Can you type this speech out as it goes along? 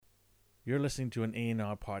You're listening to an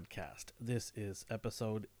A&R podcast. This is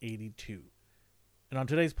episode 82. And on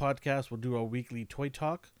today's podcast, we'll do our weekly toy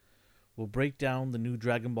talk. We'll break down the new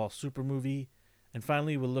Dragon Ball Super movie. And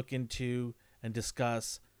finally, we'll look into and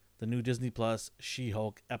discuss the new Disney Plus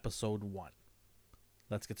She-Hulk episode 1.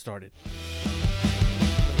 Let's get started.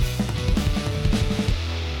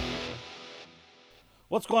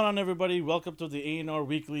 What's going on, everybody? Welcome to the A&R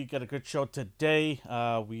Weekly. Got a good show today.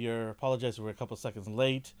 Apologize, we're a couple seconds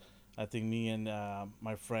late. I think me and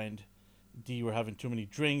my friend D were having too many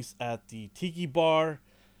drinks at the Tiki Bar.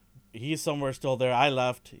 He's somewhere still there. I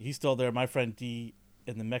left. He's still there. My friend D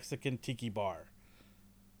in the Mexican Tiki Bar.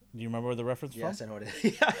 Do you remember where the reference from? Yes, I know what it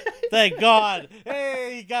is. Thank God.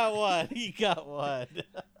 Hey, he got one.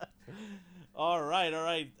 All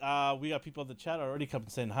right. We got people in the chat already coming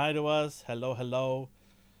saying hi to us. Hello.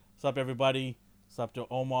 What's up, everybody? What's up to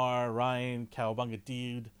Omar, Ryan, Cowabunga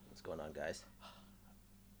Dude? What's going on, guys?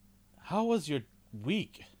 How was your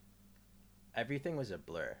week? Everything was a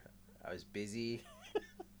blur. I was busy,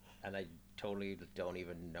 and I totally don't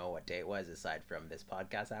even know what day it was aside from this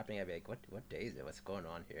podcast happening. I'd be like, what day is it? What's going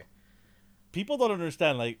on here? People don't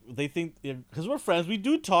understand. Like, they think, because we're friends, we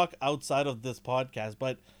do talk outside of this podcast,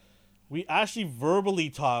 but we actually verbally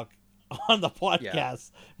talk on the podcast. Yeah.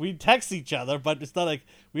 We text each other, but it's not like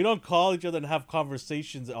we don't call each other and have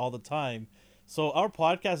conversations all the time. So our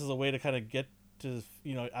podcast is a way to kind of get to,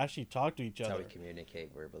 actually talk to each other. That's how we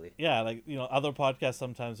communicate verbally. Yeah, like, other podcasts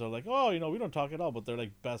sometimes are like, oh, we don't talk at all, but they're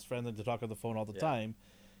like best friends and to talk on the phone all the time.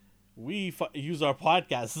 We use our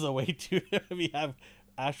podcast as a way to we have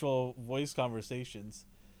actual voice conversations.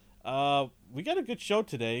 We got a good show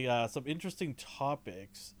today. Some interesting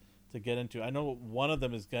topics to get into. I know one of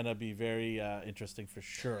them is gonna be very interesting for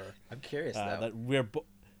sure. I'm curious though. That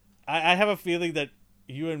I have a feeling that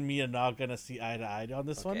you and me are not gonna see eye to eye on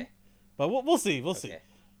this one. But we'll see. We'll see.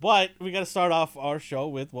 But we got to start off our show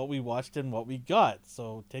with what we watched and what we got.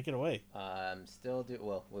 So take it away.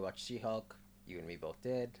 We watched She-Hulk. You and me both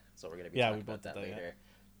did. So we're going to be talking about that later. Yeah.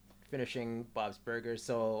 Finishing Bob's Burgers.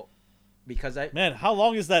 So because Man, how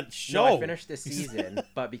long is that show? No, I finished this season.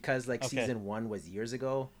 But because season 1 was years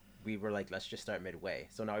ago, we were like, let's just start midway.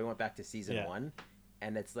 So now we went back to season 1.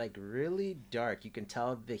 And it's like really dark. You can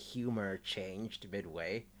tell the humor changed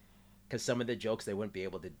midway. Because some of the jokes they wouldn't be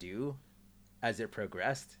able to do as it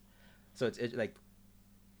progressed. So it's like,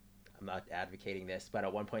 I'm not advocating this, but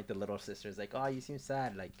at one point the little sister's like, oh, you seem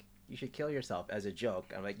sad, like you should kill yourself, as a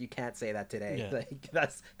joke. I'm like, you can't say that today. Yeah. Like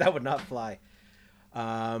that would not fly.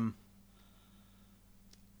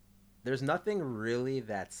 There's nothing really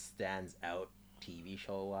that stands out TV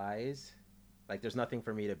show wise. Like there's nothing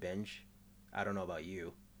for me to binge. I don't know about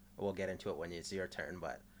you. We'll get into it when it's your turn,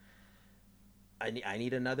 but I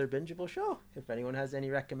need another bingeable show. If anyone has any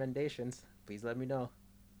recommendations, please let me know.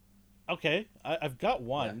 Okay, I've got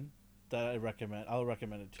one that I recommend. I'll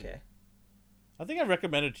recommend it to you. Okay. I think I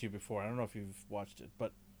recommended it to you before. I don't know if you've watched it,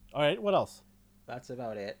 but all right. What else? That's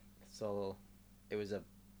about it. So, it was a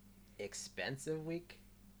expensive week.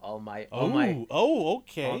 All my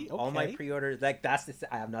pre-orders. Like I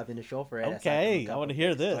have nothing to show for it. Okay, I want to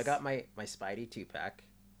hear this. So I got my Spidey 2-pack.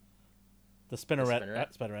 The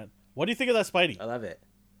Spinneret. What do you think of that Spidey? I love it.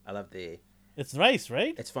 It's nice,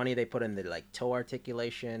 right? It's funny they put in the toe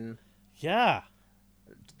articulation. Yeah.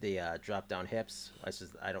 The drop down hips.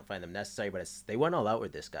 I don't find them necessary, but they went all out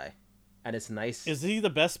with this guy, and it's nice. Is he the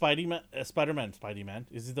best Spider-Man?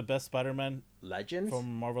 Is he the best Spider-Man Legends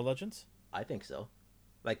from Marvel Legends? I think so.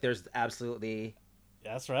 Like there's absolutely.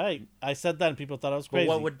 That's right. I said that, and people thought I was crazy.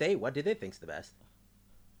 But what do they think's the best?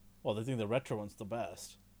 Well, they think the retro one's the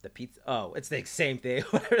best. The pizza. Oh, it's the same thing.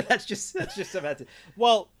 that's just about to.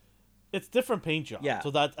 Well, it's different paint job. Yeah.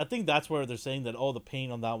 So I think that's where they're saying that. Oh, the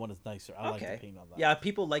paint on that one is nicer. I like the paint on that. Yeah,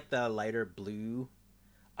 people like the lighter blue.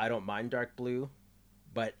 I don't mind dark blue,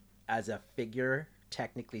 but as a figure,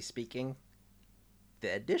 technically speaking,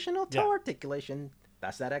 the additional toe articulation,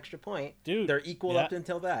 that's that extra point. Dude, they're equal up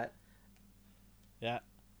until that. Yeah.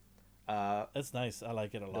 It's nice. I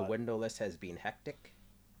like it a lot. The windowless has been hectic.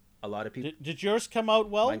 A lot of people. Did yours come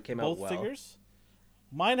out well? Mine came out well. Both figures?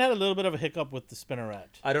 Mine had a little bit of a hiccup with the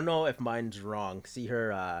Spinneret. I don't know if mine's wrong. See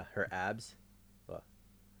her abs?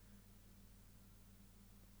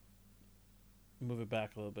 Move it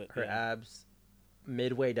back a little bit. Her abs,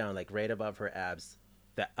 midway down, like right above her abs,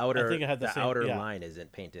 the outer line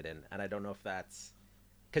isn't painted in, and I don't know if that's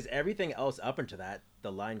because everything else up into that,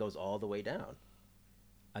 the line goes all the way down.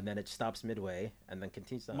 And then it stops midway, and then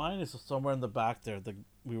continues on. Mine is somewhere in the back there.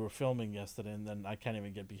 We were filming yesterday, and then I can't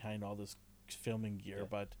even get behind all this filming gear. Yeah.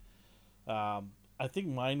 But I think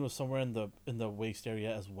mine was somewhere in the waist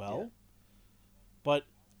area as well. Yeah. But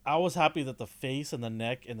I was happy that the face and the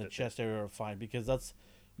neck and the chest area are fine, because that's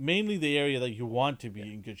mainly the area that you want to be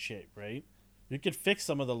in good shape, right? You could fix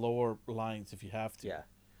some of the lower lines if you have to. Yeah.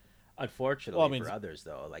 Unfortunately, Well, I mean, for others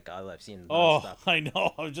though, like I've seen a lot of oh, stuff, I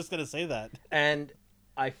know. I was just gonna say that. and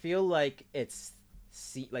I feel like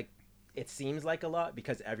like it seems like a lot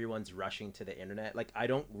because everyone's rushing to the internet. Like I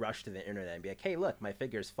don't rush to the internet and be like, "Hey, look, my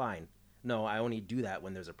figure's fine." No, I only do that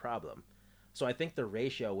when there's a problem. So I think the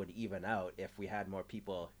ratio would even out if we had more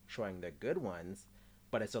people showing the good ones,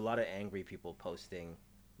 but it's a lot of angry people posting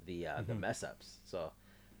the mess ups. So,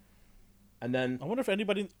 and then I wonder if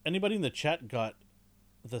anybody in the chat got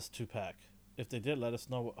this 2-pack. If they did, let us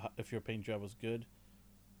know if your paint job was good.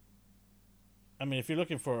 I mean, if you're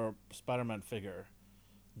looking for a Spider-Man figure,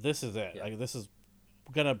 this is it. Yeah. Like, this is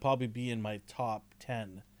gonna probably be in my top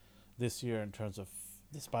 10 this year in terms of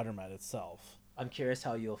the Spider-Man itself. I'm curious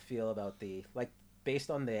how you'll feel about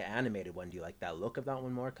based on the animated one. Do you like that look of that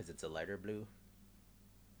one more because it's a lighter blue?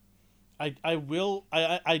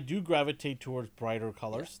 I do gravitate towards brighter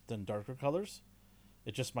colors than darker colors.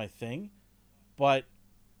 It's just my thing. But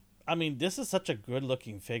I mean, this is such a good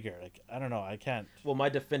looking figure. Like, I don't know, I can't. Well, my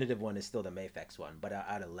definitive one is still the Mafex one, but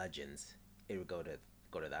out of Legends, it would go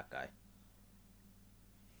to that guy.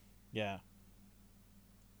 Yeah.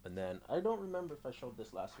 And then I don't remember if I showed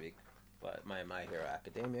this last week, but My Hero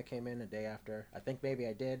Academia came in a day after. I think maybe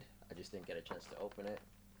I did. I just didn't get a chance to open it.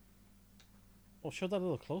 Well, show that a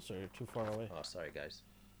little closer. You're too far away. Oh, sorry, guys.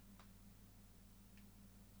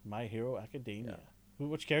 My Hero Academia.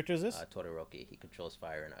 Which character is this? Todoroki. He controls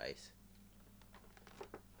fire and ice.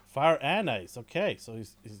 Fire and ice. Okay, so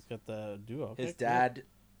he's got the duo. Okay, His dad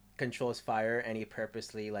controls fire, and he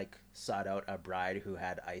purposely sought out a bride who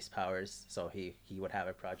had ice powers, so he would have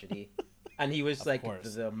a progeny. And he was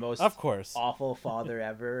the most awful father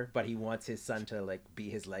ever, but he wants his son to be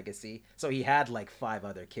his legacy. So he had 5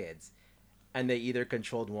 other kids, and they either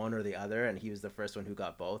controlled one or the other, and he was the first one who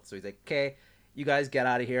got both. So he's like, okay, you guys get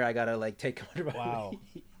out of here. I gotta take him under my wing.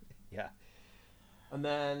 Yeah. And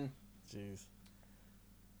then, jeez.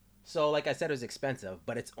 So like I said, it was expensive,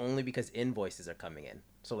 but it's only because invoices are coming in.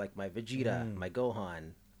 So my Vegeta, my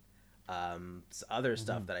Gohan, other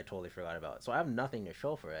stuff that I totally forgot about. So I have nothing to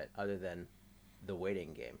show for it other than the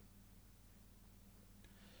waiting game.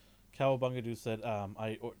 Cowabungadoo said,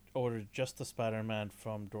 I ordered just the Spider-Man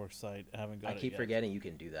from Dorkside. I haven't got it yet. I keep forgetting you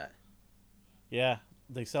can do that. Yeah,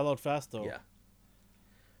 they sell out fast though. Yeah.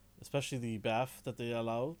 Especially the BAF that they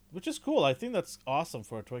allow, which is cool. I think that's awesome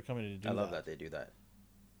for a toy company to do that. I love that they do that.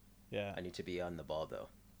 Yeah. I need to be on the ball though.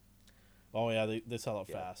 Oh yeah, they sell out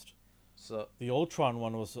fast. So the Ultron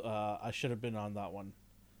one was I should have been on that one.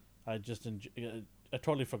 I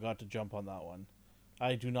totally forgot to jump on that one.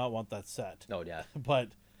 I do not want that set. Oh yeah. But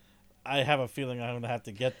I have a feeling I'm gonna have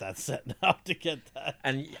to get that set now to get that,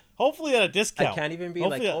 and hopefully at a discount. I can't even be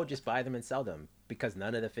just buy them and sell them because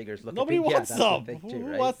none of the figures look. Nobody wants them.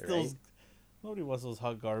 Who wants those? Nobody wants those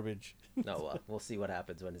hot garbage. No, we'll see what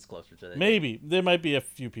happens when it's closer to the. Maybe there might be a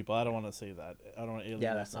few people. I don't want to say that. I don't want to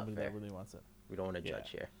alienate that's somebody not fair. that really wants it. We don't want to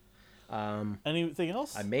judge here. Anything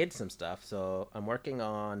else? I made some stuff, so I'm working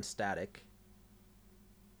on Static.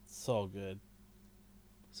 So good.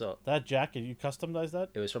 So that jacket, you customized that?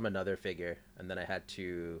 It was from another figure, and then I had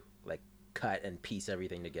to cut and piece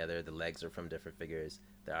everything together. The legs are from different figures,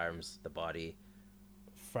 the arms, the body.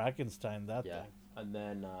 Frankenstein that thing. And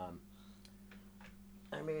then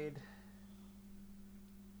I made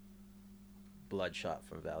Bloodshot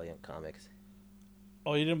from Valiant Comics.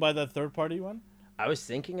 Oh, you didn't buy that third-party one? I was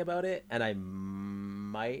thinking about it, and I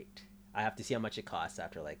have to see how much it costs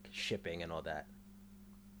after shipping and all that.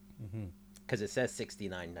 Because it says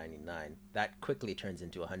 $69.99. That quickly turns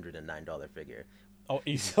into a $109 figure. Oh,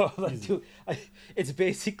 easy. So dude, it's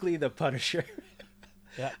basically the Punisher.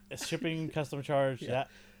 Yeah, it's shipping, custom charge. Yeah,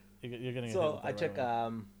 you're getting. So I took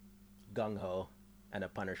Gung Ho and a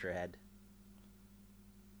Punisher head.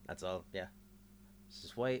 That's all. Yeah, it's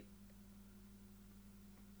just white.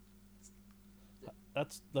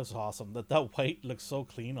 That's awesome. That white looks so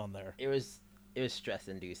clean on there. It was stress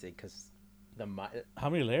inducing because how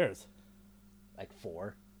many layers?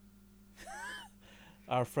 4.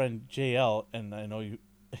 Our friend JL, and I know you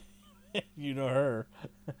you know her.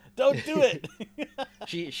 Don't do it.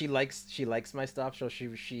 she likes my stuff, so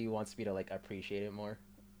she wants me to appreciate it more.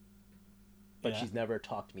 But she's never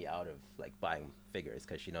talked me out of buying figures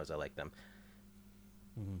because she knows I like them.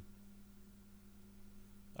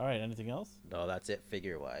 All right, anything else? No, that's it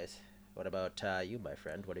figure wise. What about you, my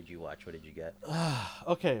friend? What did you watch? What did you get?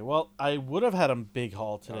 Okay, well, I would have had a big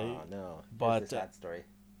haul today. Oh no! But it's a sad story.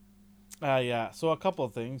 Yeah. So a couple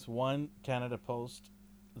of things. One, Canada Post,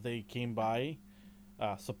 they came by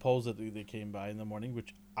Supposedly they came by in the morning,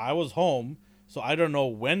 which I was home, so I don't know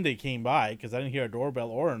when they came by because I didn't hear a doorbell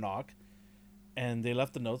or a knock. And they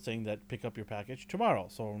left a note saying that pick up your package tomorrow.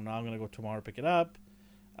 So now I'm gonna go tomorrow to pick it up.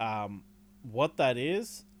 What that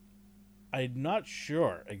is, I'm not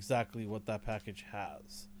sure exactly what that package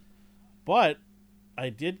has, but I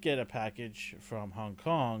did get a package from Hong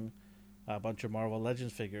Kong, a bunch of Marvel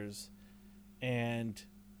Legends figures, and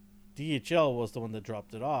DHL was the one that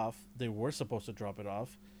dropped it off. They were supposed to drop it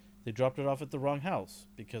off. They dropped it off at the wrong house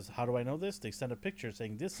because how do I know this? They sent a picture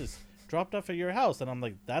saying this is dropped off at your house, and I'm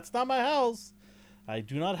like, that's not my house. I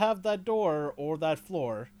do not have that door or that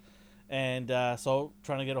floor. And so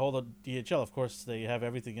trying to get a hold of DHL, of course, they have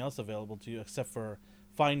everything else available to you except for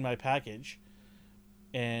find my package.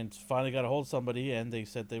 And finally got a hold of somebody, and they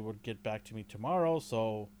said they would get back to me tomorrow.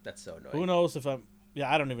 So that's so annoying. Who knows if I'm...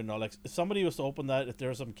 Yeah, I don't even know. Like, if somebody was to open that, if there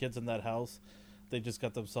are some kids in that house, they just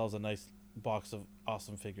got themselves a nice box of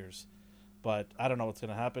awesome figures. But I don't know what's going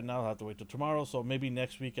to happen now. I'll have to wait till tomorrow. So maybe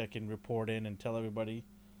next week I can report in and tell everybody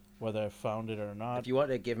whether I found it or not. If you want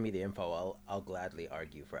to give me the info, I'll gladly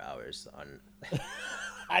argue for hours on.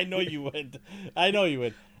 I know you would. I know you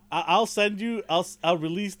would. I'll send you. I'll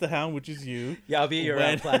release the hound, which is you. Yeah, I'll be your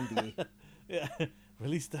plan B. Yeah,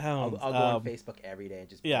 release the hound. I'll go on Facebook every day and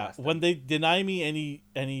just blast them. When they deny me any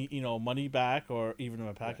money back or even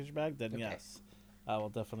a package back, then okay. Yes, I will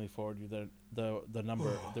definitely forward you the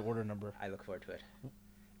number, the order number. I look forward to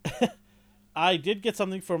it. I did get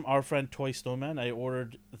something from our friend Toy Snowman. I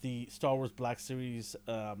ordered the Star Wars Black Series,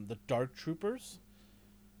 the Dark Troopers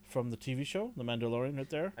from the TV show, The Mandalorian, right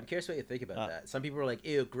there. I'm curious what you think about that. Some people are like,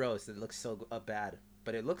 ew, gross, it looks so bad.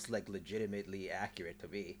 But it looks like legitimately accurate to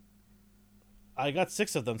me. I got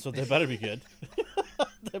 6 of them, so they better be good.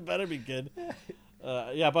 They better be good.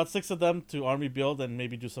 Yeah, about 6 of them to army build and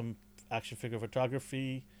maybe do some action figure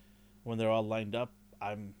photography when they're all lined up.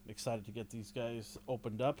 I'm excited to get these guys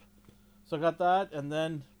opened up. So I got that, and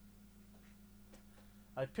then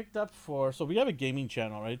I picked up so we have a gaming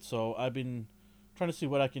channel, right? So I've been trying to see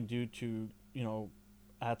what I can do to,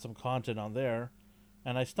 add some content on there.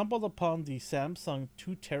 And I stumbled upon the Samsung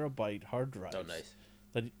 2 terabyte hard drives. Oh, nice.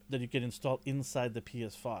 That you can install inside the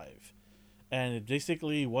PS5. And it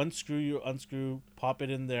basically, one screw you unscrew, pop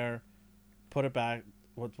it in there, put it back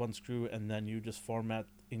with one screw, and then you just format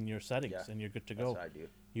in your settings, and you're good to go. That's what I do.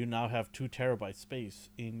 You now have 2 terabyte space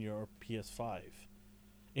in your PS5,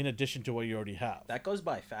 in addition to what you already have. That goes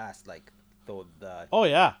by fast, like the. Oh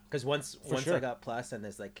yeah. Because once sure. I got Plus, and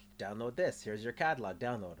there's like, download this. Here's your catalog.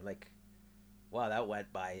 Download. Like, wow, that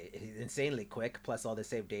went by insanely quick. Plus all the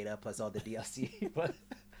saved data. Plus all the DLC.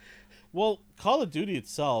 Well, Call of Duty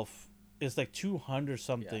itself is like 200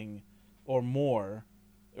 something or more,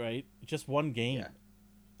 right? Just one game,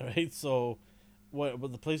 right? So. What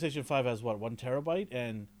the PlayStation 5 has 1 terabyte,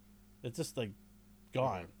 and it's just like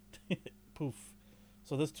gone. Poof.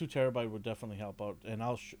 So this 2 terabyte would definitely help out, and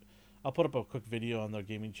I'll put up a quick video on their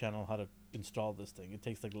gaming channel how to install this thing. It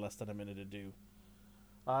takes like less than a minute to do.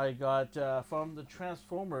 I got from the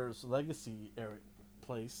Transformers Legacy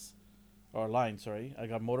place or line, sorry. I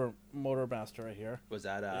got Motor Master right here. Was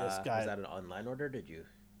that an online order? Did you?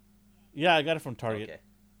 Yeah, I got it from Target. Okay.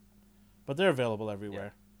 But they're available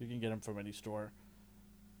everywhere. Yeah. You can get them from any store.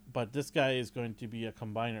 But this guy is going to be a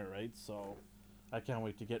combiner, right? So I can't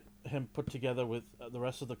wait to get him put together with the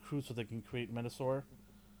rest of the crew so they can create Menasor.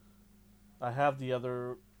 I have the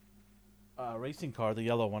other racing car, the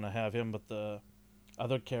yellow one. I have him, but the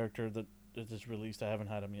other character that is released, I haven't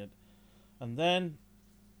had him yet. And then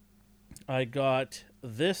I got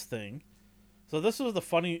this thing. So this was the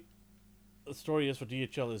funny story is for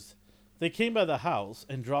DHL is they came by the house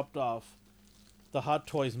and dropped off the Hot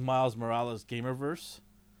Toys Miles Morales Gamerverse.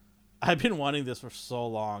 I've been wanting this for so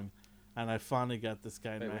long, and I finally got this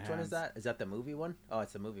guy in my hands. Which one is that? Is that the movie one? Oh,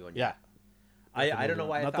 it's the movie one. Yeah. I don't know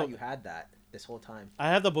why I thought you had that this whole time. I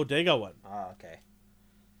have the Bodega one. Oh, okay.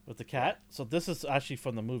 With the cat. So this is actually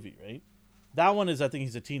from the movie, right? That one is, I think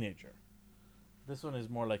he's a teenager. This one is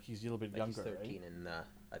more like he's a little bit younger, he's 13 right? And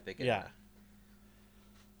I think. Yeah.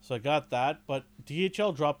 So I got that, but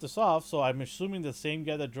DHL dropped this off, so I'm assuming the same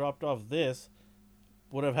guy that dropped off this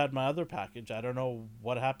would have had my other package. I don't know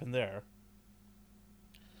what happened there.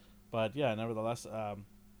 But yeah, nevertheless,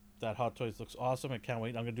 that Hot Toys looks awesome. I can't wait.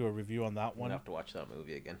 I'm going to do a review on that one. I'll have to watch that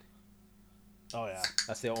movie again. Oh, yeah.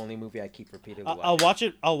 That's the only movie I keep repeatedly watching.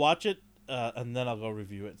 I'll watch it, and then I'll go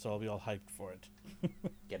review it, so I'll be all hyped for it.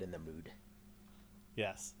 Get in the mood.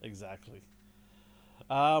 Yes, exactly.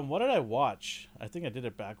 What did I watch? I think I did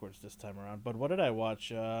it backwards this time around. But what did I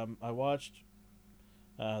watch? I watched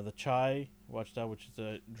The Chai. Watched that, which is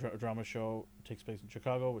a drama show. It takes place in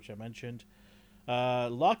Chicago, which I mentioned.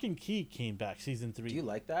 Lock and Key came back season 3. Do you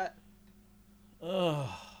like that? Ugh.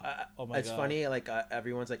 Oh my it's God. funny. Like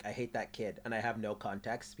everyone's like, I hate that kid, and I have no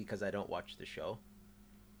context because I don't watch the show.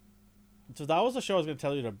 So that was the show I was going to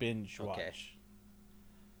tell you to binge watch.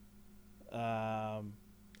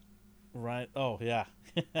 Right. Oh yeah.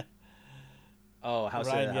 Oh, House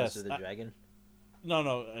of the Dragon.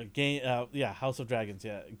 No. Game. Yeah, House of Dragons.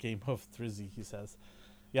 Yeah, Game of Thrizzy. He says.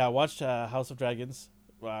 Yeah, I watched House of Dragons.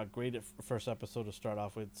 Great first episode to start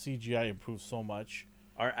off with. CGI improved so much.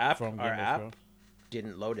 Our app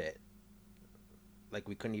didn't load it. Like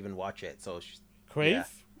we couldn't even watch it. So Crave? Yeah.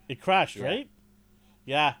 It crashed, right?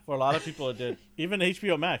 Yeah, for a lot of people it did. Even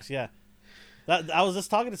HBO Max, yeah. I was just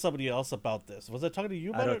talking to somebody else about this. Was I talking to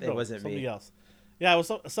you about it? No, it wasn't somebody me. Else. Yeah, it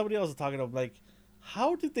was somebody else was talking to them. Like,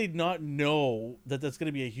 how did they not know that there's going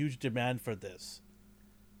to be a huge demand for this?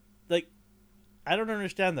 Like, I don't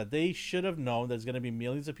understand that. They should have known there's going to be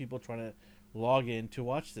millions of people trying to log in to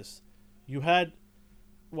watch this. You had,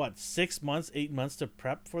 6 months, 8 months to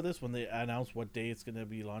prep for this when they announced what day it's going to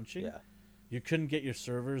be launching? Yeah. You couldn't get your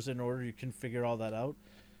servers in order. You couldn't figure all that out.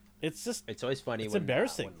 It's always funny when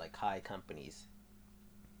embarrassing. When like high companies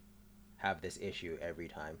have this issue every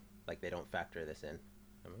time. Like they don't factor this in.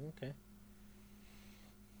 I'm like, okay.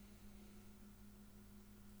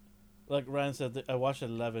 Like Ryan said, I watched at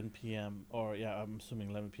 11 p.m. Or yeah, I'm assuming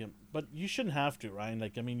 11 p.m. But you shouldn't have to, Ryan.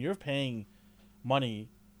 Like, I mean, you're paying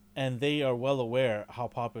money, and they are well aware how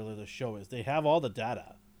popular the show is. They have all the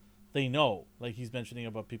data. They know. Like he's mentioning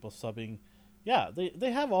about people subbing. Yeah,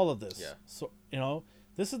 they have all of this. Yeah. So,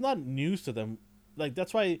 this is not news to them. Like,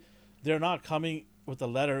 that's why they're not coming with the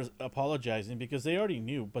letters apologizing, because they already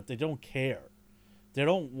knew, but they don't care. They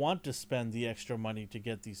don't want to spend the extra money to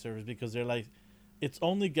get these servers because they're like, it's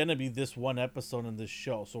only going to be this one episode in this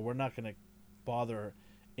show, so we're not going to bother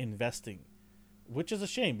investing, which is a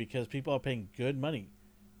shame because people are paying good money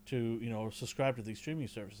to, subscribe to these streaming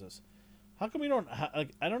services. How come we don't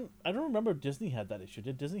I don't remember Disney had that issue.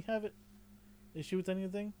 Did Disney have it issue with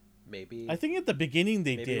anything? Maybe. I think at the beginning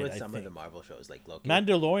they did. With some of the Marvel shows like Loki.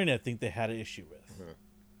 Mandalorian, I think they had an issue with. Mm-hmm.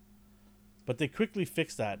 But they quickly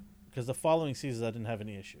fixed that because the following seasons I didn't have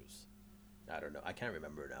any issues. I don't know. I can't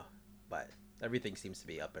remember now. But everything seems to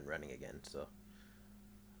be up and running again. So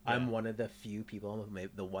yeah. I'm one of the few people,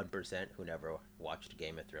 maybe the 1%, who never watched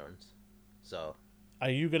Game of Thrones. So are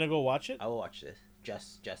you going to go watch it? I will watch this.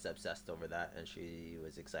 Jess obsessed over that, and she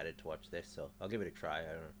was excited to watch this. So I'll give it a try.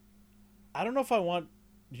 I don't know if I want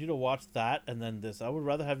you to watch that and then this. I would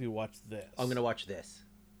rather have you watch this. I'm gonna watch this,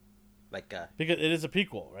 because it is a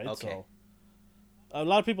prequel, right? Okay. So a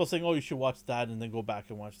lot of people are saying, "Oh, you should watch that and then go back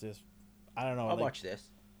and watch this." I don't know. I'll watch this.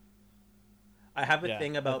 I have a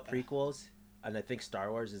thing about prequels, and I think Star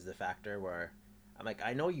Wars is the factor where I'm like,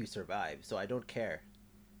 I know you survive, so I don't care.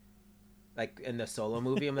 Like in the Solo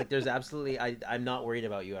movie, I'm like, there's absolutely, I'm not worried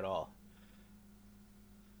about you at all.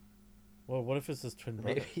 Well, what if it's his twin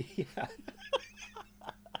brother? Maybe, yeah.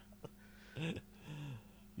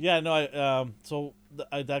 Yeah, no,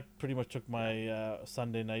 that pretty much took my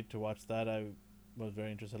Sunday night to watch that. I was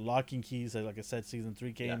very interested. Lock and Keys, like I said, season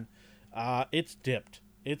 3 came. Yeah. It's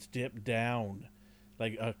dipped down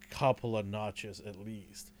like a couple of notches at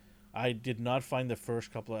least. I did not find the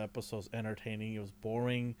first couple of episodes entertaining. It was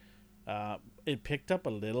boring. It picked up a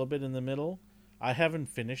little bit in the middle. I haven't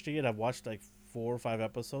finished it yet. I've watched like 4 or 5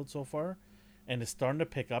 episodes so far, and it's starting to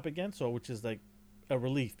pick up again. So, which is like a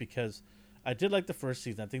relief because I did like the first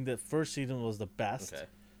season. I think the first season was the best. Okay.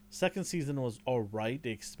 Second season was all right. They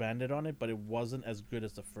expanded on it, but it wasn't as good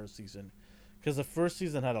as the first season because the first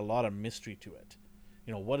season had a lot of mystery to it.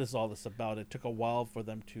 What is all this about? It took a while for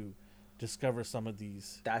them to discover some of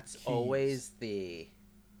these. That's keys. Always the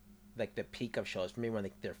peak of shows for me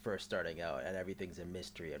when they're first starting out and everything's a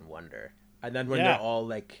mystery and wonder. And then when they're all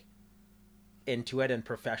like into it and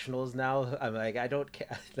professionals now, I'm like, I don't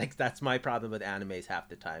care. Like that's my problem with animes half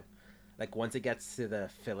the time. Like once it gets to the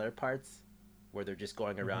filler parts where they're just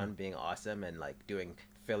going around being awesome and like doing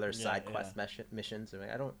filler side quest missions, I'm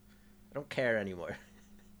like, I don't care anymore.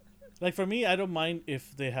 Like for me, I don't mind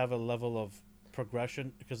if they have a level of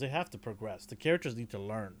progression because they have to progress. The characters need to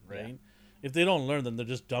learn, right? Yeah. If they don't learn, then they're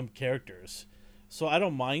just dumb characters. So I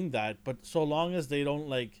don't mind that, but so long as they don't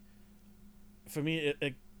like, for me,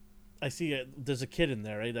 I see there's a kid in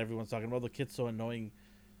there, right? Everyone's talking about the kid's so annoying,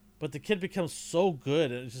 but the kid becomes so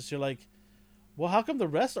good, and it's just you're like, well, how come the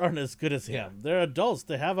rest aren't as good as him? They're adults.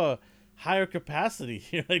 They have a higher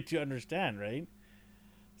capacity, like to understand, right?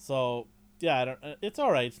 So yeah, it's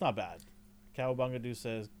all right. It's not bad. Cowabunga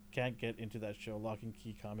says can't get into that show. Lock and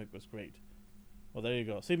Key comic was great. Well, there you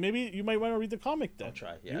go. See, maybe you might want to read the comic then. I'll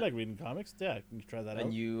try. Yeah. You like reading comics? Yeah, you can try that out.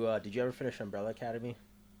 And you did you ever finish Umbrella Academy?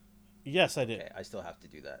 Yes, I did. Okay, I still have to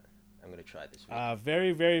do that. I'm gonna try this week.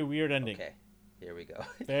 Very, very weird ending. Okay, here we go.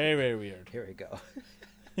 Very, very weird. Here we go.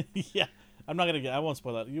 Yeah, I won't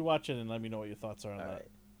spoil that. You watch it and let me know what your thoughts are on All that. right.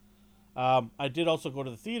 I did also go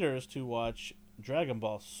to the theaters to watch Dragon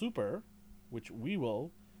Ball Super, which we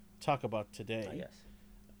will talk about today. Yes.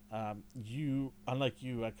 Unlike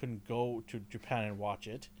you, I couldn't go to Japan and watch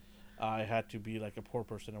it. I had to be like a poor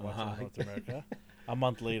person and watch it in North America a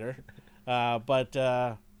month later. Yeah,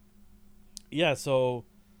 so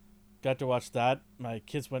got to watch that. My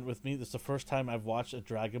kids went with me. This is the first time I've watched a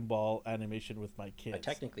Dragon Ball animation with my kids. I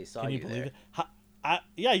technically saw Can you believe there. it?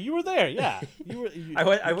 Yeah, you were there. Yeah, you were.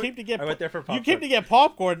 I went there for popcorn. You came to get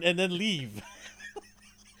popcorn and then leave.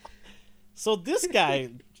 So this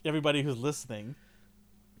guy, everybody who's listening,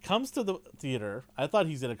 comes to the theater. I thought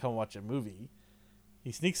he's gonna come watch a movie.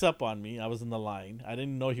 He sneaks up on me. I was in the line. I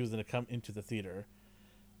didn't know he was gonna come into the theater.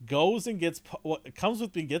 Goes and comes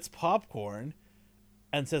with me, gets popcorn,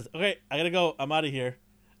 and says, "Okay, I gotta go. I'm out of here."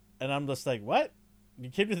 And I'm just like, "What?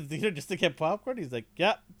 You came to the theater just to get popcorn?" He's like,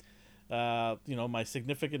 "Yeah." My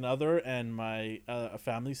significant other and my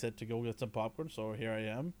family said to go get some popcorn, so here I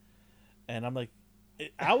am. And I'm like,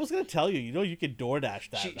 I was gonna tell you, you could DoorDash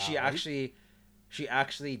that. She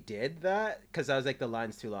actually did that because I was like, the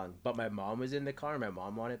line's too long. But my mom was in the car. My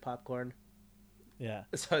mom wanted popcorn. Yeah.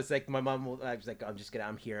 So it's like I was like,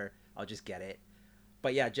 I'm here. I'll just get it.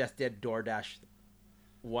 But yeah, Jess did DoorDash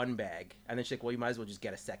one bag, and then she's like, well, you might as well just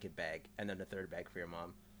get a second bag and then a third bag for your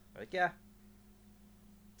mom. I'm like, yeah.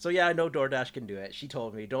 So yeah, I know DoorDash can do it. She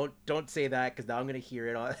told me, don't say that because now I'm gonna hear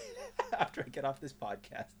it on after I get off this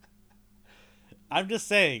podcast. I'm just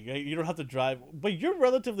saying, you don't have to drive, but you're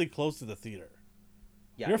relatively close to the theater.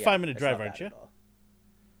 Yeah, you're a 5-minute drive, aren't you? you?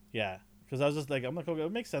 Yeah, because I was just like, I'm like, okay,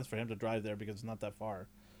 it makes sense for him to drive there because it's not that far.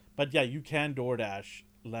 But yeah, you can DoorDash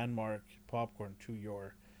Landmark popcorn to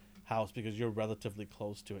your house because you're relatively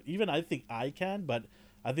close to it. Even I think I can, but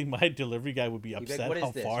I think my delivery guy would be upset like,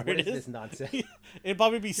 how far what it is. This nonsense? It'd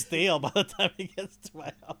probably be stale by the time it gets to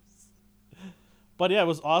my house. But yeah, it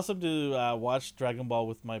was awesome to watch Dragon Ball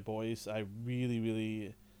with my boys. I really,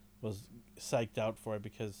 really was psyched out for it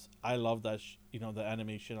because I love that, the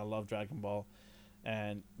animation. I love Dragon Ball.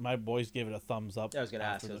 And my boys gave it a thumbs up. I was going to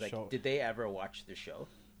ask, did they ever watch the show?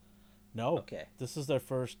 No. Okay. This is their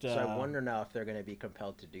first... So I wonder now if they're going to be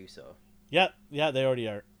compelled to do so. Yeah, they already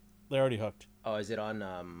are. They're already hooked. Oh, is it on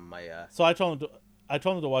my... So I told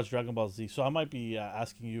them to watch Dragon Ball Z, so I might be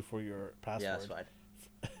asking you for your password. Yeah, that's fine.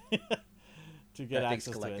 To get that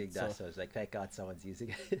access collecting to it. Dust, so I was like, thank God someone's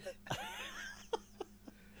using it.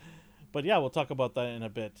 But yeah, we'll talk about that in a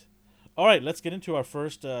bit. All right, let's get into our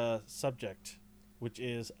first subject, which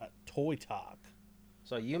is toy talk.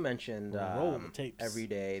 So you mentioned every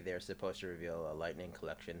day they're supposed to reveal a Lightning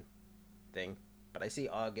Collection thing, but I see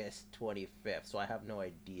August 25th, so I have no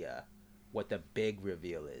idea what the big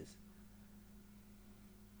reveal is.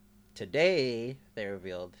 Today, they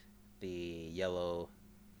revealed the yellow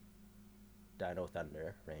Dino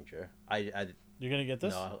Thunder Ranger. You're gonna get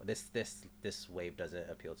this? No, this wave doesn't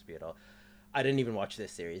appeal to me at all. I didn't even watch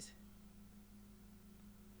this series.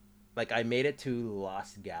 Like, I made it to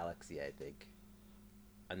Lost Galaxy, I think,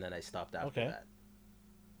 and then I stopped after that.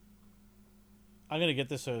 I'm gonna get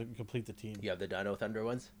this to complete the team. You have the Dino Thunder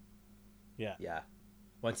ones? Yeah. Yeah.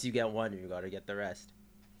 Once you get one, you gotta get the rest.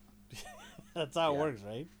 That's how it works,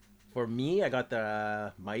 right? For me, I got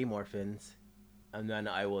the Mighty Morphins, and then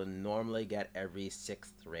I will normally get every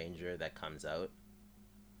 6th Ranger that comes out.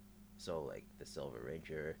 So, like, the Silver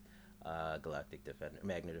Ranger, Galactic Defender,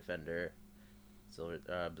 Magna Defender,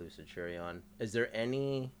 Blue Centurion. Is there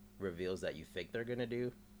any reveals that you think they're gonna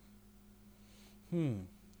do?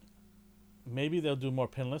 Maybe they'll do more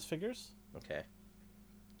pinless figures. Okay.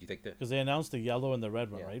 You think that? Because they announced the yellow and the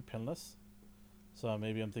red one, right? Pinless. So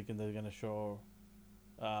maybe I'm thinking they're gonna show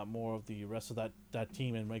more of the rest of that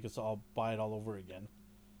team and make us all buy it all over again.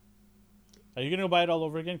 Are you gonna buy it all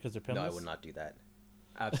over again because they're pinless? No, I would not do that.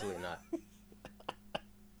 Absolutely not.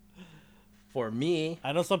 For me,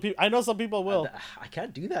 I know some people will. I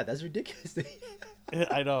can't do that. That's ridiculous.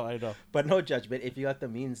 I know. But no judgment. If you got the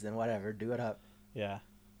means, then whatever. Do it up. Yeah.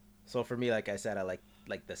 So for me, like I said, I like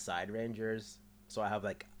the side rangers. So I have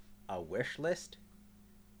like a wish list.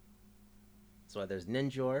 So there's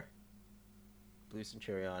Ninjor, Blue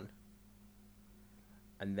Centurion,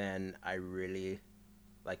 and then I really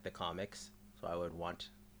like the comics. So I would want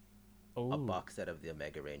a box set of the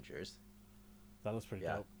Omega Rangers. That looks pretty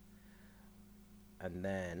dope. And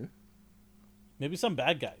then maybe some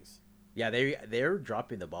bad guys. Yeah, they're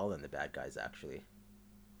dropping the ball in the bad guys actually.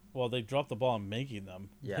 Well, they dropped the ball on making them.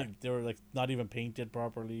 Yeah. They were like not even painted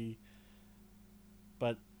properly.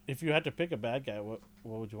 But if you had to pick a bad guy, what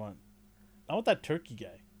would you want? I want that turkey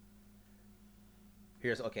guy.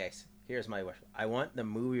 Here's my wish. I want the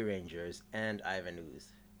Movie Rangers and Ivan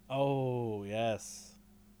Ooze. Oh yes,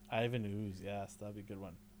 Ivan Ooze. Yes, that'd be a good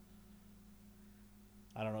one.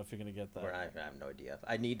 I don't know if you're gonna get that. Or I have no idea.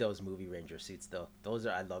 I need those Movie Ranger suits though.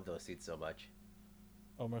 I love those suits so much.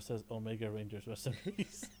 Omar says Omega Rangers rest in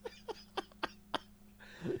peace.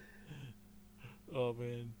 Oh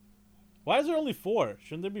man, why is there only 4?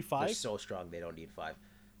 Shouldn't there be 5? They're so strong they don't need 5.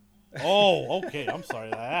 Oh, okay. I'm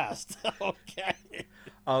sorry I asked. Okay.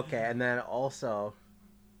 Okay, and then also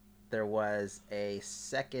there was a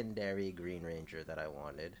secondary Green Ranger that I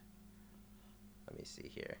wanted. Let me see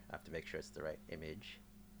here. I have to make sure it's the right image.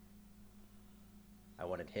 I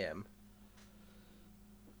wanted him.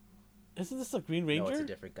 Isn't this a Green Ranger? No, it's a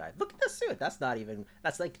different guy. Look at the suit.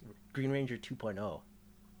 That's like Green Ranger 2.0.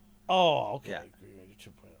 Oh, okay. Yeah. Green Ranger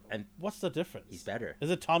 2.0. And what's the difference? he's better.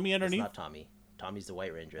 Is it Tommy It's underneath? not Tommy. Tommy's the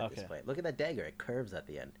White Ranger at this point. Look at that dagger. It curves at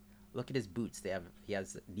the end. Look at his boots. He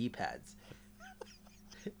has knee pads.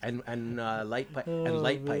 and light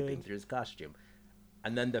piping through his costume.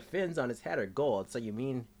 And then the fins on his head are gold. So you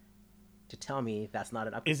mean to tell me that's not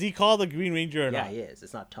an upgrade? Is he called the Green Ranger or yeah, not? he is.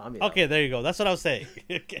 It's not Tommy. Though. Okay, there you go. That's what I was saying.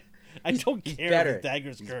 Okay. I don't care better. if his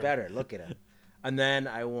dagger's He's curved. better. Look at him. And then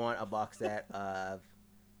I want a box set of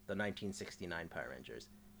the 1969 Power Rangers.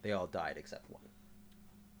 They all died except one.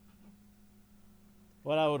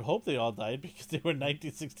 Well, I would hope they all died because they were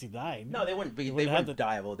 1969. No, they wouldn't be. They wouldn't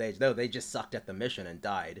die of old age. No, they just sucked at the mission and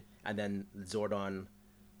died. And then Zordon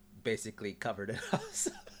basically covered it up.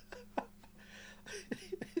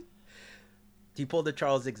 He pulled the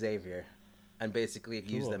Charles Xavier and basically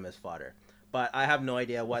used them as fodder. But I have no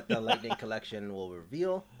idea what the Lightning Collection will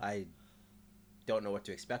reveal. I don't know what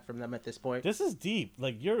to expect from them at this point. This is deep.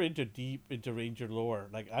 Like, you're deep into Ranger lore.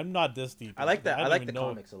 Like, I'm not this deep. I like that. I like the know.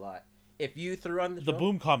 comics a lot. If you threw on the The show,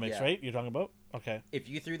 Boom comics, yeah. right? You're talking about? Okay. If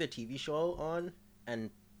you threw the TV show on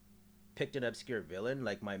and picked an obscure villain,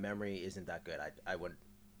 like, my memory isn't that good. I wouldn't.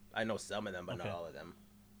 I know some of them, but not all of them.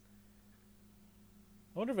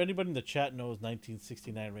 I wonder if anybody in the chat knows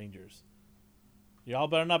 1969 Rangers. Y'all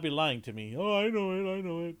better not be lying to me. Oh, I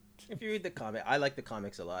know it. If you read the comic, I like the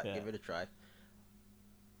comics a lot. Yeah. Give it a try.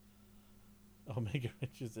 Omega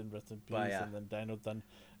Rangers in rest in peace, yeah. And then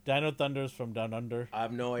Dino Thunders from Down Under. I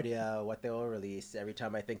have no idea what they will release. Every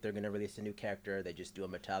time I think they're going to release a new character, they just do a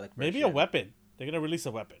metallic version. Maybe a weapon. They're going to release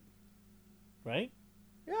a weapon. Right?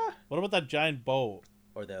 Yeah. What about that giant bow?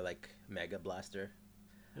 Or the, like, Mega Blaster.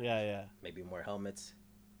 Yeah. Maybe more helmets.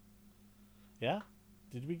 Yeah?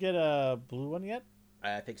 Did we get a blue one yet?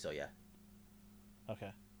 I think so, yeah.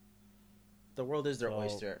 Okay. The world is their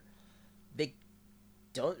oyster. They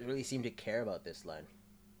don't really seem to care about this line.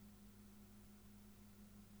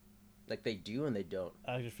 Like, they do and they don't.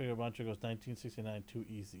 I just figured Mancho goes 1969 too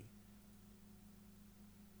easy.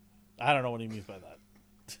 I don't know what he means by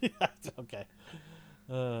that. Okay.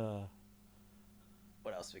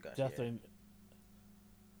 What else we got Death here? Ranger.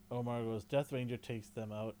 Omar goes, Death Ranger takes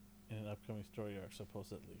them out in an upcoming story arc,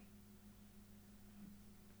 supposedly.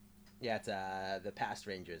 Yeah, it's the past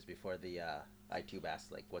Rangers before the I2 Bass,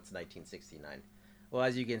 like, what's 1969? Well,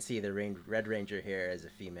 as you can see, the Red Ranger here is a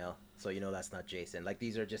female, so you know that's not Jason. Like,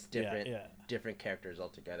 these are just different characters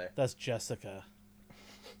altogether. That's Jessica.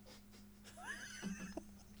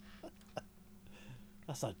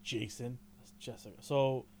 That's not Jason. That's Jessica.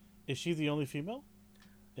 So, is she the only female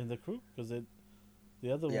in the crew? Because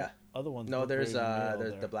the other ones. No, there's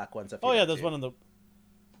the black ones. Oh yeah, there's one in the.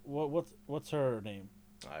 What's her name?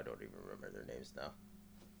 I don't even remember their names now.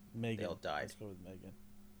 Megan. They all died. Let's go with Megan.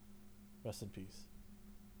 Rest in peace.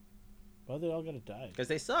 Why they all gotta die? Because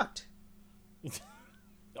they sucked.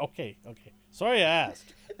 Okay. Sorry I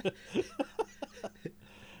asked.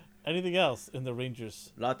 Anything else in the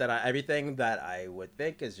Rangers? Not that everything that I would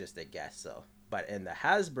think is just a guess, so. But in the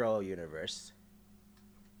Hasbro universe,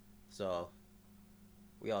 so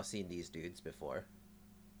we all seen these dudes before.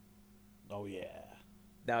 Oh yeah.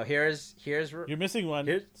 Now here's you're missing one.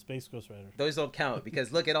 Space Ghost Rider. Those don't count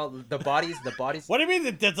because look at all the bodies. What do you mean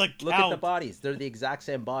that doesn't count? Look at the bodies. They're the exact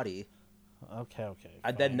same body. Okay.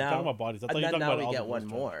 And then now, talking about bodies. and then now we get one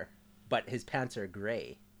more, but his pants are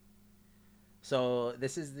gray. So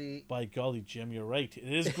this is the. By golly, Jim, you're right.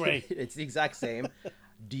 It is gray. It's the exact same.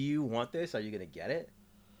 Do you want this? Are you gonna get it?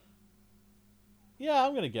 Yeah,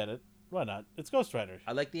 I'm gonna get it. Why not? It's Ghost Rider.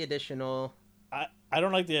 I like the additional. I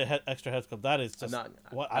don't like the extra head sculpt. That is just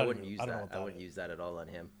I wouldn't use that. I wouldn't use that at all on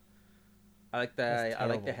him. I like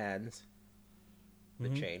the hands, the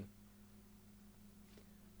chain.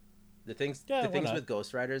 The things with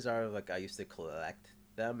Ghost Riders are like I used to collect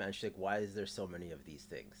them, and she's like, "Why is there so many of these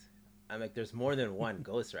things?" I'm like, "There's more than one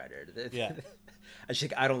Ghost Rider." Yeah. And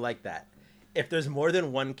she's like, "I don't like that." If there's more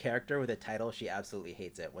than one character with a title, she absolutely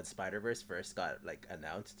hates it. When Spider-Verse first got like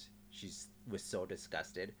announced, was so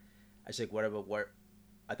disgusted. I was like, "What about what?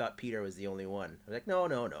 I thought Peter was the only one." I was like,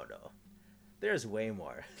 "No. There's way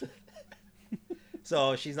more."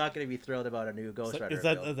 So she's not going to be thrilled about a new Ghost Rider. Is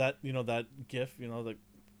that that GIF? The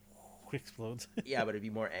explodes. Yeah, but it'd be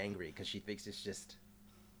more angry because she thinks it's just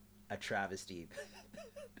a travesty.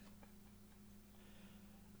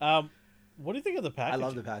 What do you think of the packaging? I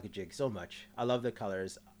love the packaging so much. I love the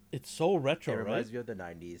colors. It's so retro, right? It reminds me of the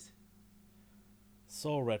 90s.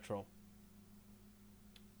 So retro.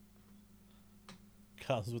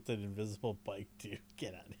 Comes with an invisible bike, dude.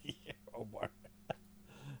 Get out of here, Omar.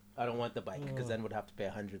 I don't want the bike because then we'd have to pay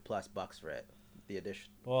 $100+ for it. The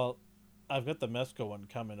edition. Well, I've got the Mezco one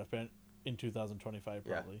coming up in 2025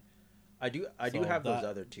 probably. Yeah. I do have those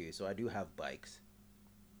other two, so I do have bikes.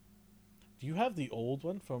 Do you have the old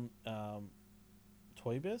one from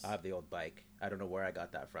Toy Biz? I have the old bike. I don't know where I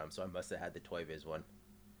got that from, so I must have had the Toy Biz one.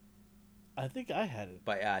 I think I had it.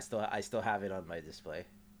 But yeah, I still have it on my display.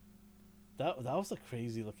 That was a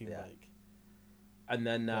crazy looking bike. And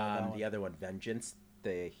then the other one, Vengeance.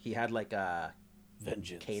 He had like a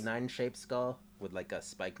canine shaped skull with like a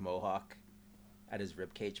spike mohawk, and his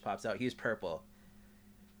rib cage pops out. He was purple.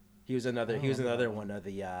 He was another one of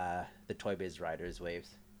the Toy Biz Riders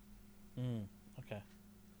waves. Okay.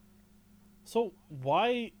 So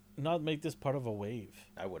why not make this part of a wave?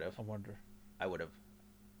 I would have. I wonder. I would have.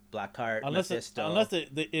 Blackheart, Mephisto. Unless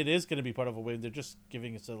it is going to be part of a wave, they're just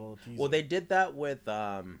giving us a little teaser. Well, they did that with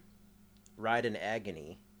Ride and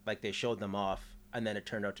Agony. Like they showed them off, and then it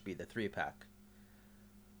turned out to be the 3-pack.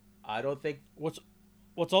 I don't think. What's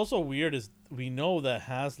also weird is we know that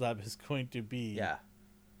HasLab is going to be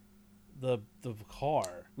the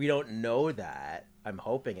car. We don't know that. I'm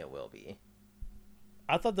hoping it will be.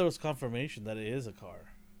 I thought there was confirmation that it is a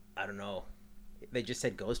car. I don't know. They just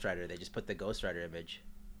said Ghost Rider. They just put the Ghost Rider image.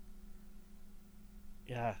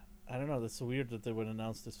 Yeah, I don't know. That's so weird that they would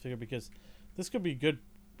announce this figure because this could be good,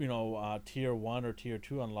 tier 1 or tier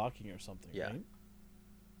 2 unlocking or something. Yeah, right?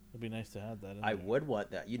 It'd be nice to have that. I would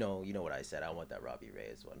want that. You know what I said. I want that Robbie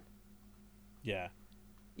Reyes one. Yeah.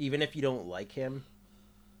 Even if you don't like him,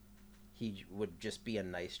 he would just be a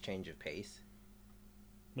nice change of pace.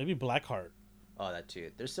 Maybe Blackheart. Oh, that too.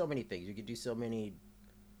 There's so many things. You could do so many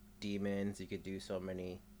demons. You could do so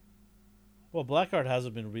many. Well, Blackheart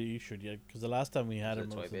hasn't been reissued yet because the last time we had him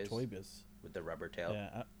was in Toy Biz. With the rubber tail.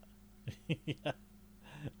 Yeah. Yeah.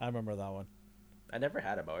 I remember that one. I never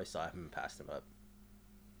had him. I always saw him and passed him up.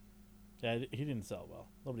 Yeah, he didn't sell well.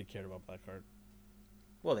 Nobody cared about Blackheart.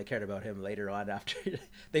 Well, they cared about him later on after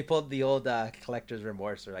they pulled the old collector's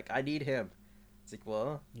remorse. They're like, I need him. It's like,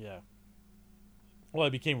 well. Yeah. Well,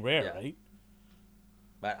 it became rare, right?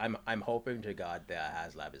 But I'm hoping to God that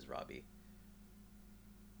HasLab is Robbie.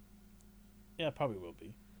 Yeah, it probably will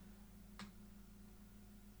be.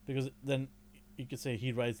 Because then you could say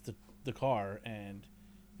he rides the car and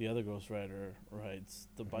the other Ghost Rider rides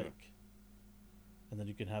the bike. And then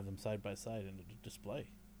you can have them side by side in a display.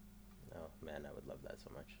 Oh man, I would love that so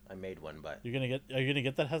much. I made one, but are you gonna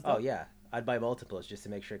get that HasLab? Oh yeah, I'd buy multiples just to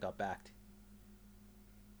make sure it got backed.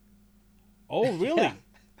 Oh really? Yeah.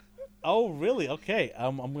 Oh really? Okay,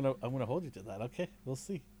 I'm gonna hold you to that. Okay, we'll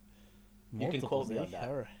see. Multiples, you can quote me on that.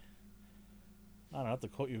 Right. I don't have to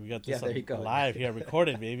quote you. We got this live here,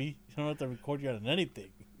 recorded, baby. You don't have to record you on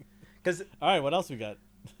anything. All right, what else we got?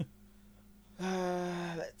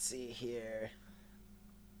 Let's see here.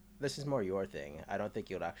 This is more your thing. I don't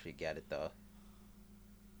think you'll actually get it, though.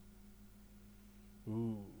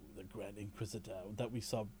 Ooh, the Grand Inquisitor that we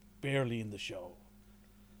saw barely in the show.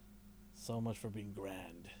 So much for being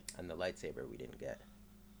grand. And the lightsaber we didn't get.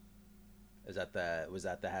 Was that the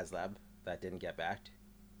HasLab that didn't get backed?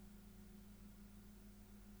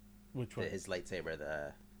 Which one? His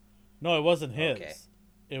lightsaber, No, it wasn't his. Okay.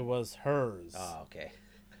 It was hers. Oh, okay.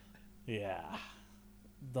 Yeah.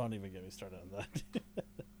 Don't even get me started on that.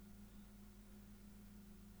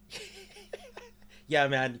 Yeah,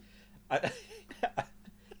 man.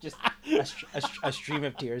 Just a stream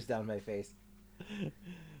of tears down my face.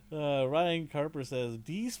 Ryan Carper says,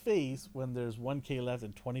 D's face when there's 1K left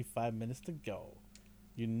and 25 minutes to go.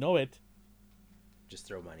 You know it. Just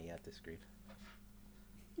throw money at the screen.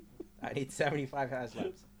 I need 75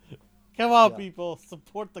 HasLabs. Come on, people.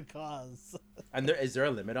 Support the cause. And is there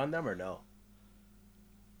a limit on them or no?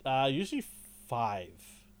 Usually 5.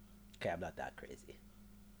 Okay, I'm not that crazy.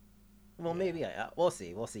 Well, maybe we'll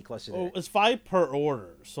see. We'll see closer to it. It's 5 per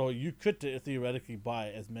order, so you could theoretically buy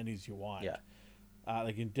as many as you want. Yeah.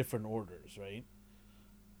 Like in different orders, right?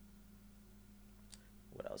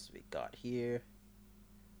 What else we got here?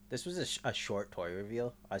 This was a short toy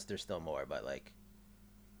reveal. There's still more, but like.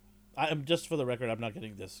 I'm just for the record, I'm not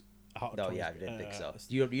getting this. No, yeah, I didn't think so.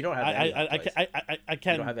 You don't have any. I can't.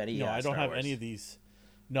 You don't have any. No, I don't Star have Wars. any of these.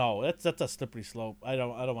 No, that's a slippery slope. I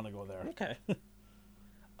don't want to go there. Okay.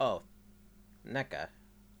 Oh, NECA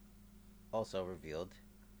also revealed.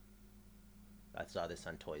 I saw this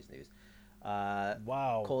on Toys News.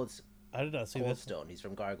 Wow. I did not see Cold this. Stone. He's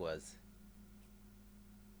from Gargoyles.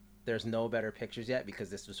 There's no better pictures yet because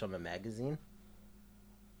this was from a magazine.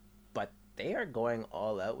 But they are going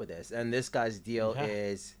all out with this. And this guy's deal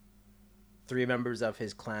is 3 members of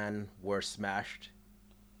his clan were smashed.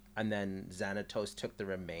 And then Xanatos took the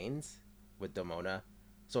remains with Demona.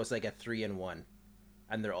 So it's like a 3-in-1.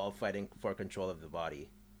 And they're all fighting for control of the body.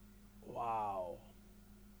 Wow.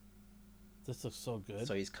 This looks so good.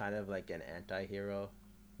 So he's kind of like an anti-hero.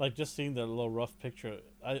 Like, just seeing the little rough picture,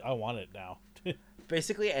 I want it now.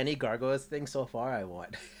 Basically, any Gargoyles thing so far, I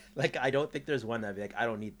want. Like, I don't think there's one that'd be like, I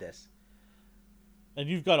don't need this. And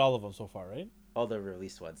you've got all of them so far, right? All the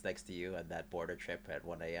released ones next to you on that border trip at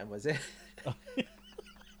 1 a.m., was it?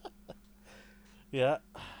 Yeah.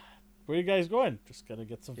 Where are you guys going? Just gotta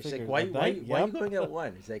get some He's figures. like, why are you going at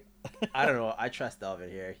 1? He's like, I don't know. I trust Elvin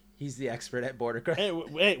here. He's the expert at border crossing.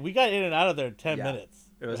 Hey, we got in and out of there in 10 minutes.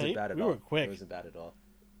 It wasn't bad at all. We were quick. It wasn't bad at all.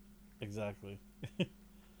 Exactly.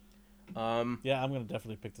 Yeah, I'm gonna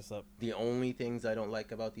definitely pick this up. The only things I don't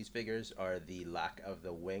like about these figures are the lack of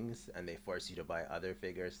the wings, and they force you to buy other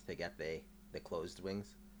figures to get the closed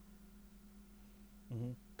wings.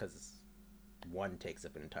 Because one takes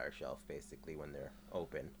up an entire shelf basically when they're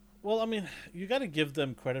open. Well, I mean, you got to give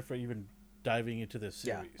them credit for even diving into this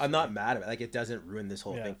series. Yeah, I'm not mad at it. Like, it doesn't ruin this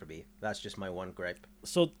whole thing for me. That's just my one gripe.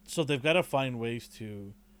 So they've got to find ways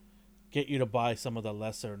to get you to buy some of the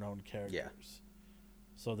lesser known characters. Yeah.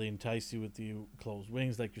 So they entice you with the closed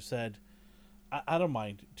wings, like you said. I don't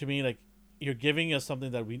mind. To me, like, you're giving us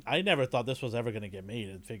something that I never thought this was ever going to get made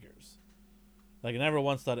in figures. Like, I never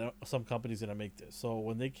once thought some company's going to make this. So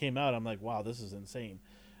when they came out, I'm like, wow, this is insane.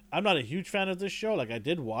 I'm not a huge fan of this show. Like, I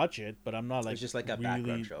did watch it, but I'm not like. It's just like a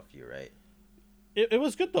background show for you, right? It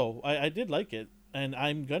was good though. I did like it, and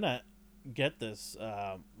I'm gonna get this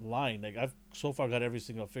line. Like, I've so far got every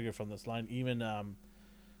single figure from this line, even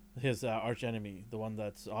his arch enemy, the one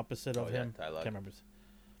that's opposite of him. Dialogue. Can't remember.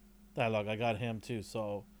 Dialogue. I got him too.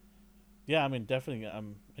 So, yeah, I mean, definitely,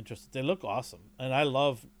 I'm interested. They look awesome, and I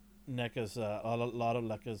love NECA's a lot of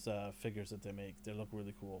NECA's figures that they make. They look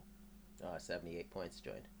really cool. 78 points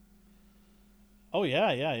joined. Oh yeah.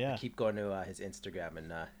 I keep going to his Instagram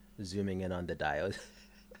and zooming in on the diode.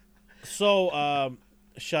 So,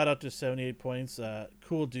 shout out to 78 points.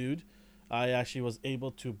 Cool dude. I actually was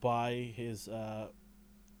able to buy his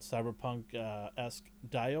cyberpunk esque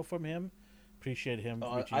dio from him. Appreciate him.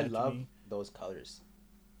 I love those colors.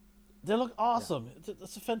 They look awesome. Yeah.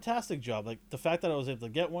 It's a fantastic job. Like, the fact that I was able to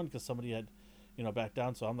get one because somebody had, backed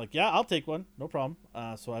down. So I'm like, yeah, I'll take one, no problem.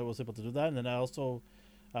 So I was able to do that, and then I also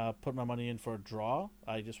put my money in for a draw.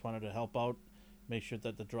 I just wanted to help out, make sure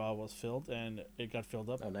that the draw was filled, and it got filled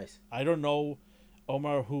up. Oh, nice. I don't know,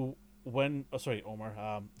 Omar,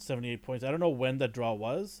 78 points. I don't know when the draw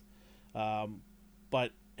was,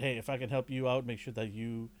 but hey, if I can help you out, make sure that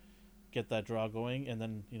you get that draw going, and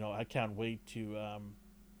then I can't wait to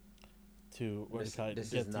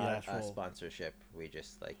this is not a sponsorship. We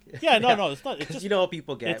just like no, it's not. It's just, what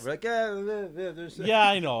people get. We're like, yeah,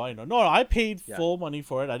 I know. No, I paid full money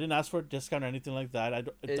for it. I didn't ask for a discount or anything like that. I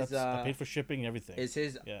paid for shipping and everything.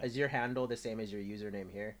 Is your handle the same as your username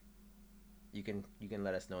here? You can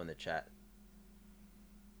let us know in the chat.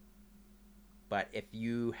 But if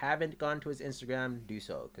you haven't gone to his Instagram, do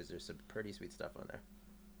so, because there's some pretty sweet stuff on there.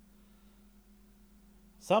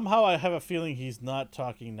 Somehow I have a feeling he's not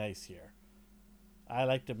talking nice here. I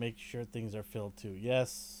like to make sure things are filled too.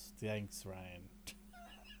 Yes, thanks, Ryan.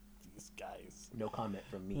 These guys. No comment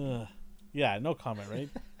from me. Yeah, no comment, right?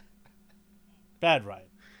 Bad Ryan.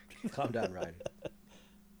 Calm down, Ryan.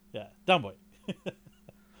 Yeah, dumb boy.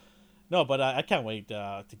 No, but I can't wait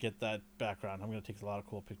to get that background. I'm going to take a lot of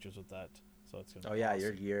cool pictures with that. So it's gonna be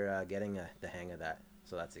awesome. You're getting the hang of that.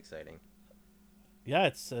 So that's exciting. Yeah,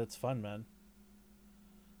 it's fun, man.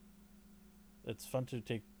 It's fun to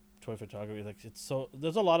take toy photography. Like,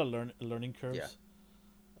 there's a lot of learning curves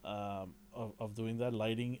of doing that.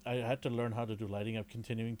 Lighting, I had to learn how to do lighting. I'm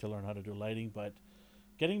continuing to learn how to do lighting, but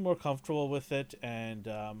getting more comfortable with it. And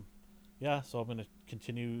so I'm going to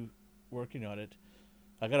continue working on it.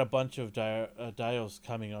 I got a bunch of dios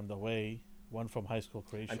coming on the way. One from High School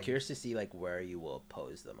Creation. I'm curious to see like where you will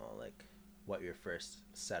pose them all, like what your first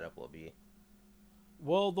setup will be.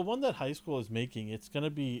 Well, the one that High School is making, it's gonna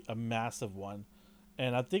be a massive one,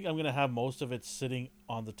 and I think I'm gonna have most of it sitting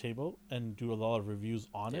on the table and do a lot of reviews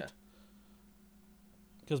on it.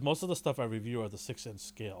 Because most of the stuff I review are the 6-inch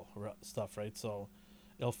scale stuff, right? So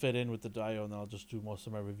it'll fit in with the dio, and I'll just do most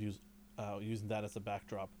of my reviews using that as a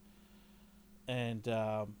backdrop. And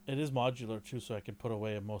it is modular too, so I can put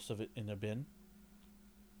away most of it in a bin.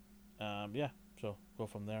 So go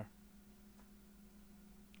from there.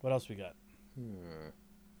 What else we got?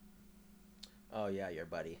 Oh yeah, your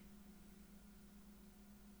buddy.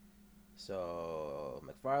 So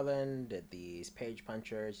McFarlane did these page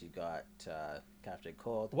punchers. You got Captain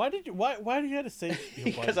Cold. Why do you have to say?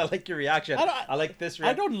 Because I like your reaction. I like this.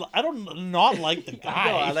 I don't not like the guy.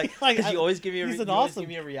 No, I like because you always give me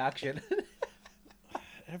a reaction.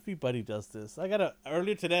 Everybody does this.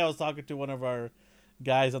 Earlier today I was talking to one of our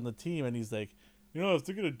guys on the team, and he's like, I was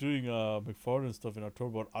thinking of doing McFarlane stuff in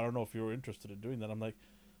October, but I don't know if you're interested in doing that. I'm like,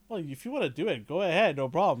 well, if you want to do it, go ahead, no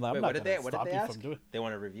problem. I'm not going to stop you from doing it. They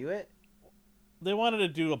want to review it? They wanted to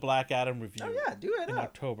do a Black Adam review. Oh yeah, do it in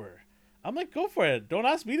October. I'm like, go for it. Don't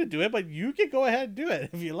ask me to do it, but you can go ahead and do it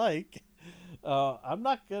if you like. I'm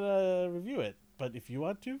not gonna review it, but if you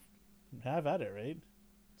want to, have at it, right?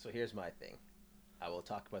 So here's my thing. I will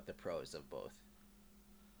talk about the pros of both.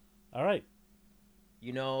 All right.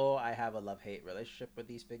 I have a love-hate relationship with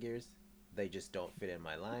these figures. They just don't fit in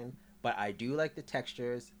my line. But I do like the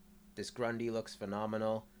textures. This Grundy looks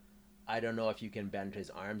phenomenal. I don't know if you can bend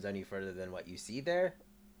his arms any further than what you see there.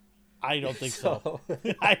 I don't think so.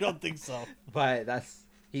 I don't think so. But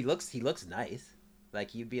he looks nice.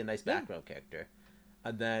 Like he'd be a nice background character.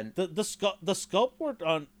 And then the sculpt work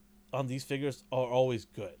on these figures are always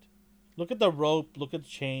good. Look at the rope, look at the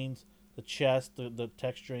chains, the chest, the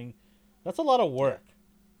texturing. That's a lot of work.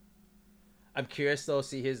 I'm curious though,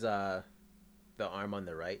 see his the arm on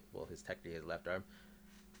the right, well his left arm.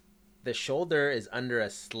 The shoulder is under a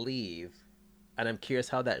sleeve, and I'm curious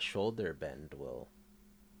how that shoulder bend will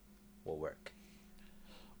work.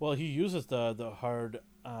 Well, he uses the hard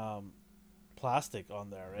plastic on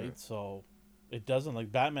there, right? Mm-hmm. So it doesn't,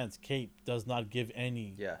 like Batman's cape does not give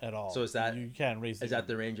any at all. So is that you can't raise? Is that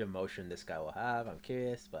the range of motion this guy will have? I'm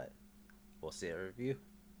curious, but we'll see a review.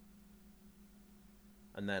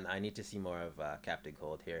 And then I need to see more of Captain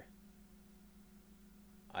Cold here.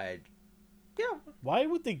 Why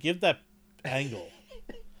would they give that angle?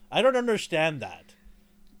 I don't understand that.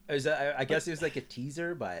 I guess it was like a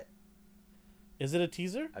teaser, but is it a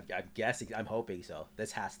teaser? I'm guessing. I'm hoping so.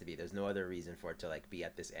 This has to be. There's no other reason for it to like be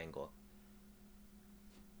at this angle.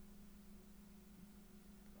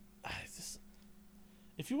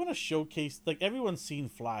 If you want to showcase, like everyone's seen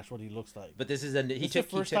Flash, what he looks like. But this is he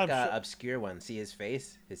took obscure one. See his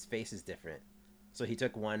face? His face is different. So he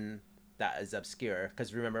took one that is obscure.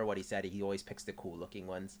 Because remember what he said? He always picks the cool looking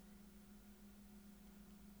ones.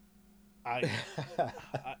 I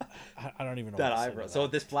don't even know that eyebrow. So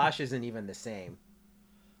this Flash isn't even the same.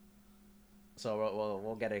 So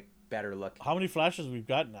we'll get a better look. How many Flashes we've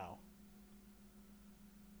got now?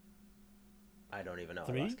 I don't even know.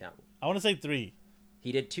 3? I lost count. I want to say 3.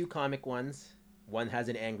 He did 2 comic ones. One has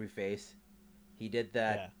an angry face. He did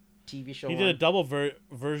that TV show. He did a double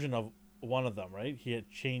version of one of them, right? He had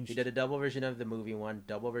changed. He did a double version of the movie one,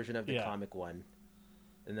 double version of the comic one,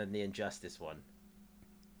 and then the Injustice one.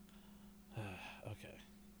 Okay.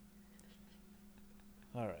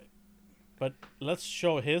 All right. But let's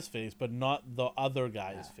show his face, but not the other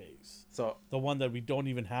guy's face. So the one that we don't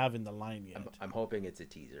even have in the line yet. I'm hoping it's a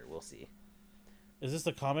teaser. We'll see. Is this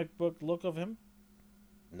the comic book look of him?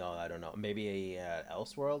 No, I don't know. Maybe a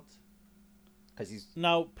Elseworld? Because he's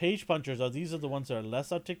now page punchers. These are the ones that are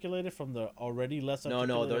less articulated from the already less articulated?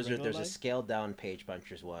 No. There's a scaled down page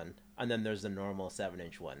punchers one, and then there's the normal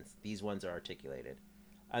 7-inch ones. These ones are articulated,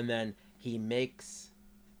 and then he makes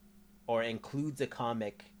or includes a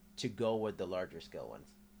comic to go with the larger scale ones.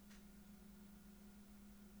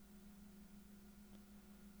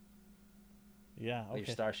 Yeah. Okay.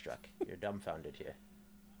 You're starstruck. You're dumbfounded here.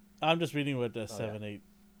 I'm just reading what the 7-8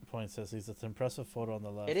 point says. It's an impressive photo on the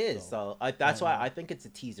left. It is. So that's why I think it's a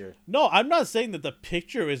teaser. No, I'm not saying that the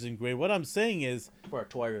picture isn't great. What I'm saying is for a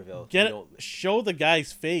toy reveal, show the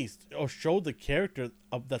guy's face or show the character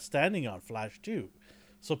that's standing on Flash too,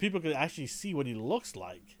 so people can actually see what he looks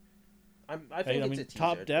like. I think it's a teaser.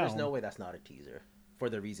 Top down. There's no way that's not a teaser for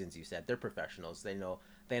the reasons you said. They're professionals. They know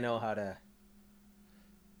how to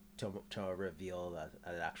reveal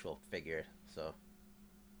an actual figure. So.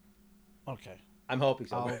 Okay. I'm hoping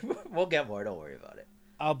so. I'll- We'll get more. Don't worry about it.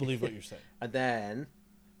 I'll believe what you're saying. And then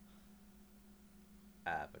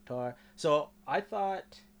Avatar. So I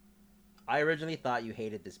originally thought you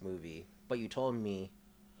hated this movie, but you told me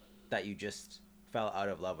that you just fell out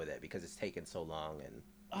of love with it because it's taken so long. And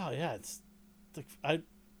Oh yeah, it's like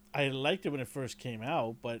I liked it when it first came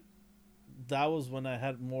out, but that was when I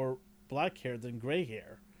had more black hair than gray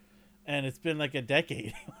hair, and it's been like a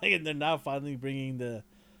decade. And they're now finally bringing the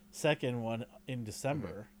second one in December.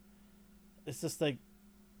 Mm-hmm. It's just like,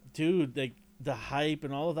 dude, like the hype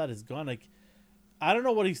and all of that is gone. Like, I don't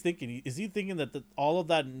know what he's thinking. Is he thinking that all of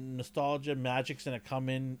that nostalgia magic's gonna come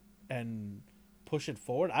in and push it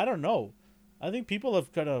forward? I don't know. I think people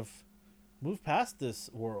have kind of moved past this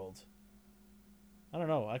world. I don't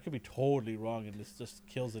know. I could be totally wrong, and this just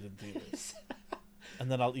kills it in theaters. And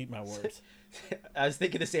then I'll eat my words. I was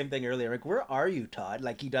thinking the same thing earlier. Like, where are you, Todd?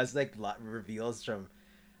 Like, he does like reveals from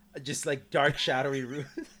just like dark, shadowy rooms.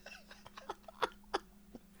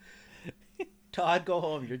 Todd, go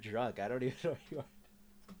home. You're drunk. I don't even know where you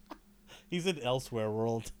are. He's in elsewhere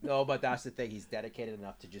world. No, but that's the thing. He's dedicated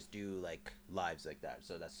enough to just do like lives like that.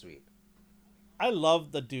 So that's sweet. I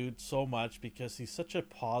love the dude so much because he's such a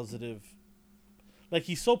positive. Like,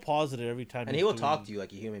 he's so positive every time. And he will talk to you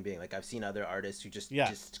like a human being. Like, I've seen other artists who just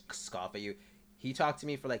scoff at you. He talked to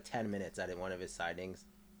me for like 10 minutes at one of his signings,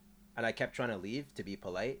 and I kept trying to leave to be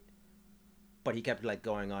polite, but he kept like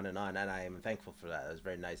going on, and I am thankful for that. It was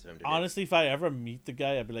very nice of him to Honestly, if I ever meet the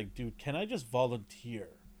guy, I'd be like, dude, can I just volunteer?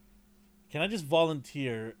 Can I just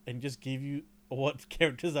volunteer and just give you what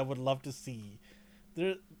characters I would love to see?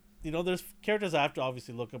 There's characters I have to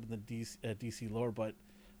obviously look up in the DC lore, but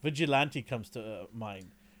Vigilante comes to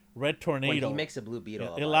mind. Red Tornado. When he makes a Blue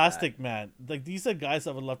Beetle. Elastic Man. Like, these are guys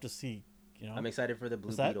I would love to see. You know? I'm excited for the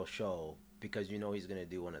Blue Beetle show because he's going to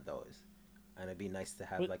do one of those. And it'd be nice to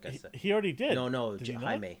have he already did. No,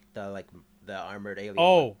 Jaime, the armored alien.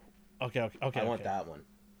 Oh, okay. I want that one.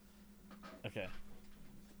 Okay.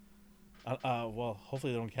 Well,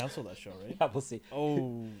 hopefully they don't cancel that show, right? Yeah, we'll see.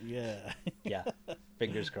 Oh, yeah. Yeah,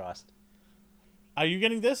 fingers crossed. Are you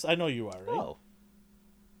getting this? I know you are, right? No.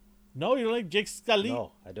 No, you don't like Jake Scully?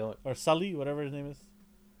 No, I don't. Or Sully, whatever his name is.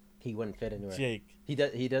 He wouldn't fit anywhere. Jake. He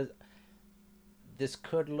does. This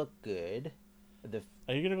could look good.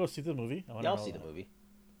 Are you gonna go see the movie? I'll see the movie.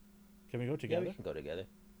 Can we go together? Yeah, we can go together.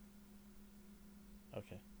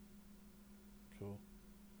 Okay. Cool.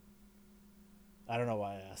 I don't know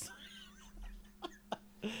why I asked.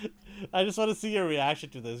 I just want to see your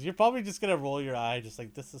reaction to this. You're probably just gonna roll your eye, just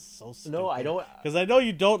like, this is so stupid. No, I don't, because I know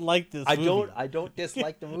you don't like this. I don't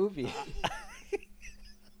dislike the movie.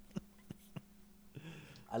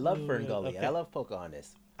 I love Ferngully. Okay. And I love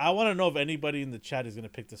Pocahontas. I want to know if anybody in the chat is gonna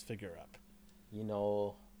pick this figure up.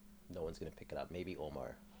 No one's gonna pick it up. Maybe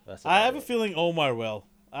Omar. I have a feeling Omar will.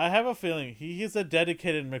 I have a feeling he is a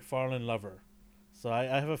dedicated McFarlane lover, so I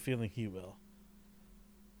have a feeling he will.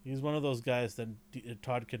 He's one of those guys that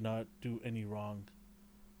Todd could not do any wrong.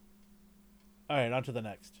 All right, on to the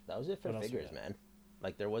next. That was it for figures, man.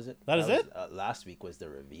 Like, there wasn't. That is it? Last week was the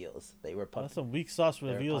reveals. They were pumping. That's some weak sauce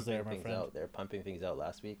reveals there, my friend. They're pumping things out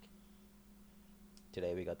last week.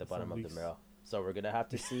 Today we got the bottom of the barrel. So we're gonna have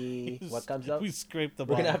to see what comes up. We scraped the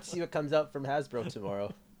bottom. We're gonna have to see what comes up from Hasbro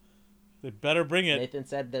tomorrow. They better bring it. Nathan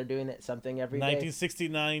said they're doing something every day.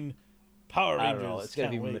 1969 Power Rangers. I don't know. It's gonna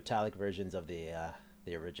be metallic versions of the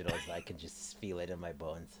originals. I can just feel it in my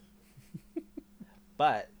bones.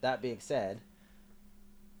 But that being said,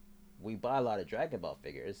 we buy a lot of Dragon Ball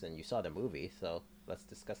figures, and you saw the movie, so let's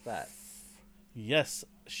discuss that. Yes,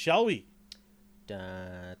 shall we?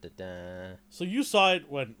 Da, da, da. So you saw it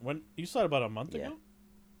when you saw it about a month ago?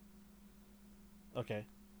 Okay.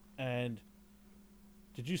 And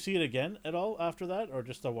did you see it again at all after that, or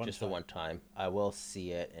just the one time? Just the one time. I will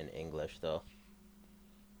see it in English, though.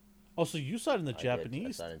 Oh, so you saw it in the Japanese?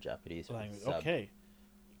 I saw it in Japanese language. Okay.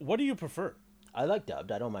 What do you prefer? I like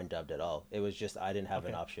dubbed. I don't mind dubbed at all. It was just I didn't have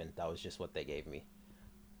an option. That was just what they gave me.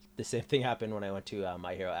 The same thing happened when I went to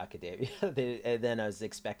My Hero Academia. And then I was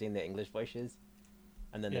expecting the English voices.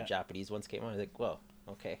 And then the Japanese ones came on. I was like, whoa,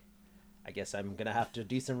 okay. I guess I'm going to have to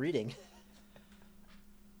do some reading.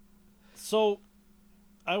 So,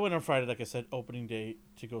 I went on Friday, like I said, opening day,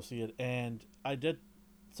 to go see it. And I did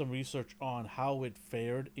some research on how it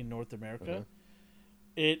fared in North America. Mm-hmm.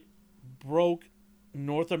 It broke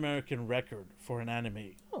North American record for an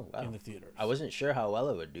anime in the theaters. I wasn't sure how well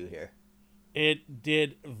it would do here. It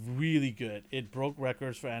did really good. It broke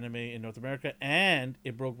records for anime in North America, and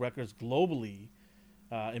it broke records globally.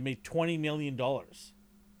 It made $20 million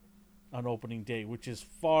on opening day, which is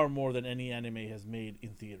far more than any anime has made in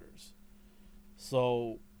theaters.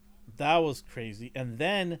 So That was crazy. And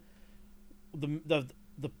then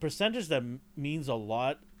the percentage that means a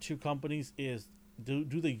lot to companies is, do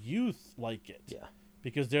the youth like it? Yeah.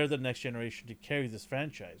 Because they're the next generation to carry this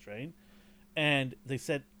franchise, right? And they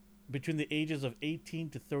said between the ages of 18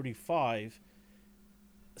 to 35,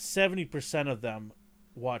 70% of them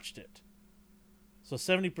watched it. So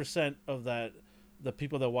 70% of the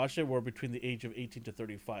people that watched it were between the age of 18 to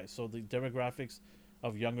 35. So the demographics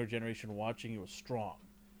of younger generation watching it was strong.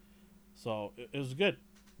 So it was good.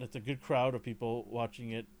 It's a good crowd of people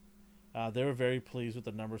watching it. They were very pleased with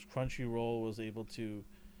the numbers. Crunchyroll was able to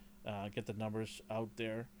get the numbers out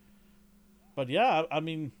there. But yeah, I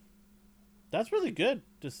mean, that's really good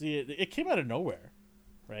to see it. It came out of nowhere,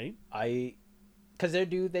 right? Because they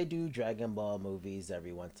do Dragon Ball movies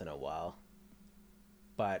every once in a while,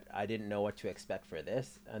 but I didn't know what to expect for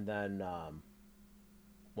this. And then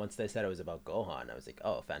once they said it was about Gohan, I was like,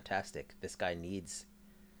 oh, fantastic! This guy needs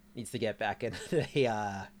to get back into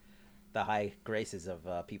the high graces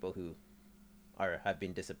of people who have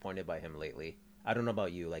been disappointed by him lately. I don't know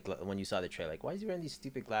about you. Like when you saw the trailer, like why is he wearing these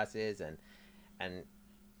stupid glasses and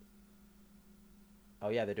oh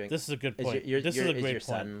yeah, they're doing. This is a good point. This is a great point.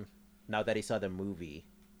 Son, now that he saw the movie.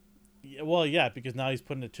 Yeah, well, yeah, because now he's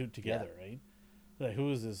putting the two together, right? Like,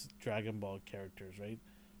 who is this Dragon Ball characters, right?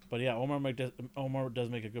 But yeah, Omar does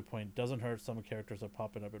make a good point. Doesn't hurt some characters are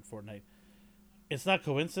popping up in Fortnite. It's not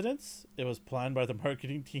coincidence. It was planned by the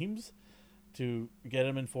marketing teams to get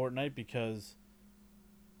him in Fortnite because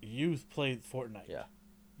youth play Fortnite. Yeah.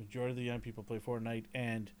 Majority of the young people play Fortnite,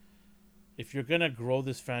 and if you're gonna grow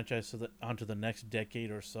this franchise onto the next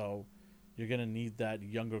decade or so, you're gonna need that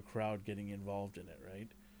younger crowd getting involved in it, right?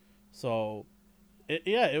 So,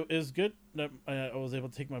 it was good that I was able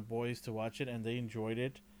to take my boys to watch it, and they enjoyed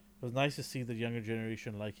it. It was nice to see the younger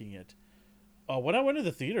generation liking it. When I went to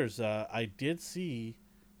the theaters, I did see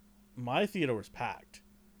my theater was packed.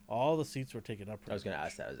 All the seats were taken up. I was gonna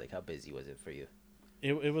ask that. I was like, how busy was it for you?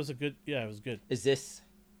 It was a good. Yeah, it was good. Is this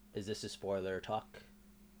a spoiler talk?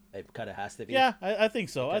 It kind of has to be. Yeah, I think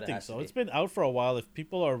so. I think so. It's been out for a while. If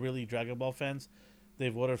people are really Dragon Ball fans, they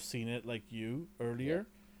would have seen it like you earlier.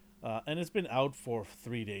 Yeah. And it's been out for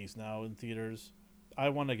 3 days now in theaters. I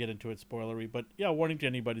want to get into it spoilery, but yeah, warning to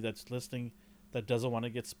anybody that's listening that doesn't want to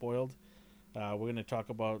get spoiled. We're going to talk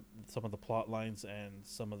about some of the plot lines and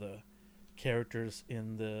some of the characters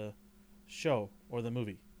in the show or the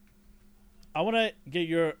movie. I want to get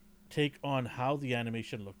your take on how the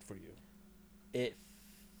animation looked for you. It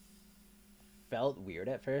felt weird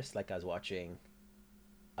at first, like I was watching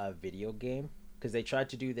a video game, because they tried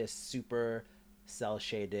to do this super cell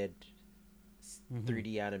shaded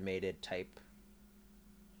 3D animated type.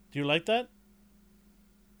 Do you like that?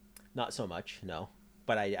 Not so much, no,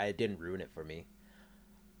 but I didn't ruin it for me.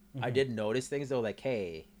 I did notice things though, like,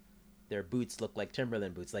 hey, their boots look like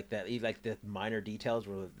Timberland boots, like that. Like the minor details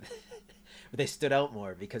were they stood out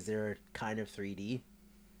more because they were kind of 3D.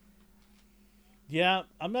 Yeah,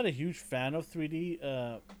 I'm not a huge fan of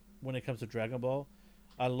 3D when it comes to Dragon Ball.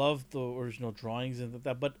 I love the original drawings and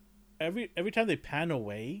that, but every time they pan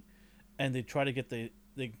away and they try to get they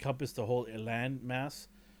encompass the whole land mass,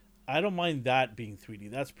 I don't mind that being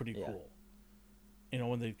 3D. That's pretty cool. You know,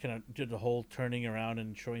 when they kind of did the whole turning around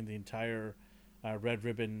and showing the entire red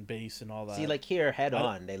ribbon base and all that. See, like here, head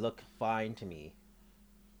on, they look fine to me.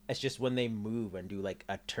 It's just when they move and do like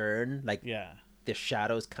a turn, like the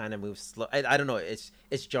shadows kind of move slow. I don't know. It's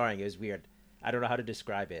jarring. It was weird. I don't know how to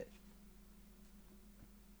describe it.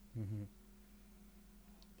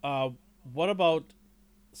 What about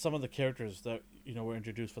some of the characters that were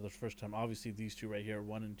introduced for the first time? Obviously, these two right here,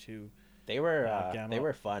 1 and 2. They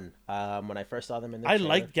were fun. When I first saw them in the trailer,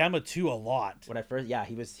 liked Gamma 2 a lot. When I first,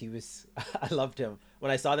 he was I loved him.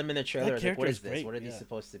 When I saw them in the trailer, I was like, what is this? Great. What are these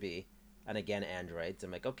supposed to be? And again, androids.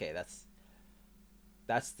 I'm like, okay,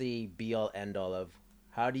 that's the be all end all of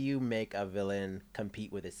how do you make a villain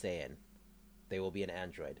compete with a Saiyan? They will be an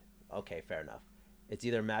android. Okay, fair enough. It's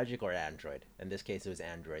either magic or android. In this case, it was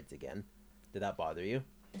androids again. Did that bother you?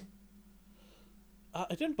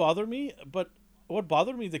 It didn't bother me, but what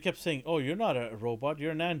bothered me, they kept saying, "Oh, you're not a robot,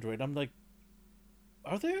 you're an android." I'm like,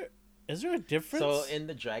 is there a difference? So in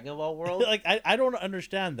the Dragon Ball world, like I don't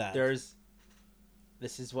understand that.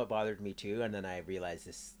 This is what bothered me too, and then I realized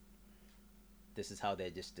this is how they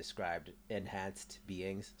just described enhanced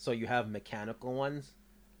beings. So you have mechanical ones,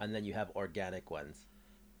 and then you have organic ones.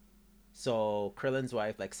 So Krillin's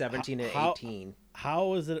wife, like 17 and 18.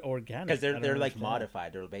 How is it organic? Because they're like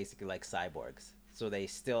modified. They're basically like cyborgs. So they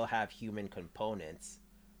still have human components,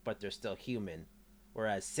 but they're still human.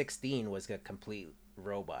 Whereas 16 was a complete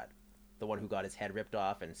robot, the one who got his head ripped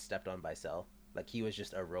off and stepped on by Cell. Like he was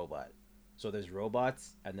just a robot. So there's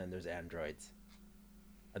robots and then there's androids,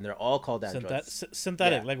 and they're all called androids.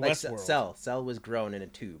 Synthetic, like Westworld. Cell was grown in a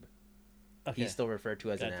tube. Okay. He's still referred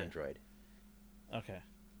to as an android. Okay.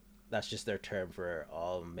 That's just their term for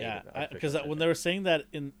all made. Yeah, because when they were saying that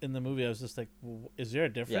in the movie, I was just like, well, is there a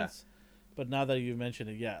difference? Yeah. But now that you mentioned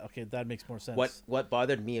it, yeah, okay, that makes more sense. What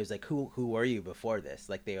bothered me was like, who were you before this?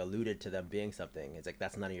 Like they alluded to them being something. It's like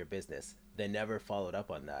that's none of your business. They never followed up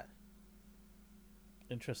on that.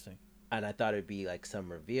 Interesting. And I thought it'd be like some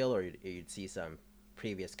reveal, or you'd see some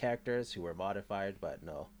previous characters who were modified, but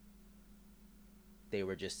no. They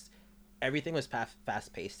were just everything was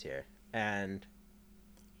fast paced here, and.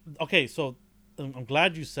 Okay, so I'm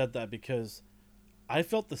glad you said that because I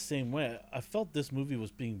felt the same way. I felt this movie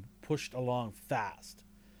was being pushed along fast.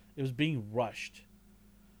 It was being rushed.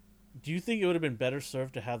 Do you think it would have been better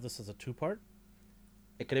served to have this as a 2-part?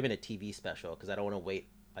 It could have been a TV special because I don't want to wait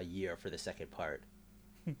a year for the second part.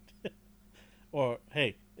 Or,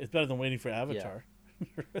 hey, it's better than waiting for Avatar.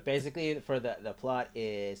 Yeah. Basically, for the plot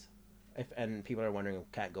is, and people are wondering,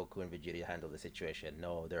 can't Goku and Vegeta handle the situation?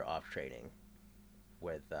 No, they're off training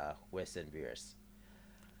with Whis and Beerus.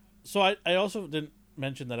 So I also didn't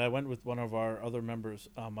mention that I went with one of our other members,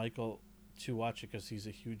 Michael, to watch it because he's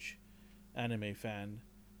a huge anime fan.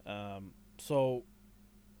 So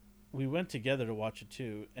we went together to watch it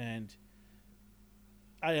too, and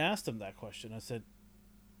I asked him that question. I said,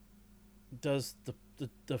 does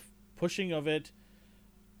the pushing of it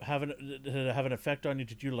have an effect on you?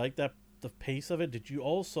 Did you like the pace of it? Did you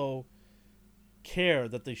also care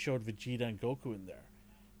that they showed Vegeta and Goku in there?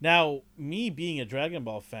 Now, me being a Dragon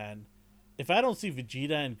Ball fan, if I don't see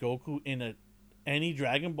Vegeta and Goku in any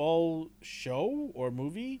Dragon Ball show or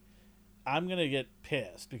movie, I'm going to get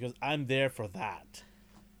pissed because I'm there for that.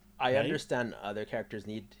 I understand other characters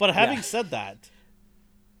need... But having said that,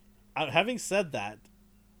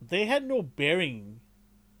 they had no bearing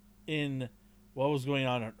in what was going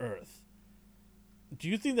on Earth. Do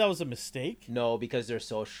you think that was a mistake? No, because they're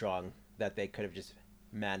so strong that they could have just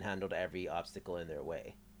manhandled every obstacle in their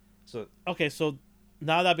way. So so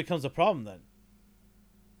now that becomes a problem then.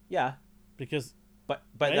 Yeah, because but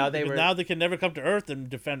now they can never come to Earth and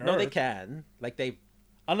defend Earth. No, they can. Like they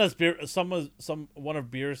unless one of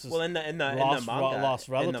Beerus's in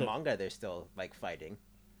the manga they're still like fighting,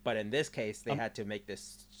 but in this case they had to make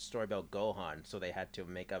this story about Gohan, so they had to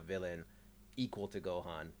make a villain equal to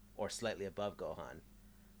Gohan or slightly above Gohan.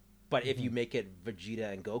 But if you make it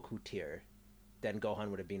Vegeta and Goku tier, then Gohan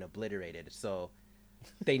would have been obliterated. So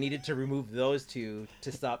they needed to remove those two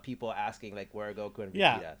to stop people asking like where are Goku and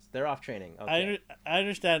Vegeta. Yeah. They're off training. Okay. I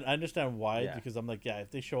understand why, because I'm like, if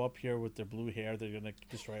they show up here with their blue hair, they're gonna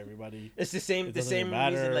destroy everybody. It's the same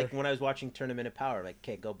reason like when I was watching Tournament of Power, like,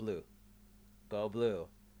 okay, go blue.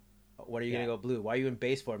 What are you gonna go blue? Why are you in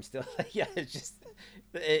base form still? It's just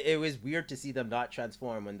it was weird to see them not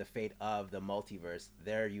transform when the fate of the multiverse,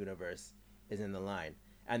 their universe, is in the line.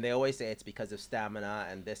 And they always say it's because of stamina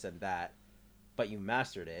and this and that. But you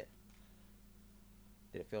mastered it.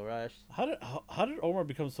 Did it feel rushed? How did Omar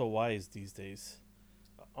become so wise these days?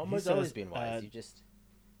 Omar's always been wise. You just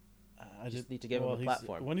need to give him a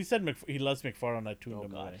platform. When he said he loves McFarlane, I tuned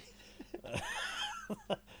him away.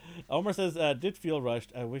 Omar says, did feel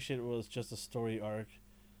rushed. I wish it was just a story arc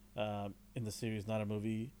in the series, not a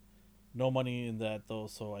movie. No money in that though,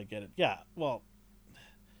 so I get it. Yeah, well,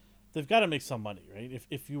 they've got to make some money, right?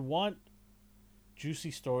 If you want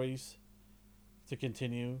juicy stories to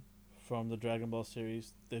continue from the Dragon Ball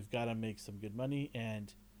series, they've got to make some good money,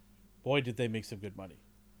 and boy, did they make some good money.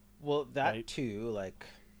 Well, that too, like,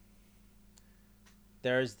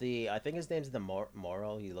 there's I think his name's the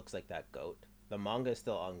Moral. He looks like that goat. The manga is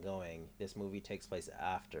still ongoing. This movie takes place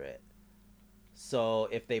after it. So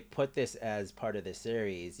if they put this as part of the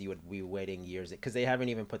series, you would be waiting years, because they haven't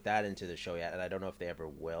even put that into the show yet, and I don't know if they ever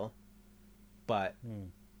will. But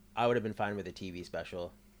I would have been fine with a TV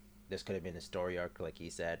special. This could have been a story arc, like he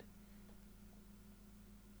said.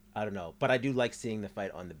 I don't know. But I do like seeing the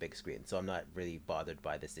fight on the big screen, so I'm not really bothered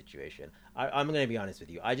by the situation. I'm going to be honest with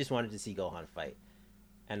you. I just wanted to see Gohan fight,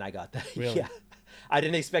 and I got that. Really? Yeah. I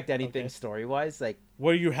didn't expect anything story-wise. Like,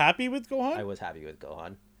 were you happy with Gohan? I was happy with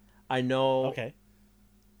Gohan. I know... Okay.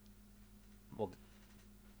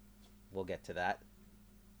 We'll get to that.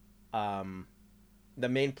 The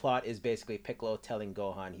main plot is basically Piccolo telling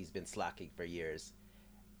Gohan he's been slacking for years.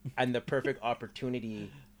 And the perfect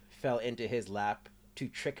opportunity fell into his lap to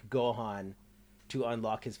trick Gohan to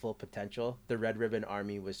unlock his full potential. The Red Ribbon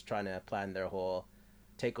Army was trying to plan their whole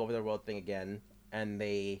take over the world thing again, and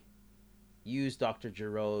they used Dr.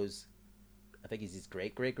 Giro's, I think he's his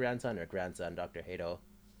great-great-grandson or grandson, Dr. Hato.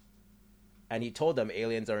 And he told them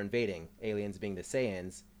aliens are invading, aliens being the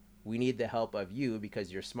Saiyans. We need the help of you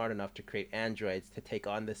because you're smart enough to create androids to take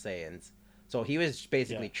on the Saiyans. So he was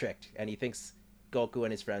basically tricked, and he thinks Goku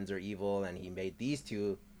and his friends are evil, and he made these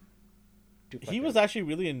two. He was actually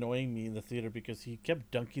really annoying me in the theater because he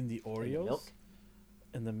kept dunking the Oreos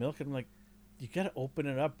in the milk, and I'm like, you gotta open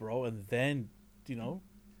it up, bro, and then, you know,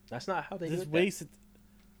 that's not how they do it. Wasted.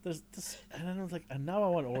 There's this, and I was like, and now I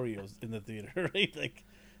want Oreos in the theater, right? Like,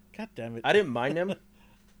 god damn it. I didn't mind him.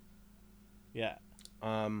 Yeah.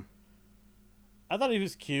 I thought he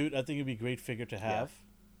was cute. I think he'd be a great figure to have,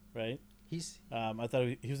 right? I thought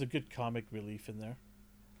he was a good comic relief in there.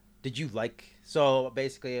 Did you like? So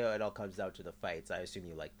basically, it all comes down to the fights. I assume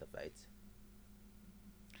you liked the fights.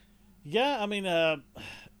 Yeah, I mean,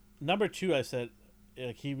 number 2, I said,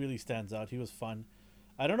 he really stands out. He was fun.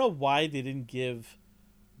 I don't know why they didn't give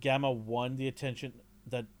Gamma 1 the attention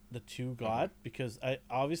that the 2 got, because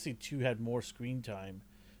obviously 2 had more screen time,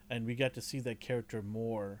 and we got to see that character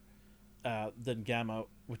more than Gamma,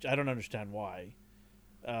 which I don't understand why.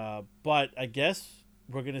 But I guess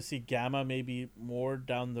we're going to see Gamma maybe more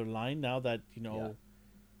down the line now that,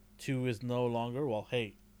 2 is no longer, well,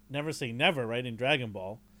 hey, never say never, right? In Dragon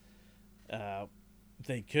Ball,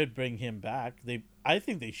 they could bring him back. I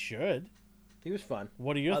think they should. He was fun.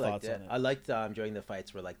 What are your thoughts on it? I liked during the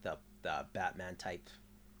fights where like the Batman type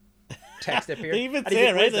text appeared. They even say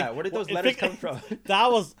it, right? Like, where did those letters come from?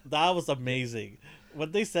 That was amazing.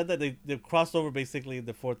 When they said that they crossed over basically in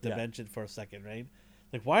the 4th dimension for a second, right?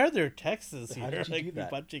 Like, why are there texts here? How did you do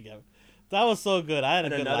that? Punching him. That was so good. I had a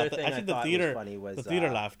good laugh. I think the theater was funny was the theater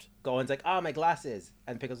laughed. Gohan's like, "Oh, my glasses,"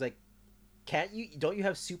 and Piccolo's like, "Can't you? Don't you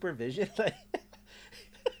have supervision?" Like,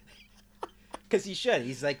 because he should.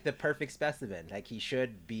 He's like the perfect specimen. Like he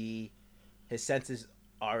should be. His senses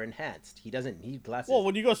are enhanced. He doesn't need glasses. Well,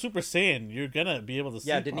 when you go Super Saiyan, you're gonna be able to see.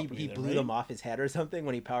 Yeah, didn't he blew them off his head or something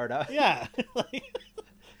when he powered up? Yeah,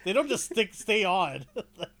 they don't just stay on.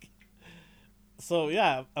 So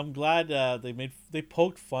yeah, I'm glad they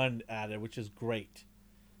poked fun at it, which is great.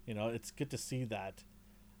 It's good to see that.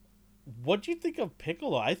 What do you think of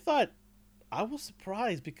Piccolo? I was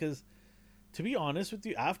surprised because, to be honest with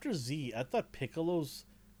you, after Z, I thought Piccolo's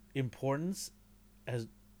importance has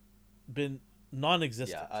been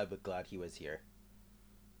non-existent. Yeah, I'm glad he was here.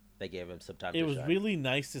 They gave him some time. It was really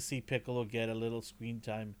nice to see Piccolo get a little screen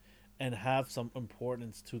time and have some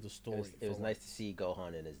importance to the story. It was nice to see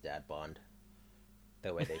Gohan and his dad bond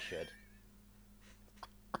the way they should.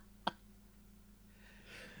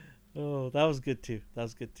 Oh, that was good too.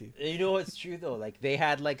 You know what's true though? Like they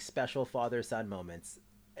had like special father-son moments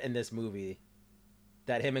in this movie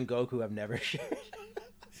that him and Goku have never shared.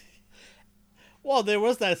 Well, there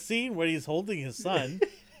was that scene where he's holding his son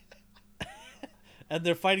and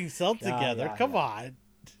they're fighting Cell together. Come on.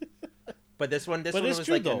 But this one was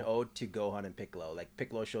like an ode to Gohan and Piccolo. Like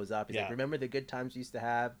Piccolo shows up. He's like, remember the good times we used to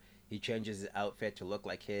have? He changes his outfit to look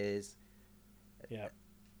like his. Yeah.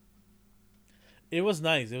 It was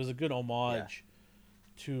nice. It was a good homage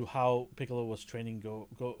to how Piccolo was training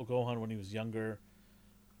Gohan when he was younger.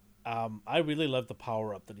 I really loved the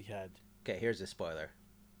power-up that he had. Okay, here's a spoiler.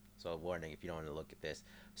 So warning if you don't want to look at this.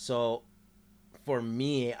 So for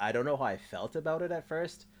me, I don't know how I felt about it at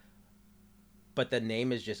first, but the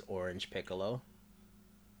name is just Orange Piccolo.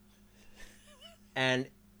 And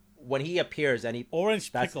when he appears and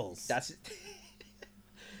Orange Pickles. That's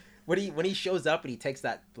when he shows up and he takes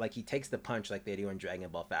the punch like they do in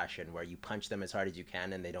Dragon Ball fashion, where you punch them as hard as you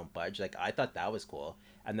can and they don't budge. Like I thought that was cool.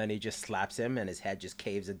 And then he just slaps him and his head just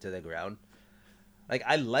caves into the ground. Like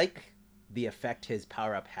I like the effect his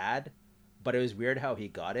power up had, but it was weird how he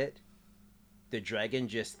got it. The dragon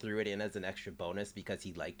just threw it in as an extra bonus because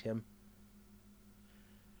he liked him.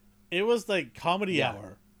 It was like comedy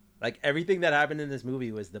hour. Like everything that happened in this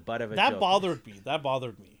movie was the butt of a joke. That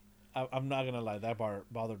bothered me. I'm not gonna lie, that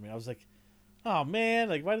bothered me. I was like, oh man,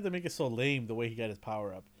 like why did they make it so lame the way he got his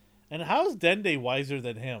power up? And how is Dende wiser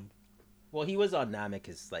than him? Well, he was on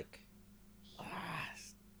Namek. Like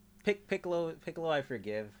Piccolo, I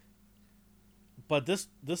forgive. But this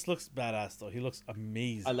looks badass though. He looks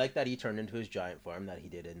amazing. I like that he turned into his giant form that he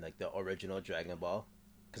did in like the original Dragon Ball.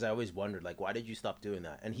 Because I always wondered, like, why did you stop doing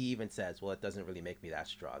that? And he even says, well, it doesn't really make me that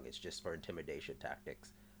strong. It's just for intimidation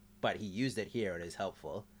tactics. But he used it here and is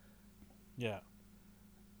helpful. Yeah.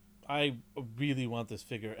 I really want this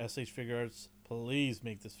figure. SH Figure Arts, please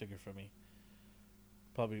make this figure for me.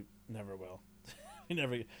 Probably never will.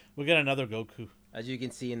 We'll get another Goku. As you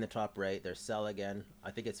can see in the top right, there's Cell again.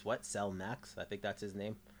 I think it's Cell Max. I think that's his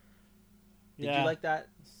name. Did you like that?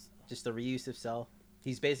 Just the reuse of Cell?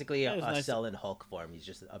 He's basically a nice. Cell in Hulk form. He's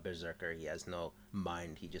just a berserker. He has no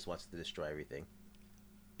mind. He just wants to destroy everything.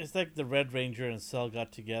 It's like the Red Ranger and Cell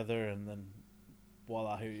got together, and then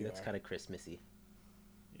voila, here you That's are. kind of Christmassy.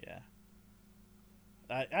 Yeah.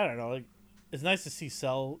 I don't know. Like, it's nice to see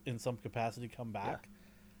Cell in some capacity come back.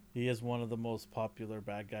 Yeah. He is one of the most popular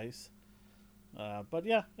bad guys. But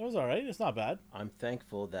yeah, it was all right. It's not bad. I'm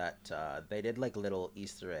thankful that they did like little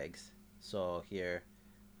Easter eggs. So here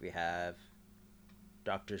we have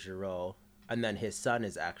Dr. Giro, and then his son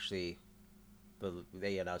is actually,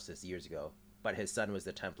 they announced this years ago, but his son was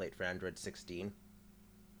the template for Android 16.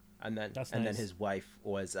 And then then his wife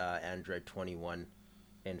was Android 21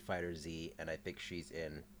 in Fighter Z, and I think she's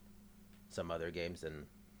in some other games and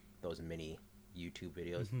those mini YouTube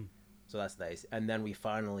videos. Mm-hmm. So that's nice. And then we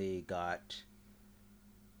finally got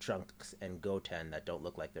Trunks and Goten that don't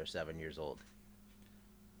look like they're 7 years old.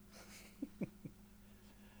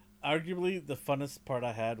 Arguably, the funnest part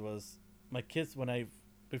I had was my kids,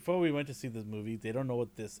 before we went to see this movie, they don't know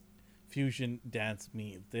what this fusion dance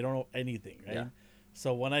means. They don't know anything, right? Yeah.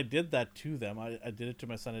 So when I did that to them, I did it to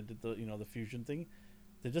my son. I did the fusion thing.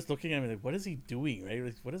 They're just looking at me like, what is he doing, right?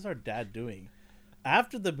 Like, what is our dad doing?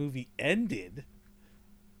 After the movie ended,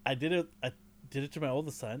 I did it to my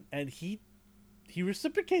oldest son, and he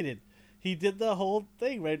reciprocated. He did the whole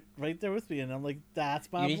thing right there with me, and I'm like,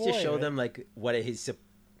 that's my boy. You need to show them like what he's,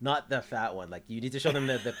 not the fat one. Like, you need to show them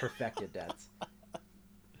the perfected dance.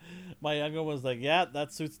 My younger one was like, yeah,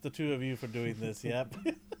 that suits the two of you for doing this. Yep.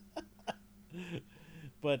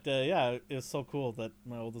 But yeah, it was so cool that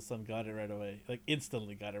my oldest son got it right away. Like,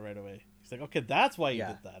 instantly got it right away. He's like, okay, that's why you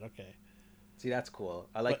did that. Okay. See, that's cool.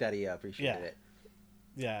 I like that he appreciated it.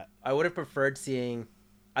 Yeah. I would have preferred seeing.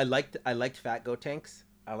 I liked Fat Gotenks.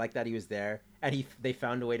 I like that he was there, and they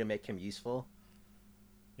found a way to make him useful.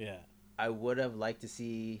 Yeah. I would have liked to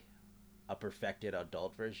see a perfected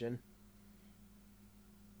adult version,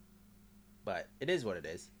 but it is what it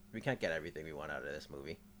is. We can't get everything we want out of this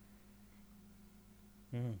movie.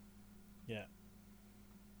 Mm-hmm. Yeah.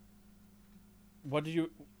 What do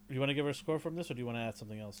you want to give her a score from this, or do you want to add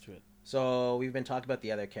something else to it? So we've been talking about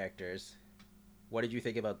the other characters. What did you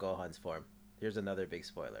think about Gohan's form? Here's another big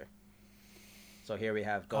spoiler. So here we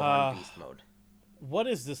have Gohan Beast Mode. What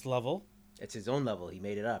is this level? It's his own level. He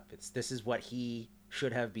made it up. This is what he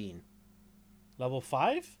should have been. Level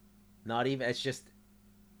 5? Not even. It's just.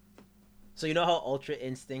 So you know how Ultra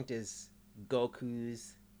Instinct is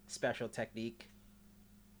Goku's special technique?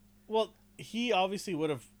 Well, he obviously would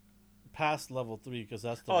have passed level 3 because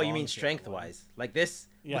that's the. Oh, you mean strength-wise? Like this?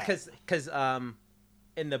 Yeah. Because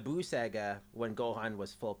in the Buu saga, when Gohan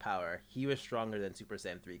was full power, he was stronger than Super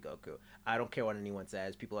Saiyan 3 Goku. I don't care what anyone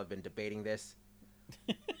says. People have been debating this.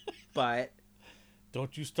 But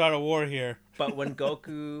don't you start a war here. But when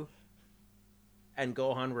Goku and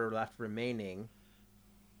Gohan were left remaining,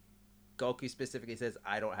 Goku specifically says,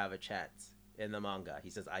 I don't have a chance in the manga. He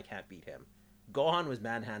says, I can't beat him. Gohan was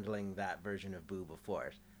manhandling that version of Buu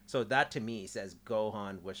before. So that to me says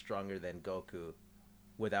Gohan was stronger than Goku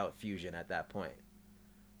without fusion at that point.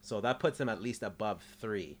 So that puts him at least above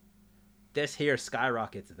 3. This here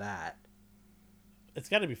skyrockets that. It's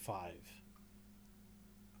got to be 5.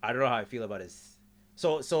 I don't know how I feel about his.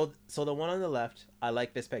 So the one on the left, I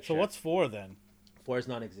like this picture. So what's 4 then? 4 is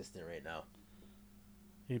non-existent right now.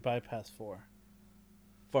 He bypassed 4.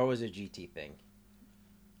 4 was a GT thing.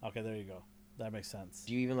 Okay, there you go. That makes sense.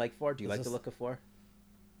 Do you even like 4? Do you like the look of 4?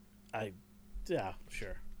 Yeah,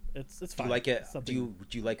 sure. It's fine. Do you like it? Do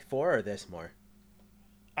you like 4 or this more?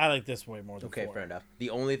 I like this way more than 4. Okay, fair enough. The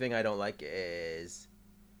only thing I don't like is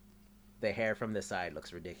the hair from the side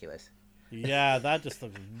looks ridiculous. Yeah, that just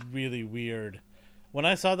looks really weird. When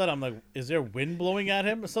I saw that, I'm like, is there wind blowing at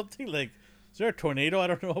him or something? Like, is there a tornado I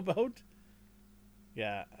don't know about?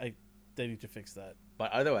 Yeah, they need to fix that.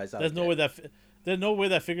 But otherwise, there's no way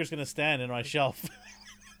that figure's gonna stand in my shelf.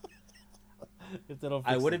 If they don't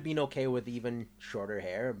fix I would have been okay with even shorter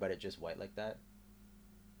hair, but it's just white like that.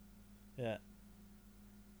 Yeah.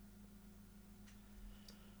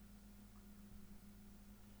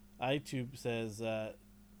 iTube says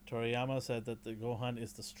Toriyama said that the Gohan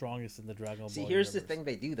is the strongest in the Dragon Ball. See, here's the thing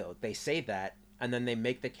they do though. They say that, and then they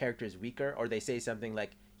make the characters weaker, or they say something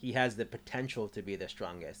like he has the potential to be the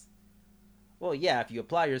strongest. Well, yeah, if you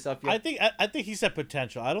apply yourself. I think he said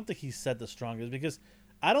potential. I don't think he said the strongest because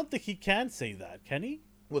I don't think he can say that. Can he?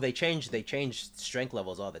 Well, they change strength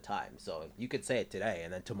levels all the time. So you could say it today,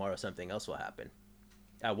 and then tomorrow something else will happen.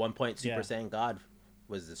 At one point, Super Saiyan God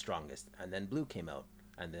was the strongest, and then Blue came out,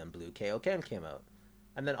 and then Blue Kaioken came out.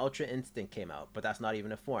 And then Ultra Instinct came out, but that's not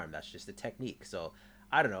even a form. That's just a technique. So,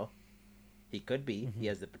 I don't know. He could be. Mm-hmm. He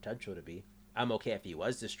has the potential to be. I'm okay if he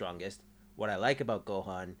was the strongest. What I like about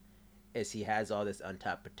Gohan is he has all this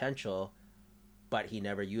untapped potential, but he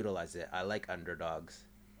never utilizes it. I like underdogs.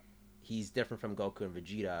 He's different from Goku and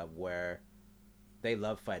Vegeta, where they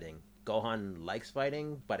love fighting. Gohan likes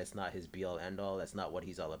fighting, but it's not his be all end all. That's not what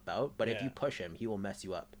he's all about. But if you push him, he will mess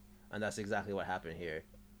you up, and that's exactly what happened here.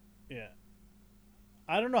 Yeah.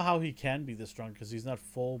 I don't know how he can be this strong because he's not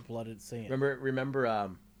full blooded Saiyan.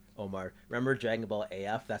 Remember, Omar. Remember Dragon Ball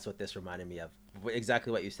AF? That's what this reminded me of.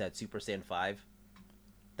 Exactly what you said. Super Saiyan 5.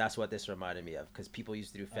 That's what this reminded me of, because people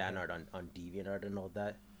used to do fan art on DeviantArt and all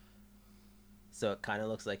that. So it kind of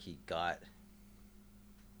looks like he got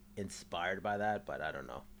inspired by that, but I don't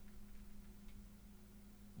know.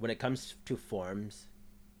 When it comes to forms,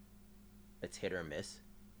 it's hit or miss.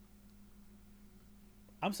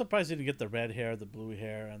 I'm surprised he didn't get the red hair, the blue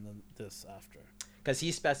hair, and then this after. Because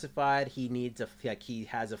he specified he needs he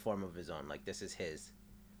has a form of his own. Like, this is his.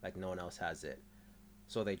 Like, no one else has it.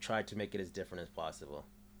 So they tried to make it as different as possible.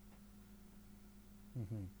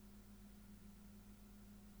 Mm-hmm.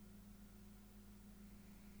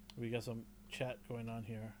 We got some chat going on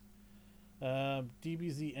here.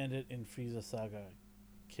 DBZ ended in Frieza Saga.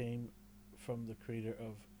 Came from the creator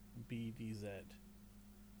of BDZ.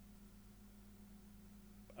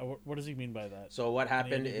 What does he mean by that? So what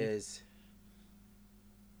happened is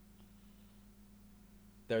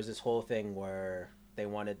there's this whole thing where they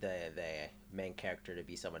wanted the main character to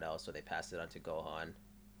be someone else, so they passed it on to Gohan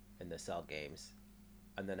in the Cell games.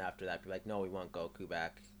 And then after that, they're like, no, we want Goku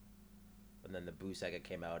back. And then the Buu Saga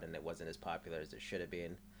came out, and it wasn't as popular as it should have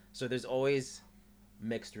been. So there's always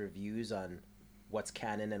mixed reviews on what's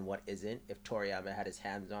canon and what isn't. If Toriyama had his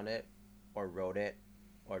hands on it, or wrote it,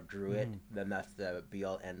 or drew it, then that's the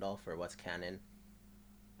be-all, end-all for what's canon.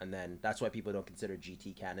 And then that's why people don't consider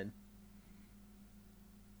GT canon.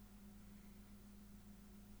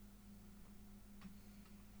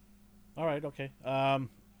 All right, okay.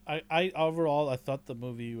 I overall, I thought the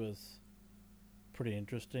movie was pretty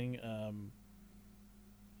interesting.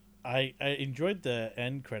 I enjoyed the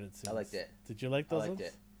end credit scenes. I liked it. Did you like those? I liked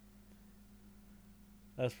it.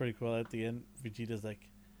 That was pretty cool. At the end, Vegeta's like,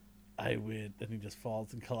 I win, and he just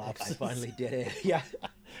falls and collapses. I finally did it. Yeah.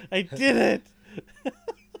 I did it.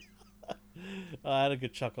 I had a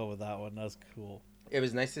good chuckle with that one. That was cool. It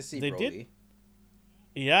was nice to see they Broly. Did.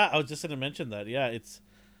 Yeah, I was just going to mention that. Yeah, it's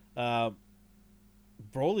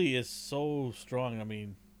Broly is so strong. I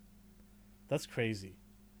mean, that's crazy.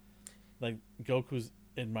 Like, Goku's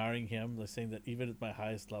admiring him, like saying that even at my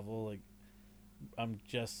highest level, like, I'm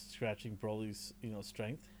just scratching Broly's,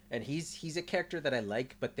 strength. And he's a character that I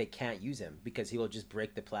like, but they can't use him because he will just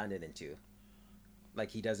break the planet in two. Like,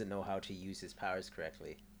 he doesn't know how to use his powers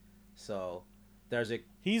correctly. So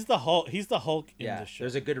he's the Hulk in the show.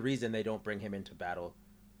 There's a good reason they don't bring him into battle.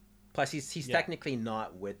 Plus, he's technically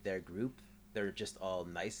not with their group. They're just all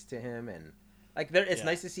nice to him, and like it's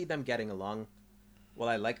nice to see them getting along. Well,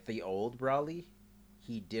 I like the old Broly.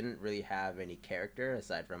 He didn't really have any character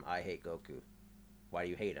aside from I hate Goku. Why do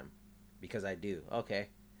you hate him? Because I do. Okay.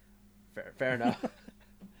 Fair enough.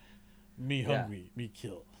 Me hungry, me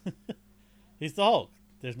kill. He's the Hulk.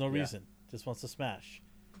 There's no reason. Just wants to smash.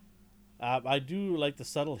 I do like the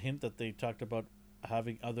subtle hint that they talked about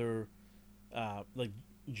having other, like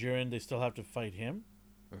Jiren. They still have to fight him,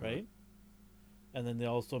 right? And then they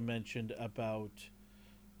also mentioned about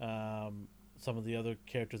some of the other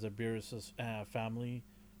characters of Beerus's family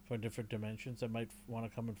from different dimensions that might want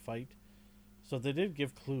to come and fight. So they did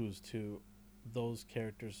give clues to those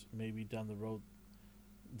characters maybe down the road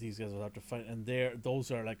these guys will have to fight, and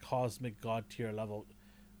those are like cosmic god tier level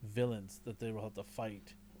villains that they will have to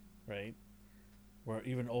fight, right? Where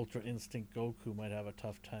even Ultra Instinct Goku might have a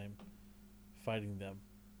tough time fighting them.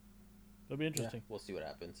 It'll be interesting. Yeah, we'll see what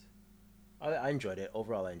happens. I enjoyed it.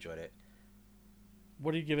 Overall, I enjoyed it.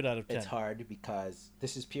 What do you give it out of 10? It's hard because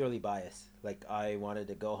this is purely bias. Like, I wanted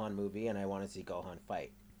a Gohan movie and I wanted to see Gohan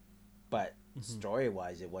fight. But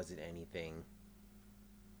story-wise, it wasn't anything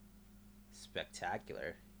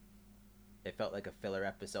spectacular. It felt like a filler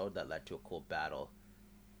episode that led to a cool battle.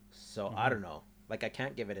 So, I don't know. Like, I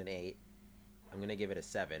can't give it an 8. I'm going to give it a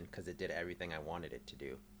 7 because it did everything I wanted it to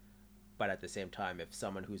do. But at the same time, if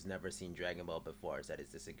someone who's never seen Dragon Ball before said,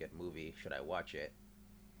 is this a good movie? Should I watch it?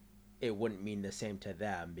 It wouldn't mean the same to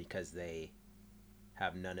them because they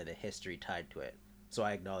have none of the history tied to it. So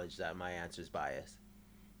I acknowledge that my answer is biased.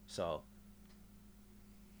 So,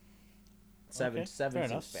 7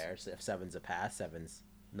 seems fair. If 7's a pass, 7's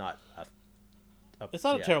not a it's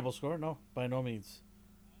not a terrible score, no, by no means.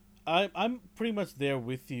 I'm pretty much there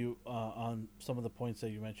with you on some of the points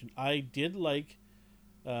that you mentioned. I did like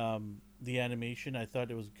the animation. I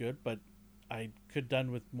thought it was good, but I could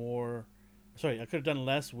done with more. Sorry, I could have done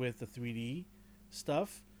less with the 3D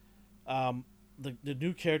stuff. The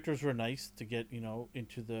new characters were nice to get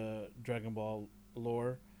into the Dragon Ball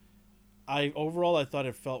lore. I thought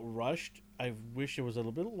it felt rushed. I wish it was a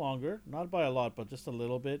little bit longer, not by a lot, but just a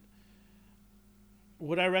little bit.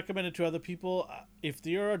 Would I recommend it to other people? If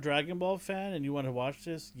you're a Dragon Ball fan and you want to watch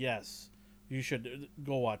this, yes, you should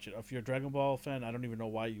go watch it. If you're a Dragon Ball fan, I don't even know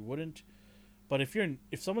why you wouldn't. But if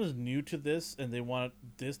someone is new to this and they want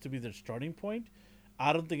this to be their starting point,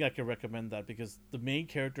 I don't think I can recommend that because the main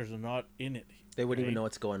characters are not in it. They wouldn't even know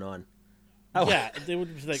what's going on. Yeah, they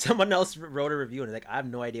would be like someone else wrote a review and like I have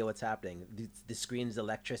no idea what's happening. The screen's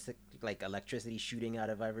electricity shooting out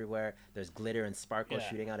of everywhere. There's glitter and sparkles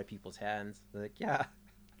shooting out of people's hands. They're like, yeah.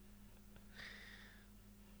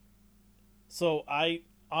 So I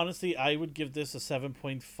would give this a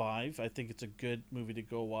 7.5. I think it's a good movie to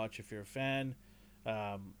go watch if you're a fan.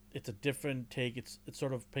 It's a different take. It's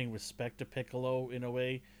sort of paying respect to Piccolo in a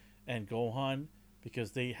way and Gohan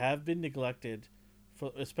because they have been neglected,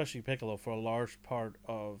 especially Piccolo, for a large part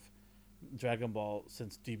of Dragon Ball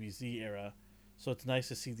since DBZ era. So it's nice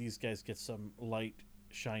to see these guys get some light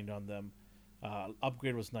shined on them.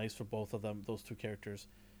 Upgrade was nice for both of them, those two characters.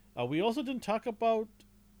 We also didn't talk about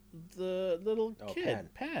the little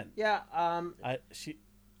kid, Pan. Yeah,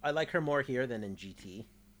 I like her more here than in GT.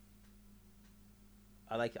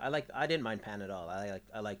 I didn't mind Pan at all.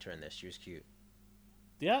 I liked her in this. She was cute.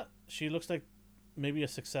 Yeah, she looks like maybe a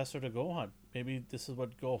successor to Gohan. Maybe this is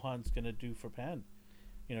what Gohan's gonna do for Pan.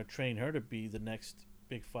 Train her to be the next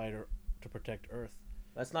big fighter to protect Earth.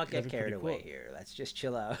 Let's not get carried away here. Let's just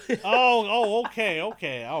chill out. Okay.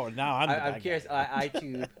 Oh, now I'm curious.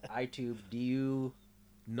 iTube, do you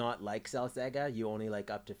not like Cell Saga? You only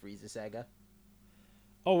like up to Frieza Saga?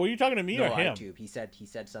 Oh, were you talking to me or him? iTube. He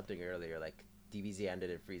said something earlier, like DBZ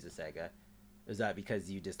ended in Frieza Saga. Is that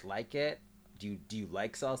because you dislike it? Do you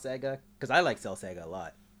like Cell Saga? Because I like Cell Saga a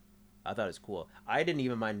lot. I thought it was cool. I didn't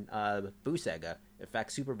even mind Buu Saga. In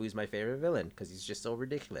fact, Super Buu's my favorite villain because he's just so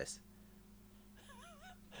ridiculous.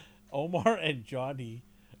 Omar and Johnny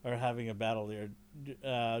are having a battle here.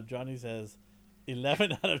 Johnny says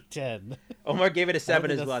 11 out of 10. Omar gave it a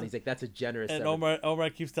 7 as well. And he's like, that's a generous 7. And Omar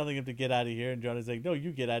keeps telling him to get out of here. And Johnny's like, no,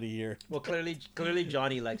 you get out of here. Well, clearly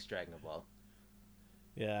Johnny likes Dragon Ball.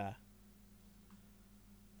 Yeah.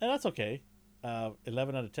 And that's okay.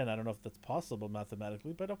 11 out of 10. I don't know if that's possible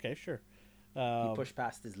mathematically, but okay, sure. He pushed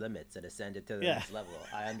past his limits and ascended to the next level.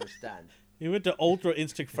 I understand. He went to ultra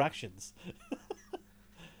instinct fractions.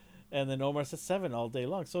 And then Omar says 7 all day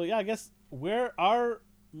long. So yeah, I guess where our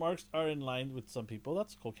marks are in line with some people,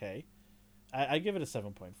 that's okay. I give it a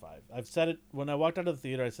 7.5. I've said it when I walked out of the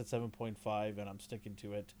theater. I said 7.5, and I'm sticking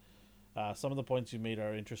to it. Some of the points you made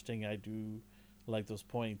are interesting. I do like those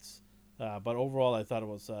points. But overall, I thought it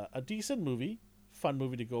was a decent movie, fun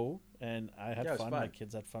movie to go, and I had fun. My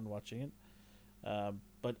kids had fun watching it.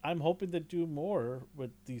 But I'm hoping to do more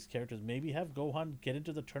with these characters. Maybe have Gohan get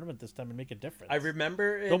into the tournament this time and make a difference. I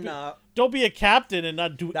remember don't be a captain and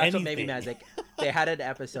not do anything. That's what made me mad. Like, they had an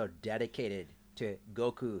episode dedicated to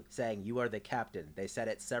Goku saying, "You are the captain." They said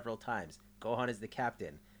it several times. Gohan is the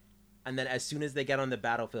captain. And then as soon as they get on the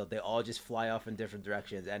battlefield, they all just fly off in different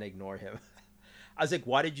directions and ignore him. I was like,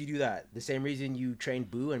 why did you do that? The same reason you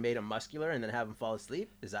trained Buu and made him muscular and then have him fall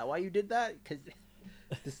asleep? Is that why you did that?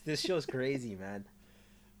 Because this show's crazy, man.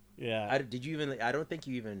 Yeah. I don't think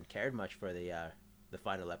you even cared much for the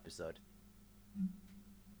final episode.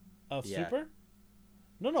 Of Super?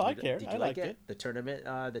 No, I cared. Did you like it? The tournament,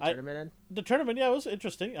 end? The tournament, yeah, it was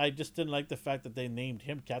interesting. I just didn't like the fact that they named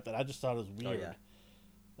him captain. I just thought it was weird. Oh, yeah.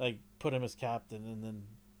 Like, put him as captain and then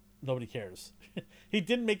nobody cares. He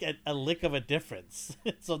didn't make a lick of a difference.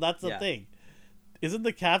 So that's the thing. Isn't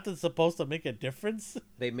the captain supposed to make a difference?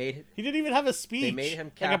 He didn't even have a speech. They made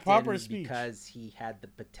him captain like a proper speech because he had the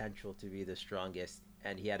potential to be the strongest,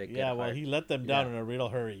 and he had a good heart. Well, he let them down in a real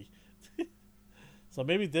hurry. So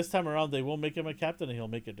maybe this time around they won't make him a captain, and he'll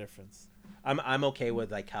make a difference. I'm okay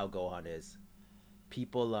with like how Gohan is.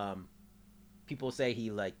 People say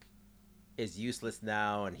he like is useless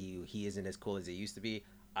now, and he isn't as cool as he used to be.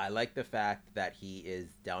 I like the fact that he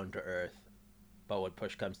is down to earth. But when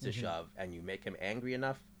push comes to shove and you make him angry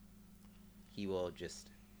enough, he will just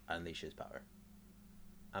unleash his power.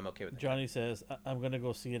 I'm okay with that. Johnny says, I'm going to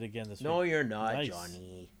go see it again this week. No, you're not, nice.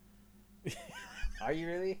 Johnny. Are you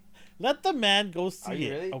really? Let the man go see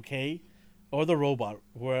it, really? Okay? Or the robot,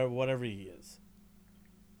 whatever he is.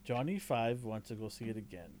 Johnny 5 wants to go see it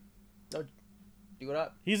again. No, do it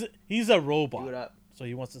up. He's a robot. Do it up. So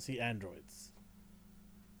he wants to see androids.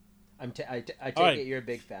 I take it you're a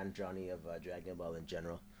big fan, Johnny, of Dragon Ball in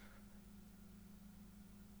general.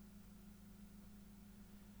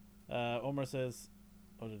 Omar says,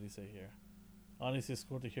 what did he say here? Honestly, it's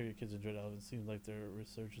cool to hear your kids enjoy it. It seems like their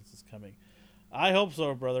resurgence is coming. I hope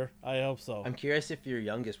so, brother. I hope so. I'm curious if your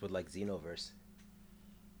youngest would like Xenoverse.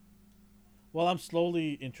 Well, I'm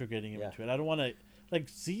slowly integrating him into it. I don't want to... Like,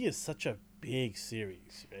 Z is such a big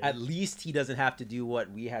series. Right? At least he doesn't have to do what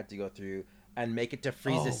we had to go through and make it to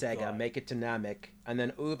Frieza Sega, God. make it to Namek, and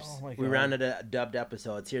then we rounded a dubbed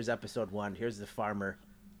episodes. Here's episode 1. Here's the farmer.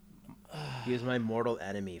 He was my mortal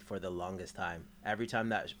enemy for the longest time. Every time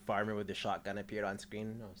that farmer with the shotgun appeared on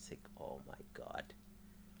screen, I was like, oh my God.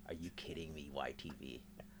 Are you kidding me, YTV?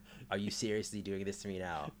 Are you seriously doing this to me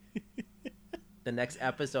now? The next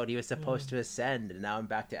episode, he was supposed to ascend, and now I'm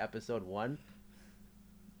back to episode 1.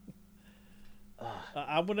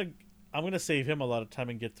 I'm gonna save him a lot of time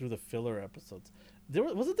and get through the filler episodes.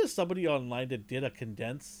 Wasn't there somebody online that did a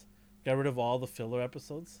condense, got rid of all the filler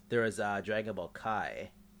episodes? There was Dragon Ball Kai,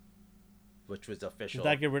 which was official. Did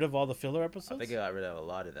that get rid of all the filler episodes? I think it got rid of a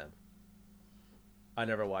lot of them. I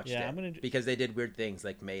never watched it because they did weird things,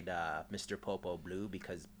 like made Mr. Popo blue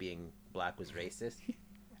because being black was racist,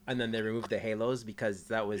 and then they removed the halos because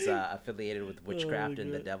that was affiliated with witchcraft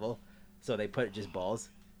and the devil, so they put just balls.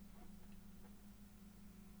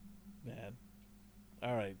 Man.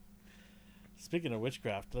 All right. Speaking of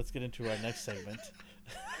witchcraft, let's get into our next segment.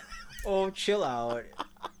 Oh, chill out.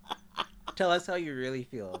 Tell us how you really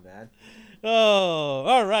feel, man. Oh,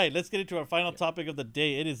 all right. Let's get into our final topic of the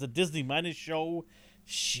day. It is the Disney Minus show,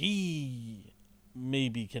 She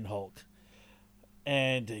Maybe Can Hulk.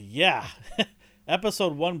 And yeah,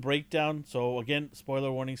 episode 1 breakdown. So again,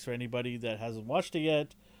 spoiler warnings for anybody that hasn't watched it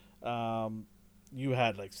yet. You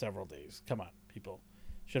had like several days. Come on, people.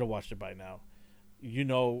 Should have watched it by now. You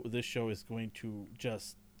know this show is going to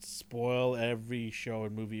just spoil every show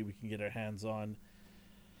and movie we can get our hands on.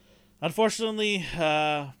 Unfortunately,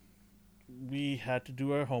 we had to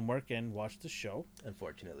do our homework and watch the show.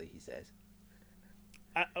 Unfortunately, he says.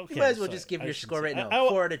 Okay, you might as well just give your score right now.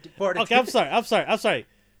 Okay, I'm sorry.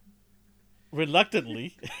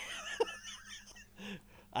 Reluctantly,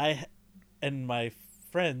 I and my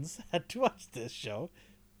friends had to watch this show.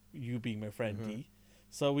 You being my friend, D.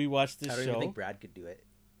 So we watched this show. I don't even think Brad could do it.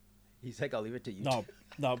 He's like, I'll leave it to you. No.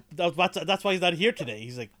 That's why he's not here today.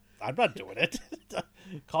 He's like, I'm not doing it.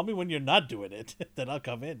 Call me when you're not doing it. Then I'll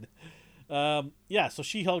come in. So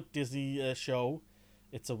She-Hulk Disney show.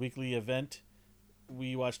 It's a weekly event.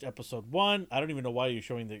 We watched episode 1. I don't even know why you're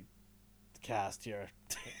showing the cast here.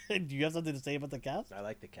 Do you have something to say about the cast? I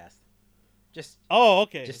like the cast.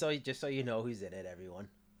 Okay. Just so you know who's in it, everyone.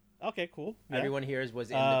 Okay, cool. Yeah. Everyone here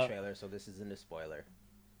was in the trailer, so this isn't a spoiler.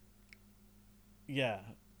 Yeah.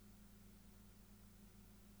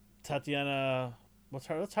 Tatiana,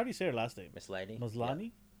 how do you say her last name?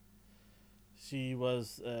 Maslany.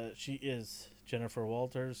 Yeah. She is Jennifer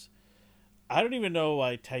Walters. I don't even know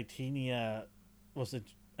why Titania was it.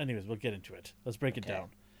 Anyways, we'll get into it. Let's break it down.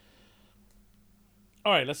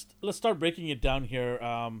 All right, let's start breaking it down here.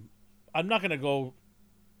 I'm not gonna go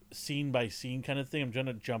scene by scene kind of thing. I'm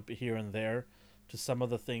gonna jump here and there to some of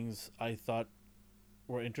the things I thought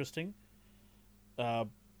were interesting.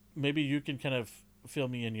 Maybe you can kind of fill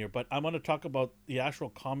me in here, but I'm going to talk about the actual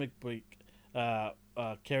comic book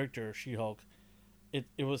character She-Hulk. It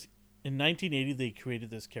was in 1980 they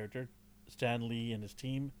created this character, Stan Lee and his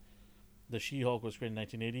team. The She-Hulk was created in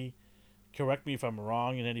 1980. Correct me if I'm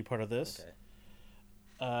wrong in any part of this.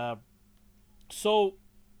 Okay. So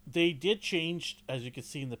they did change, as you can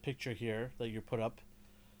see in the picture here that you put up.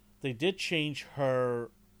 They did change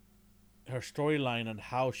her storyline on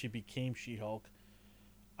how she became She-Hulk.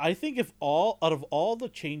 I think out of all the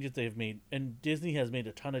changes they've made, and Disney has made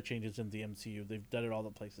a ton of changes in the MCU, they've done it all the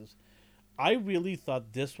places. I really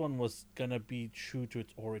thought this one was gonna be true to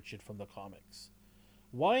its origin from the comics.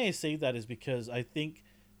 Why I say that is because I think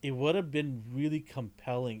it would have been really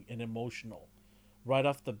compelling and emotional right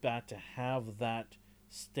off the bat to have that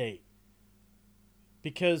stay.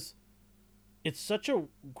 Because it's such a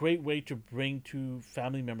great way to bring two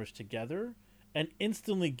family members together and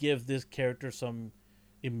instantly give this character some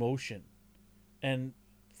emotion. And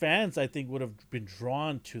fans, I think, would have been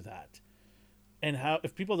drawn to that. And how,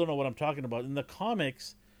 if people don't know what I'm talking about, in the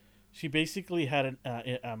comics, she basically had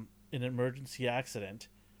an emergency accident.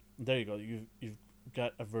 There you go. You've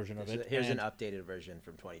got a version of it. Here's an updated version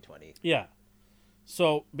from 2020. Yeah.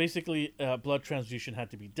 So basically, blood transfusion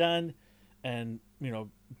had to be done, and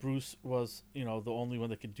Bruce was the only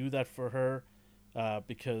one that could do that for her,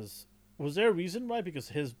 because was there a reason why? Because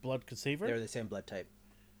his blood could save her. They were the same blood type.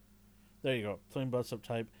 There you go, same blood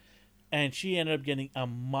subtype, and she ended up getting a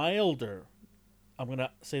milder. I'm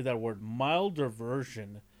gonna say that word, milder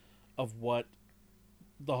version of what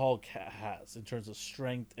the Hulk has in terms of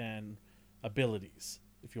strength and abilities,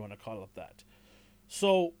 if you want to call it that.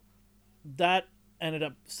 So that ended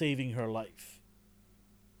up saving her life.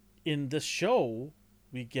 In this show,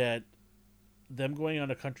 we get them going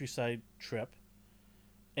on a countryside trip,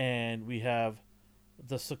 and we have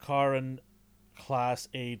the Sakaran Class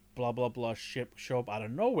 8 blah blah blah ship show up out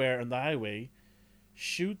of nowhere on the highway,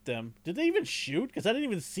 shoot them. Did they even shoot? Because I didn't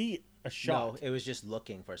even see a shot. No, it was just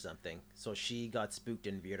looking for something. So she got spooked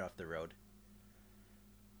and veered off the road.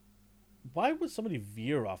 Why would somebody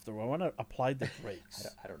veer off the road? I want to apply the brakes.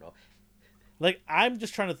 I don't know. Like, I'm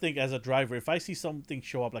just trying to think as a driver, if I see something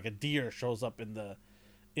show up, like a deer shows up in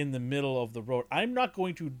the middle of the road, I'm not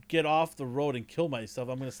going to get off the road and kill myself.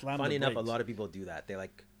 I'm going to slam the brakes. Funny enough, a lot of people do that. They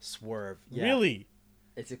like swerve. Yeah. Really?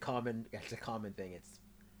 It's a common thing. It's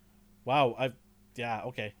wow.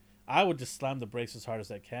 Okay. I would just slam the brakes as hard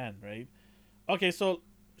as I can, right? Okay, so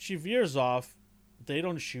she veers off. They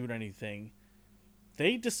don't shoot anything.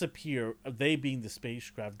 They disappear. They being the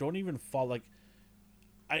spacecraft don't even fall. Like,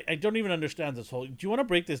 I don't even understand this whole. Do you want to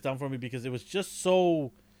break this down for me, because it was just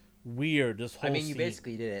so weird, this whole you scene.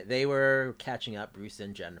 basically did it. They were catching up, Bruce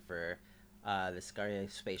and Jennifer. The Sakaran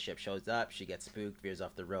spaceship shows up. She gets spooked, veers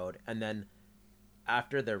off the road, and then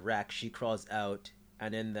after the wreck, she crawls out,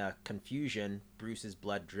 and in the confusion, Bruce's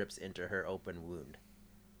blood drips into her open wound,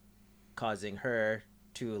 causing her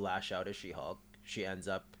to lash out as She-Hulk. She ends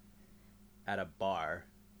up at a bar.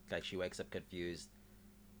 Like, she wakes up confused.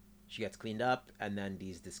 She gets cleaned up, and then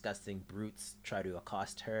these disgusting brutes try to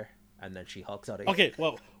accost her, and then she hulks out again. Okay,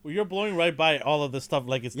 well, you're blowing right by all of this stuff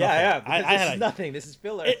like it's nothing. Yeah, this is nothing. This is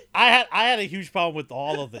filler. I had a huge problem with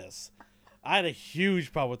all of this. I had a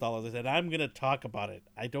huge problem with all of this, and I'm going to talk about it.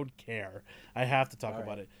 I don't care. I have to talk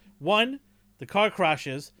about it. One, the car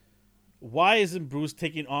crashes. Why isn't Bruce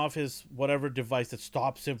taking off his whatever device that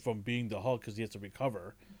stops him from being the Hulk because he has to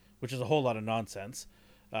recover, which is a whole lot of nonsense.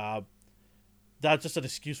 That's just an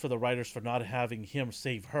excuse for the writers for not having him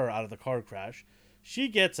save her out of the car crash. She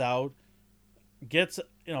gets out, gets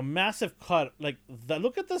massive cut. Like,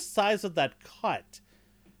 look at the size of that cut.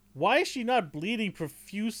 Why is she not bleeding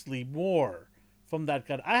profusely more from that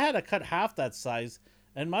cut? I had a cut half that size,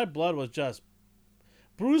 and my blood was just...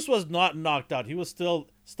 Bruce was not knocked out. He was still...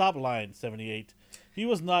 Stop lying, 78. He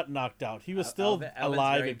was not knocked out. He was still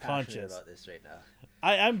alive and conscious. About this right now.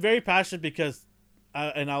 I'm very passionate because...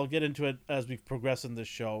 and I'll get into it as we progress in this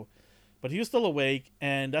show. But he was still awake,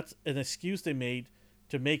 and that's an excuse they made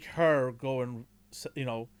to make her go and,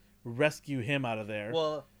 rescue him out of there.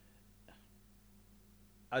 Well...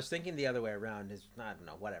 I was thinking the other way around. I don't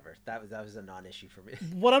know, whatever. That was a non-issue for me.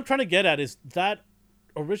 What I'm trying to get at is that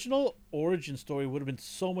original origin story would have been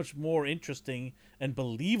so much more interesting and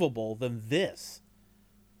believable than this,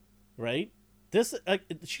 right? This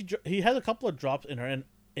he has a couple of drops in her, and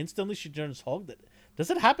instantly she turns Hulk. Does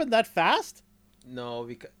it happen that fast? No,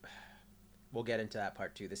 because we'll get into that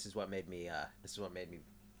part too. This is what made me.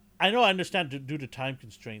 I know. I understand due to time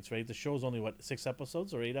constraints, right? The show's only 6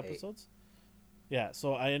 episodes or 8 episodes. Yeah,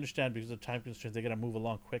 so I understand because of time constraints, they got to move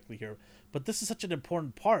along quickly here. But this is such an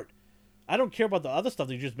important part. I don't care about the other stuff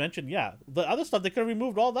that you just mentioned. Yeah, the other stuff, they could have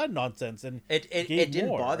removed all that nonsense. And it didn't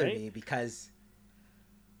bother me because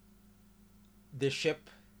the ship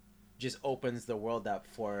just opens the world up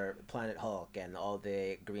for Planet Hulk and all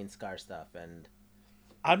the Green Scar stuff. And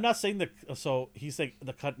I'm not saying so he's saying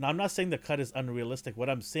the cut. Now, I'm not saying the cut is unrealistic. What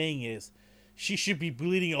I'm saying is she should be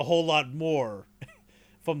bleeding a whole lot more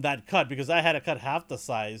from that cut, because I had a cut half the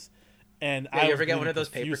size, and you ever get one of those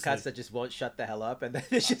paper cuts that just won't shut the hell up, and then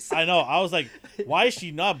it's just... I know. I was like, why is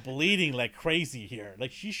she not bleeding like crazy here?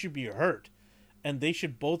 Like, she should be hurt, and they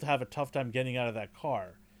should both have a tough time getting out of that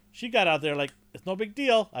car. She got out there like, it's no big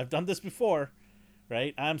deal. I've done this before,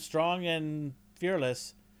 right? I'm strong and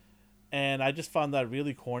fearless, and I just found that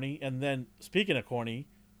really corny. And then, speaking of corny,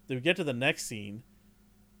 we get to the next scene.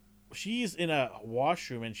 She's in a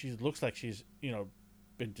washroom, and she looks like she's,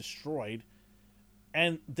 been destroyed,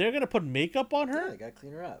 and they're gonna put makeup on her. Yeah, they gotta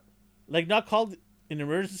clean her up. Like, not called an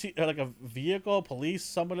emergency or like a vehicle, police,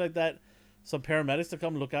 somebody like that, some paramedics to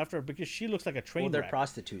come look after her, because she looks like a train wreck. Well, they're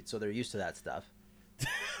prostitutes, so they're used to that stuff.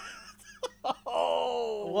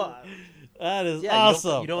 Oh, what? That is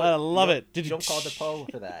awesome. I love it. You don't call the PO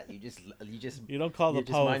for that. You just you don't call the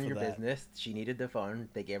PO for that. You just mind your business. She needed the phone.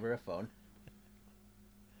 They gave her a phone.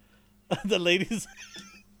 The ladies.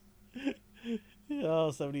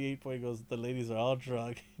 78 point goes, the ladies are all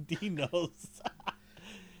drunk. D knows.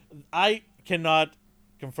 I cannot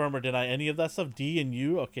confirm or deny any of that stuff. D and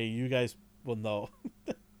you, okay, you guys will know.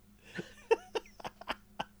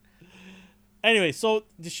 Anyway, so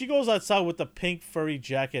she goes outside with the pink furry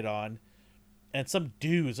jacket on, And some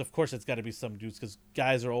dudes, of course, it's got to be some dudes because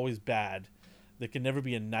guys are always bad. There can never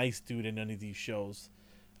be a nice dude in any of these shows.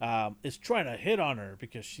 Is trying to hit on her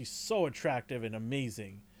because she's so attractive and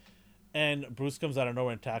amazing. And Bruce comes out of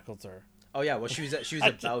nowhere and tackles her. Oh yeah, well she was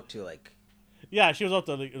about to like. Yeah, she was out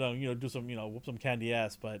to do some whoop some candy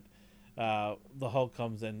ass, but the Hulk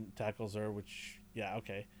comes and tackles her, which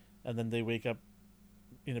okay, and then they wake up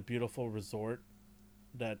in a beautiful resort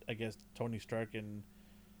that I guess Tony Stark and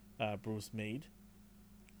Bruce made,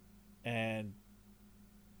 and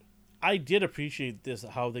I did appreciate this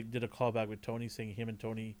how they did a callback with Tony saying him and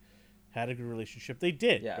Tony had a good relationship. They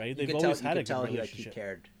did, right? They've always had a good relationship. He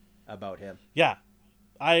cared about him. Yeah,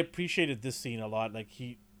 I appreciated this scene a lot. Like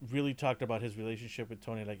he really talked about his relationship with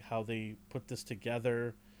Tony, like how they put this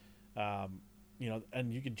together. And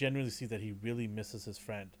you can genuinely see that he really misses his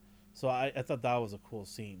friend. So I thought that was a cool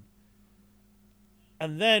scene.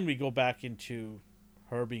 And then we go back into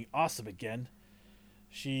her being awesome again.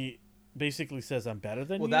 She basically says, "I'm better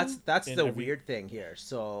than you." Well, that's the weird thing here.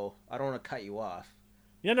 So I don't want to cut you off.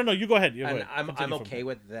 Yeah, no, you go ahead. I'm okay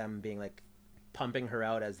with them being like pumping her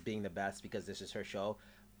out as being the best because this is her show.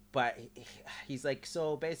 But he's like,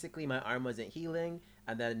 so basically my arm wasn't healing,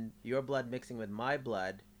 and then your blood mixing with my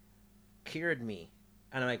blood cured me.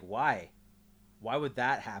 And I'm like, why? Why would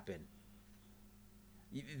that happen?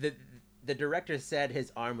 The director said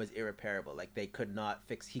his arm was irreparable. Like he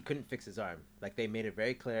couldn't fix his arm. Like they made it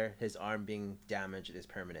very clear his arm being damaged is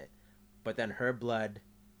permanent. But then her blood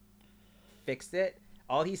fixed it.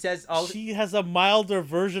 All he says, she has a milder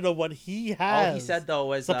version of what he has. All he said though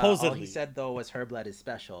was supposedly. Her blood is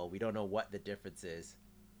special. We don't know what the difference is.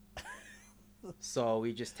 So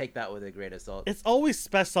we just take that with a grain of salt. It's always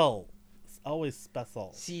special. It's always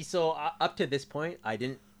special. See, so up to this point, I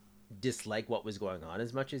didn't dislike what was going on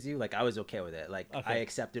as much as you. Like I was okay with it. Like I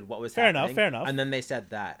accepted what was happening. Fair enough. And then they said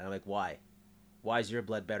that, and I'm like, why? Why is your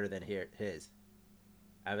blood better than his?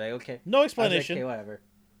 I'm like, okay. No explanation. Okay,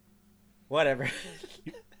 whatever.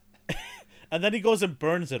 And then he goes and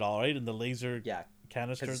burns it all, right? In the laser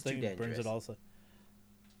canister thing, he burns it also.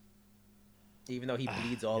 Even though he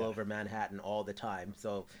bleeds all over Manhattan all the time.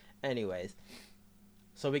 So, anyways.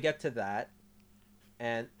 So we get to that.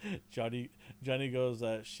 And Johnny goes,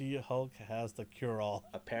 She-Hulk has the cure-all.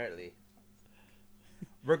 Apparently.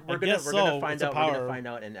 We're gonna find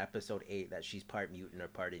out in episode 8 that she's part mutant or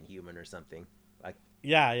part inhuman or something. Like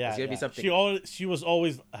it's gonna be something. She was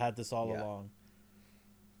always had this all along.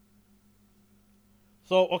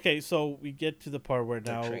 So we get to the part where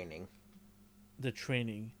now the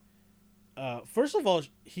training. First of all,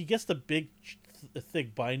 he gets the big,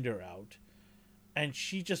 thick binder out, and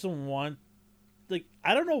she just doesn't want. Like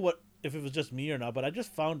I don't know if it was just me or not, but I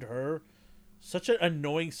just found her such an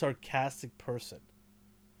annoying, sarcastic person.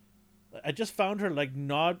 I just found her like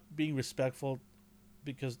not being respectful.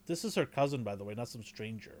 Because this is her cousin, by the way, not some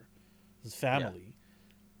stranger. His family.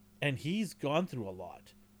 Yeah. And he's gone through a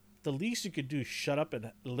lot. The least you could do is shut up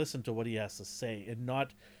and listen to what he has to say and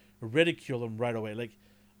not ridicule him right away. Like,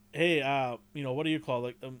 hey, what do you call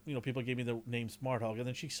it? People gave me the name Smart Hulk, and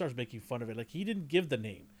then she starts making fun of it. Like, he didn't give the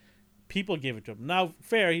name. People gave it to him. Now,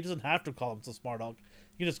 fair, he doesn't have to call himself Smart Hulk.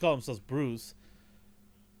 He can just call himself Bruce.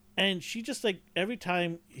 And she just, like, every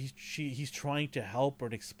time he's trying to help her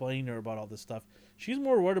and explain to her about all this stuff, she's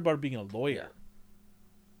more worried about being a lawyer. Yeah.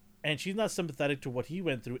 And she's not sympathetic to what he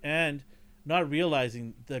went through and not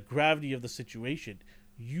realizing the gravity of the situation.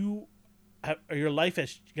 Your life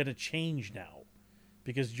is going to change now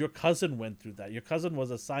because your cousin went through that. Your cousin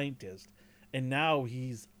was a scientist, and now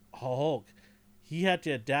he's Hulk. He had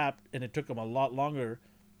to adapt, and it took him a lot longer.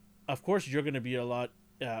 Of course, you're going to be a lot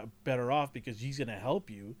better off because he's going to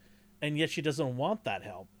help you, and yet she doesn't want that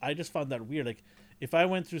help. I just found that weird. Like, if I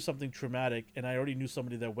went through something traumatic and I already knew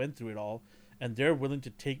somebody that went through it all, and they're willing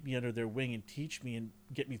to take me under their wing and teach me and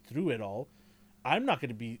get me through it all, I'm not going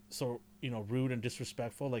to be so, rude and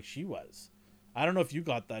disrespectful like she was. I don't know if you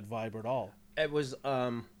got that vibe at all. It was,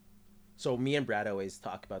 so me and Brad always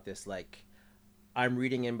talk about this, like, I'm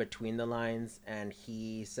reading in between the lines, and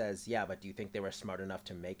he says, yeah, but do you think they were smart enough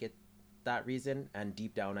to make it that reason? And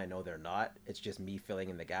deep down, I know they're not. It's just me filling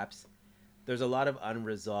in the gaps. There's a lot of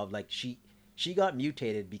unresolved, like, she got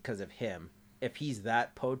mutated because of him. If he's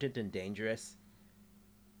that potent and dangerous,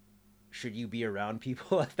 should you be around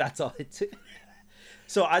people if that's all it took?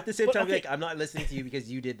 So at the same time, like, I'm not listening to you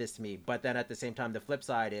because you did this to me. But then at the same time, the flip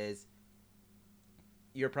side is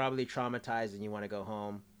you're probably traumatized and you want to go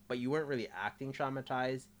home, but you weren't really acting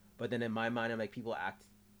traumatized. But then in my mind, I'm like, people act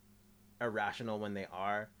irrational when they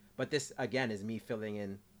are. But this, again, is me filling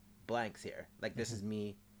in blanks here. Like, this is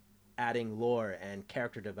me adding lore and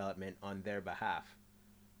character development on their behalf.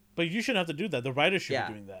 But you shouldn't have to do that. The writer should Yeah.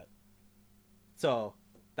 be doing that. So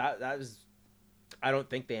that was, I don't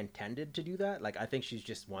think they intended to do that. Like, I think she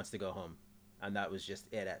just wants to go home, and that was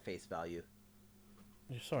just it at face value.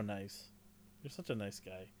 You're so nice. You're such a nice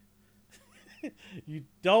guy. You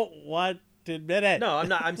don't want to admit it. No, I'm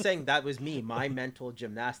not. I'm saying that was me. My mental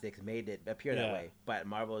gymnastics made it appear that Yeah. way. But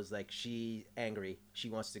Marvel is like, she angry. She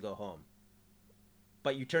wants to go home.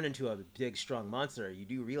 But you turn into a big, strong monster. You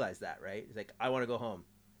do realize that, right? It's like, I want to go home.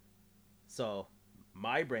 So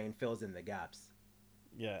my brain fills in the gaps.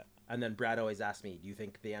 Yeah. And then Brad always asks me, do you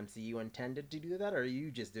think the MCU intended to do that, or are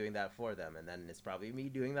you just doing that for them? And then it's probably me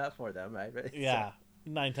doing that for them, right? Yeah.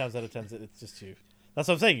 9 times out of 10, it's just you. That's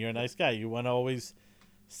what I'm saying. You're a nice guy. You want to always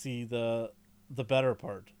see the better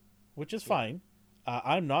part, which is fine.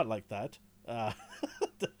 I'm not like that.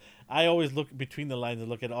 I always look between the lines and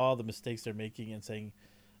look at all the mistakes they're making and saying,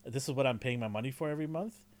 this is what I'm paying my money for every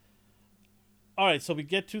month. All right, so we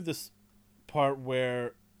get to this part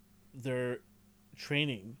where they're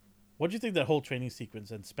training. What do you think that whole training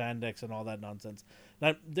sequence and spandex and all that nonsense?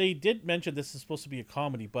 Now, they did mention this is supposed to be a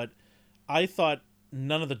comedy, but I thought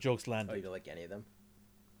none of the jokes landed. Oh, you don't like any of them?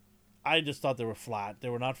 I just thought they were flat. They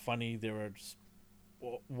were not funny. They were just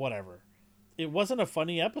whatever. It wasn't a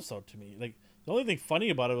funny episode to me. Like, the only thing funny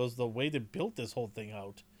about it was the way they built this whole thing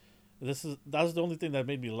out. That was the only thing that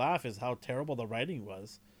made me laugh, is how terrible the writing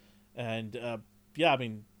was. And yeah, I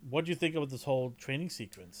mean, what do you think of this whole training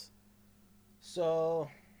sequence? So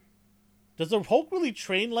Does the Hulk really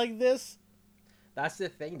train like this? that's the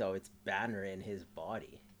thing, though. It's Banner in his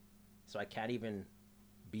body. So I can't even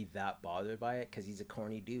be that bothered by it, because he's a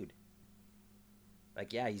corny dude.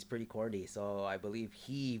 Like, yeah, he's pretty corny, so I believe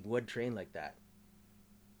he would train like that.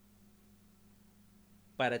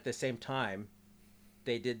 But at the same time,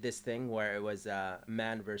 they did this thing where it was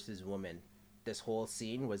man versus woman. This whole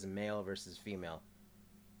scene was male versus female.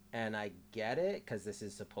 And I get it, because this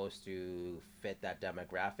is supposed to fit that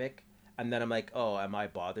demographic. And then I'm like, oh, am I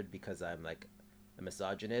bothered because I'm like a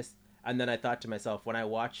misogynist? And then I thought to myself, when I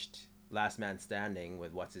watched Last Man Standing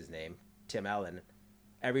with what's his name, Tim Allen,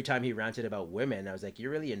 every time he ranted about women, I was like,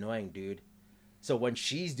 you're really annoying, dude. So when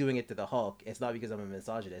she's doing it to the Hulk, it's not because I'm a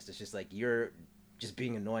misogynist. It's just like, you're just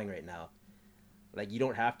being annoying right now. Like, you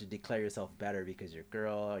don't have to declare yourself better because you're a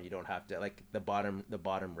girl. You don't have to, like, the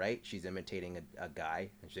bottom right, she's imitating a guy,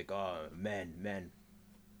 and she's like, oh, men.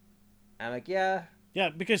 I'm like, yeah. Yeah,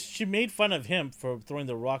 because she made fun of him for throwing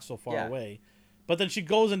the rock so far Yeah. away, but then she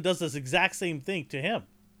goes and does this exact same thing to him.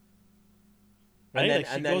 Right? And then, Like,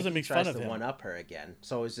 she and then goes he and makes tries fun of to him. one up her again.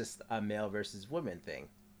 So it's just a male versus woman thing.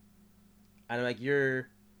 And I'm like, you're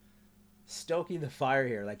stoking the fire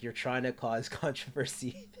here. Like, you're trying to cause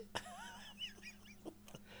controversy.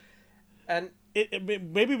 And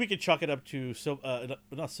Maybe we could chalk it up to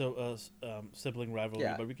sibling rivalry,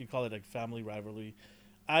 Yeah. but we could call it like family rivalry.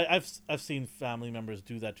 I've seen family members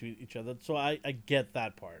do that to each other, so I get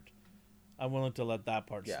that part. I'm willing to let that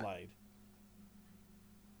part Yeah. slide.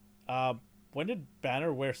 When did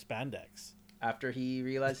Banner wear spandex? after he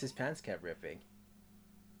realized his pants kept ripping.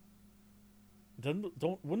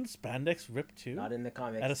 Wouldn't spandex rip too? Not in the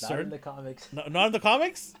comics. At a Not certain- in the comics. No, not in the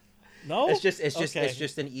comics. No, It's just Okay.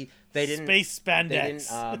 they didn't space spandex.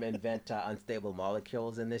 they didn't invent unstable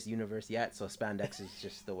molecules in this universe yet, so spandex is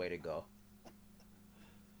just the way to go.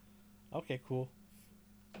 Okay, cool.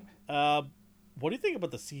 What do you think about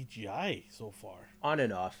the CGI so far? On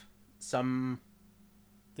and off.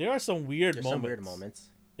 There are some weird There's moments. some weird moments.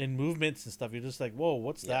 In movements and stuff. You're just like, whoa,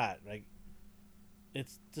 what's Yeah. that? Like,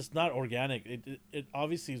 it's just not organic. It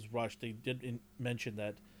obviously is rushed. They did mention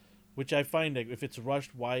that, which I find like if it's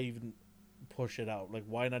rushed, why even push it out? Like,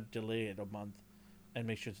 why not delay it a month and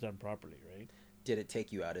make sure it's done properly, right? Did it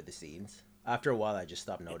take you out of the scenes? After a while, I just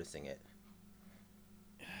stopped noticing it.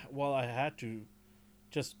 Well, I had to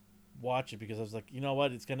just watch it because I was like, you know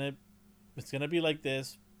what, it's gonna be like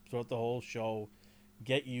this throughout the whole show.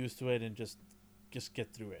 Get used to it and just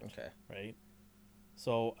get through it. Okay. Right.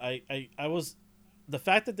 So I was, the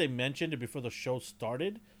fact that they mentioned it before the show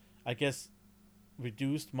started, I guess,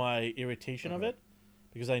 reduced my irritation of it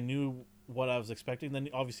because I knew what I was expecting. Then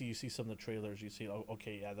obviously you see some of the trailers, you see, oh,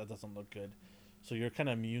 okay, yeah, that doesn't look good, so you're kind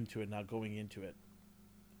of immune to it now going into it.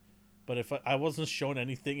 But if I wasn't shown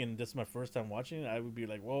anything and this is my first time watching it, I would be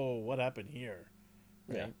like, whoa, what happened here?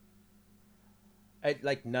 Right?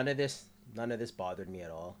 Yeah. None of this bothered me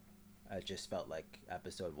at all. It just felt like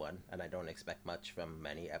episode 1, and I don't expect much from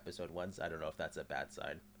many episode 1s. I don't know if that's a bad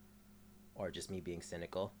sign or just me being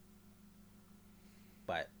cynical.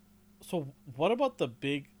 But So what about the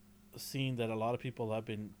big scene that a lot of people have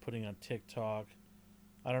been putting on TikTok?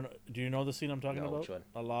 I don't know. Do you know the scene I'm talking No, about? which one?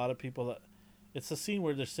 A lot of people that it's a scene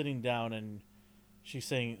where they're sitting down and she's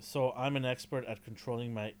saying, "So I'm an expert at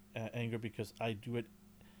controlling my anger because I do it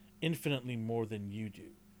infinitely more than you do."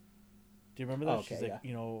 Do you remember that? Oh, okay, She's like,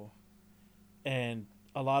 yeah. and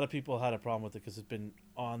a lot of people had a problem with it because it's been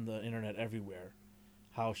on the internet everywhere.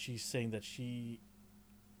 How she's saying that she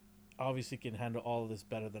obviously can handle all of this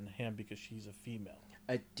better than him because she's a female.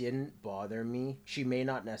 It didn't bother me. She may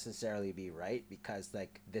not necessarily be right because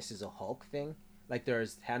like this is a Hulk thing. Like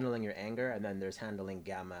there's handling your anger and then there's handling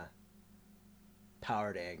gamma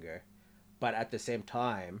powered anger. But at the same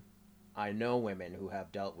time, I know women who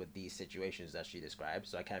have dealt with these situations that she describes,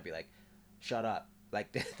 so I can't be like, "Shut up."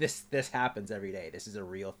 Like this happens every day. This is a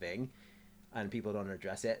real thing, and people don't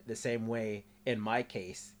address it. The same way in my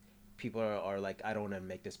case, people are like, I don't want to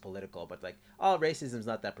make this political, but like, oh, racism's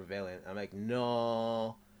not that prevalent. I'm like,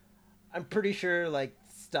 no, I'm pretty sure like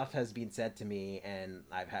stuff has been said to me, and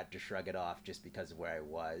I've had to shrug it off just because of where I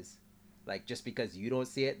was. Like just because you don't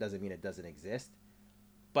see it doesn't mean it doesn't exist.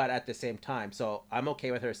 But at the same time, so I'm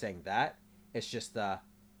okay with her saying that. It's just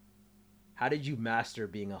how did you master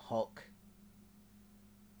being a Hulk?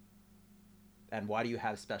 And why do you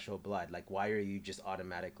have special blood? Like, why are you just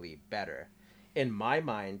automatically better? In my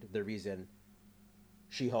mind, the reason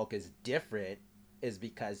She-Hulk is different is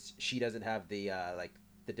because she doesn't have the like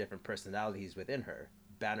the different personalities within her.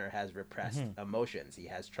 Banner has repressed emotions. He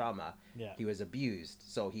has trauma. Yeah. He was abused,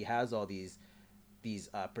 so he has all these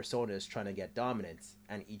personas trying to get dominance,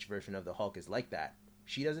 and each version of the Hulk is like that.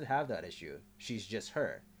 She doesn't have that issue. She's just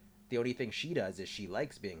her. The only thing she does is she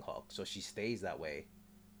likes being Hulk, so she stays that way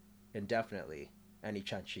indefinitely any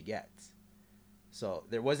chance she gets. So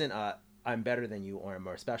there wasn't a I'm better than you or I'm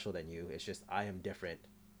more special than you. It's just I am different.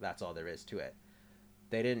 That's all there is to it.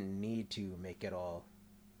 They didn't need to make it all.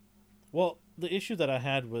 Well, the issue that I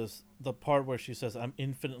had was the part where she says, "I'm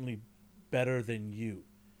infinitely better than you."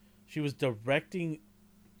 She was directing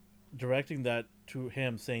that to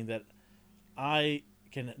him, saying that I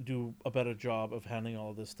can do a better job of handling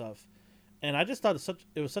all of this stuff. And I just thought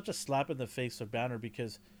it was such a slap in the face of Banner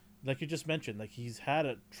because, like you just mentioned, like he's had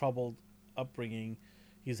a troubled upbringing.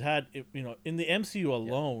 He's had, in the MCU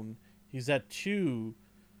alone, he's had two,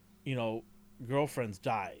 girlfriends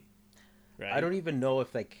die. Right? I don't even know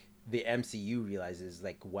if like the MCU realizes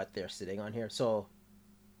like what they're sitting on here. So,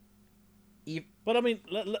 but I mean,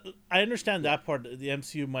 I understand that part. The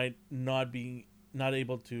MCU might not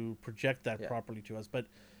able to project that properly to us, but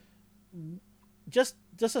just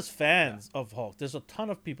as fans of Hulk, there's a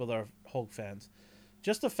ton of people that are Hulk fans.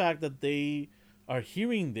 Just the fact that they are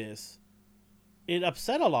hearing this, it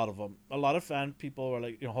upset a lot of them. A lot of people were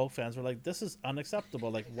like, Hulk fans were like, "This is unacceptable.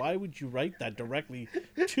 Like, why would you write that directly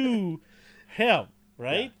to him?"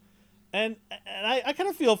 Right? Yeah. And I kind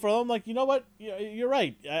of feel for them. Like, you know what? You're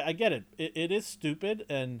right. I get it. It is stupid,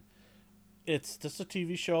 and it's just a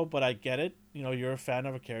TV show, but I get it. You're a fan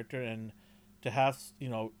of a character, and to have,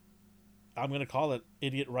 I'm going to call it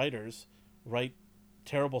idiot writers write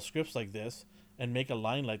terrible scripts like this and make a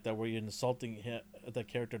line like that where you're insulting the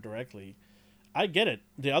character directly. I get it.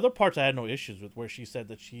 The other parts I had no issues with, where she said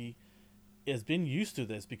that she has been used to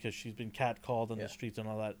this because she's been catcalled on the streets and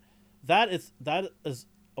all that. That is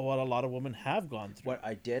what a lot of women have gone through. What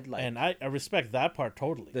I did like, and I respect that part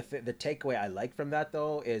totally. The takeaway I like from that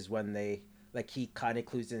though is when they he kind of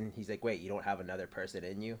clues in. He's like, "Wait, you don't have another person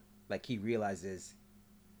in you." Like he realizes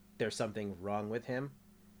there's something wrong with him.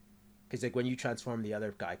 Because like when you transform, the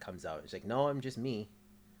other guy comes out. It's like, "No, I'm just me."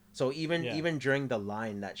 So even during the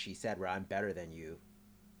line that she said, where I'm better than you,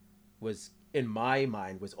 was in my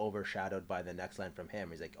mind was overshadowed by the next line from him.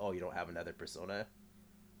 He's like, "Oh, you don't have another persona."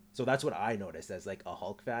 So that's what I noticed as like a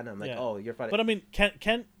Hulk fan. I'm like, "Oh, you're funny." But I mean,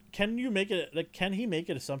 can you make it like? Can he make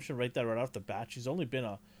an assumption right off the bat? She's only been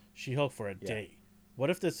a She-Hulk for a day. What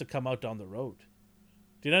if this to come out down the road?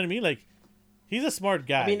 Do you know what I mean? Like, he's a smart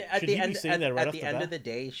guy. I mean, at the end of the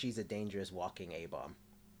day, she's a dangerous walking A-bomb.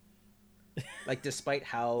 Like, despite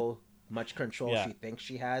how much control she thinks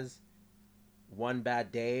she has, one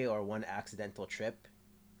bad day or one accidental trip,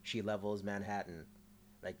 she levels Manhattan.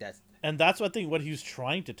 Like that's I think what he was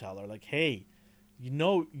trying to tell her. Like, hey,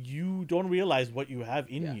 you don't realize what you have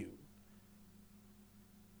in you.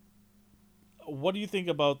 What do you think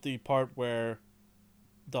about the part where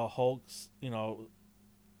the Hulks, the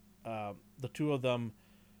two of them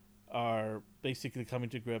are basically coming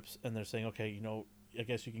to grips and they're saying, okay, I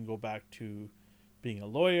guess you can go back to being a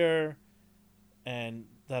lawyer, and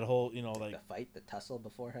that whole, like the tussle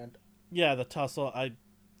beforehand. Yeah, the tussle.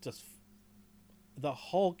 The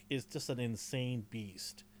Hulk is just an insane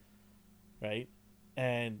beast, right?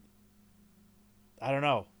 And I don't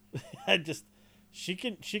know. She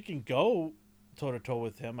can go toe to toe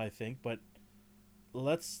with him, I think, but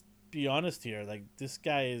let's be honest here. Like, this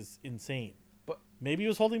guy is insane. But maybe he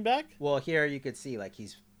was holding back. Well, here you could see like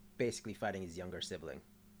he's basically fighting his younger sibling.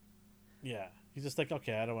 Yeah, he's just like,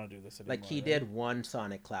 okay, I don't want to do this anymore. Like he did one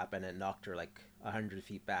sonic clap and it knocked her like 100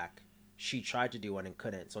 feet back. She tried to do one and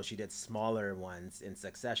couldn't, so she did smaller ones in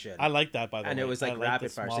succession. I like that, by the way. And it was like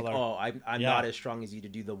rapid fire. She's like, oh, I'm Yeah. not as strong as you to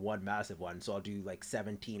do the one massive one, so I'll do like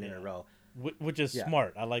 17 in a row. Which is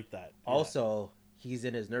smart. I like that. Yeah. Also, he's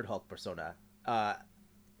in his Nerd Hulk persona.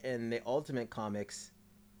 In the Ultimate Comics,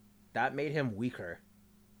 that made him weaker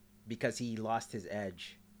because he lost his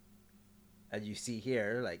edge. And you see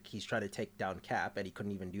here, like, he's trying to take down Cap, and he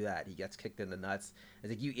couldn't even do that. He gets kicked in the nuts. It's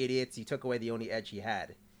like, you idiots, you took away the only edge he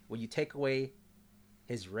had. When you take away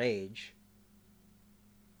his rage,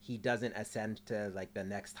 he doesn't ascend to, like, the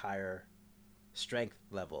next higher strength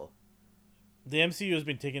level. The MCU has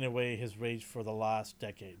been taking away his rage for the last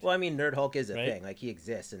decade. Well, I mean, Nerd Hulk is a thing. Like, he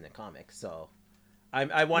exists in the comics, so...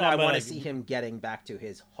 I want to see him getting back to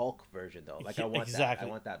his Hulk version, though. Like, I want that. I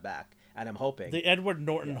want that back. And I'm hoping... The Edward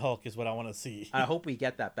Norton Hulk is what I want to see. I hope we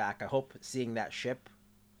get that back. I hope seeing that ship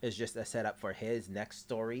is just a setup for his next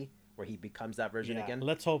story where he becomes that version again.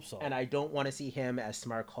 Let's hope so. And I don't want to see him as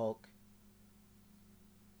Smart Hulk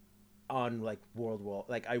on, like, World War...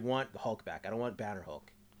 Like, I want Hulk back. I don't want Banner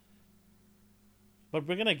Hulk. But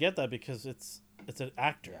we're going to get that because it's an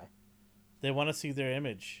actor. Yeah. They want to see their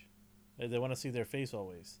image. They want to see their face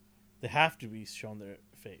always. They have to be shown their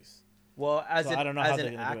face. Well, as an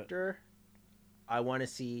actor, I want to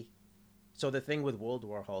see... So the thing with World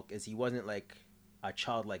War Hulk is he wasn't like a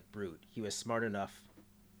childlike brute. He was smart enough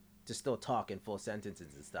to still talk in full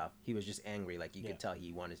sentences and stuff. He was just angry. Like, you could tell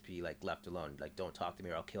he wanted to be, like, left alone. Like, don't talk to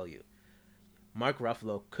me or I'll kill you. Mark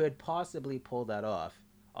Ruffalo could possibly pull that off.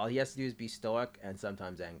 All he has to do is be stoic and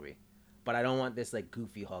sometimes angry. But I don't want this, like,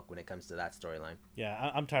 goofy Hulk when it comes to that storyline.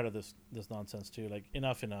 Yeah, I'm tired of this nonsense, too. Like,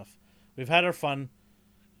 enough. We've had our fun.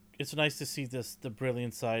 It's nice to see the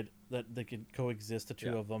brilliant side, that they can coexist, the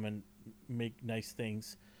two of them, and make nice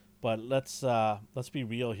things. But let's be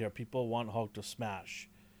real here. People want Hulk to smash,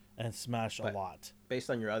 and smash a lot.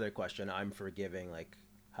 Based on your other question, I'm forgiving, like,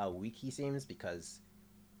 how weak he seems, because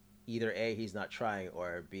either A, he's not trying,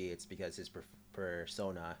 or B, it's because his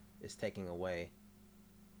persona is taking away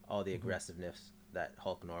all the aggressiveness that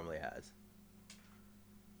Hulk normally has.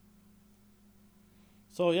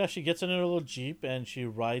 So, yeah, she gets in her little Jeep and she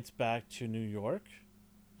rides back to New York.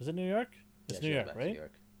 Is it New York? It's New York, right? New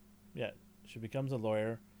York. Yeah, she becomes a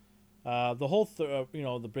lawyer. The whole,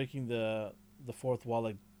 the breaking the fourth wall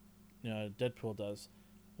like Deadpool does.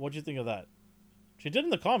 What'd you think of that? She did in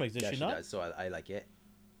the comics, did she not? Does, so I like it.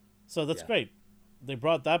 So that's great. They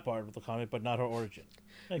brought that part of the comic, but not her origin.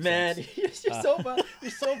 Makes sense.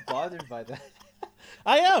 You're so bothered by that.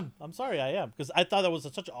 I am. I'm sorry, I am. Because I thought that was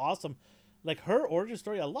such an awesome... Like, her origin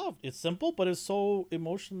story, I loved. It's simple, but it's so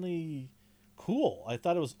emotionally cool. I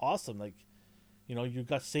thought it was awesome. Like, you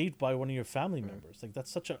got saved by one of your family members. Like, that's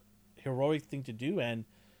such a heroic thing to do, and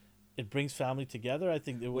it brings family together. I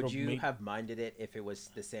think it would have minded it if it was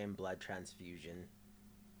the same blood transfusion,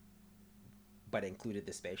 but included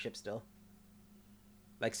the spaceship still?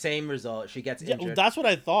 Like, same result. She gets injured. That's what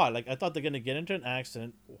I thought. Like, I thought they're going to get into an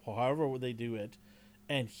accident, however they do it,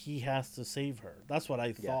 and he has to save her. That's what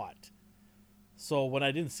I thought. So when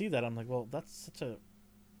I didn't see that, I'm like, well, that's such a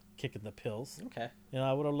kick in the pills. Okay.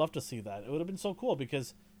 I would have loved to see that. It would have been so cool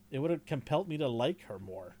because it would have compelled me to like her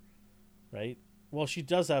more, right? Well, she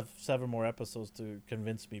does have 7 more episodes to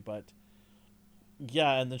convince me, but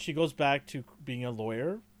yeah, and then she goes back to being a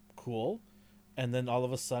lawyer. Cool. And then all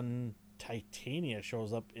of a sudden, Titania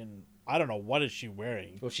shows up in... I don't know, what is she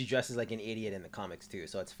wearing? Well, she dresses like an idiot in the comics too,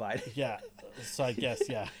 so it's fine. Yeah, so I guess,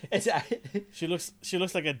 yeah. She looks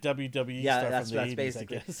like a WWE star from the 80s,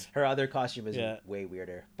 basically. I guess. Her other costume is way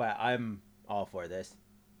weirder, but I'm all for this.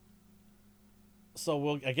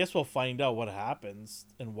 So I guess we'll find out what happens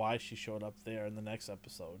and why she showed up there in the next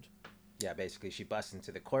episode. Yeah, basically she busts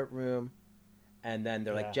into the courtroom, and then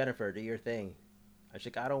they're like, Jennifer, do your thing. I was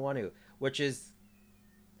like, I don't want to, which is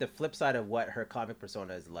the flip side of what her comic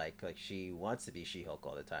persona is like. Like, she wants to be She-Hulk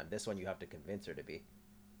all the time. This one you have to convince her to be.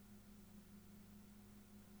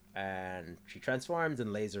 And she transforms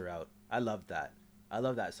and lays her out. I love that. I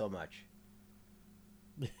love that so much.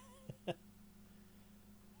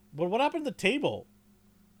 But what happened to the table?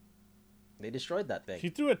 They destroyed that thing. She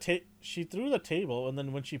threw the table, and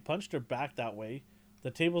then when she punched her back that way, the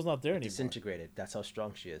table's not there anymore. Disintegrated. That's how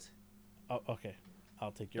strong she is. Oh, okay.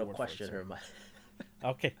 I'll take your word for it. Don't question her.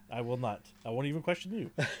 Okay, I will not. I won't even question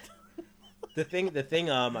you. The thing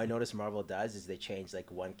I noticed Marvel does is they change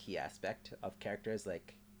like one key aspect of characters.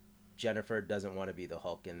 Like, Jennifer doesn't want to be the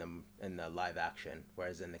Hulk in the live action,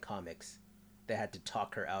 whereas in the comics, they had to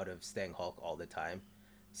talk her out of staying Hulk all the time.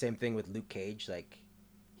 Same thing with Luke Cage. Like,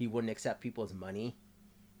 he wouldn't accept people's money.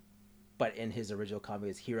 But in his original comic,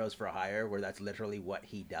 is Heroes for Hire, where that's literally what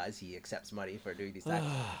he does. He accepts money for doing these things.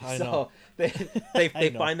 So they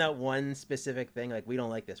find that one specific thing, like, we don't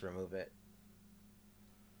like this, remove it.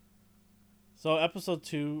 So episode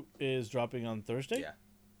 2 is dropping on Thursday? Yeah.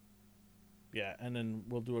 Yeah, and then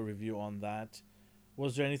we'll do a review on that.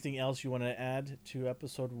 Was there anything else you want to add to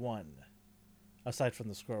episode 1? Aside from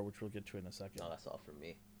the score, which we'll get to in a second. No, that's all from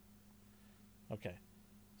me. Okay.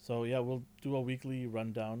 So, yeah, we'll do a weekly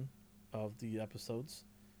rundown of the episodes.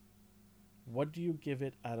 What do you give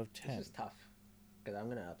it out of 10? This is tough, because I'm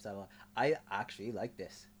going to upset a lot. I actually like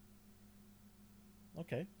this.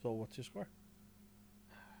 Okay, so what's your score?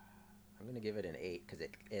 I'm going to give it an 8, because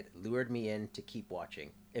it lured me in to keep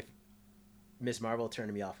watching. If Ms. Marvel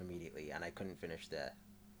turned me off immediately, and I couldn't finish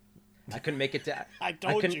I couldn't make it to... I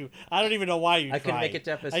told you. I don't even know why you tried. I couldn't make it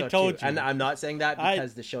to episode 2. I told you. And I'm not saying that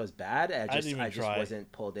because the show is bad. I just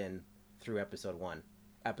wasn't pulled in through episode 1.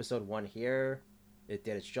 Episode 1 here, it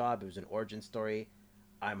did its job. It was an origin story.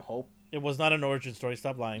 It was not an origin story.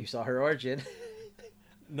 Stop lying. You saw her origin.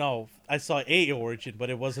 No, I saw a origin,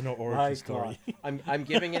 but it wasn't an origin story. I'm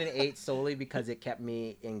giving it an 8 solely because it kept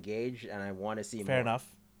me engaged, and I want to see more. Fair enough.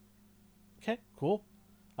 Okay, cool.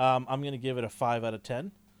 I'm going to give it a 5 out of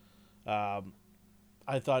 10.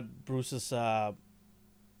 I thought Bruce's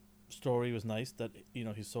story was nice, that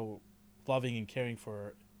he's so loving and caring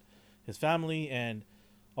for his family, and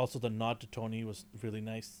also the nod to Tony was really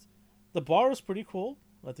nice. The bar was pretty cool.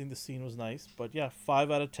 I think the scene was nice, but yeah, 5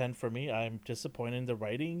 out of 10 for me. I'm disappointed in the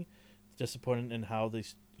writing, disappointed in how they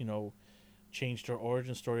changed her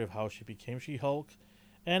origin story of how she became She-Hulk,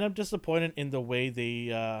 and I'm disappointed in the way they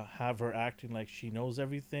have her acting like she knows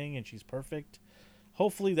everything and she's perfect.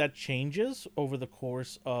 Hopefully that changes over the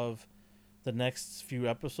course of the next few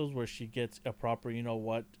episodes, where she gets a proper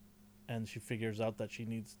and she figures out that she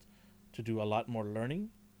needs to do a lot more learning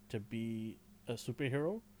to be a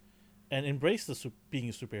superhero and embrace being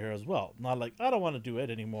a superhero as well. Not like, I don't want to do it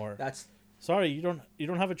anymore. Sorry, you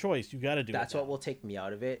don't have a choice. You got to do it. That's what will take me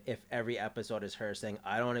out of it, if every episode is her saying,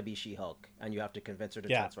 I don't want to be She-Hulk, and you have to convince her to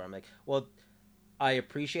transfer. I'm like, well, I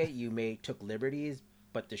appreciate you took liberties,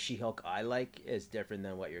 but the She-Hulk I like is different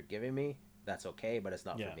than what you're giving me. That's okay, but it's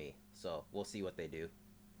not for me. So we'll see what they do.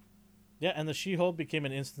 Yeah, and the She-Hulk became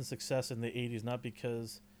an instant success in the 80s, not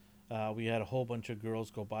because we had a whole bunch of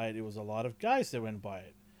girls go by it. It was a lot of guys that went by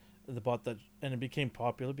it. And it became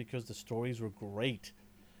popular because the stories were great.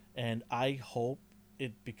 And I hope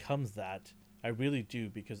it becomes that. I really do,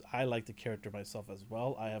 because I like the character myself as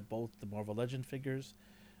well. I have both the Marvel Legend figures,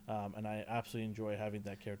 and I absolutely enjoy having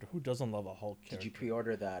that character. Who doesn't love a Hulk character? Did you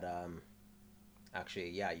pre-order that?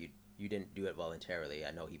 Actually, yeah, you didn't do it voluntarily.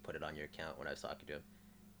 I know he put it on your account when I was talking to him.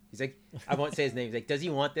 He's like, I won't say his name. He's like, does he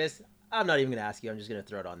want this? I'm not even going to ask you. I'm just going to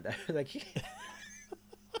throw it on there. Like,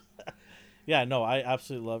 yeah, no, I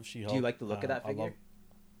absolutely love She-Hulk. Do you like the look of that figure?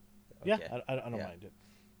 Yeah, okay. I don't mind it.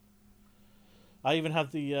 I even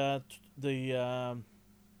have the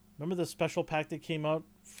remember the special pack that came out?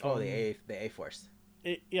 The A-Force.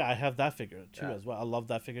 Yeah, I have that figure too as well. I love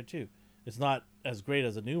that figure too. It's not as great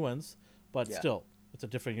as the new ones, but still, it's a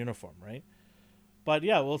different uniform, right? But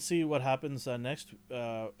yeah, we'll see what happens next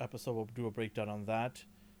episode. We'll do a breakdown on that.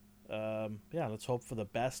 Let's hope for the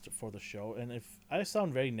best for the show. And if I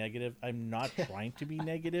sound very negative, I'm not trying to be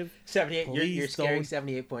negative. 78. You're scaring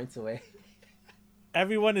 78 points away.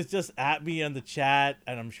 Everyone is just at me on the chat,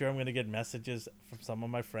 and I'm sure I'm going to get messages from some of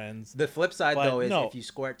my friends. The flip side, though, is if you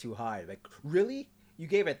score it too high, like, really? You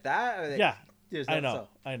gave it that? Like, yeah, I know.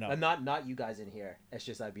 And not you guys in here. It's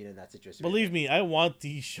just I've been in that situation. Believe me, I want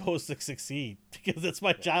these shows to succeed because it's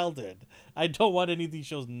my childhood. I don't want any of these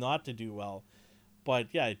shows not to do well. But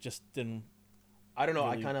yeah, it just didn't. I don't know.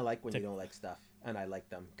 Really I kind of like when you don't like stuff, and I like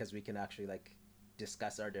them because we can actually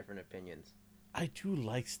discuss our different opinions. I do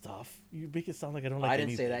like stuff. You make it sound like I don't like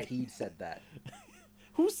anything. I didn't say that. He said that.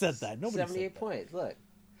 Who said that? Nobody 78 said that. points. Look.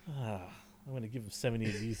 I'm going to give him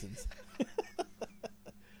 78 reasons.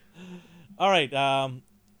 All right.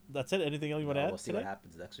 That's it. Anything else you want to add? We'll see what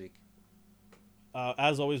happens next week.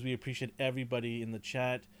 As always, we appreciate everybody in the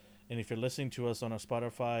chat. And if you're listening to us on our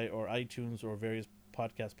Spotify or iTunes or various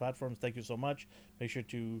podcast platforms, thank you so much. Make sure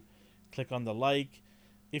to click on the like.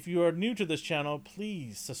 If you are new to this channel,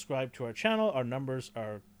 please subscribe to our channel. Our numbers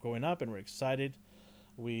are going up, and we're excited.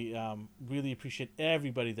 We really appreciate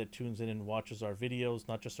everybody that tunes in and watches our videos,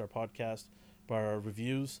 not just our podcast, but our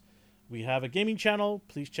reviews. We have a gaming channel.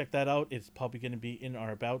 Please check that out. It's probably going to be in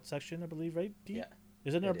our About section, I believe, right? Yeah.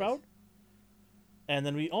 Is it in our About? And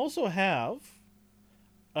then we also have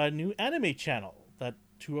a new anime channel that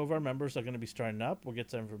 2 of our members are going to be starting up. We'll get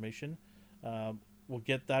some information. We'll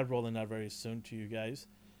get that rolling out very soon to you guys.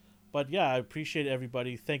 But yeah, I appreciate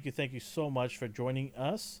everybody. Thank you so much for joining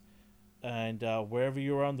us. And wherever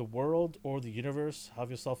you are in the world or the universe, have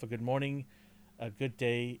yourself a good morning, a good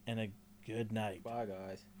day, and a good night. Bye,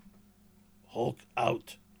 guys. Hulk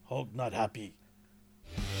out. Hulk not happy.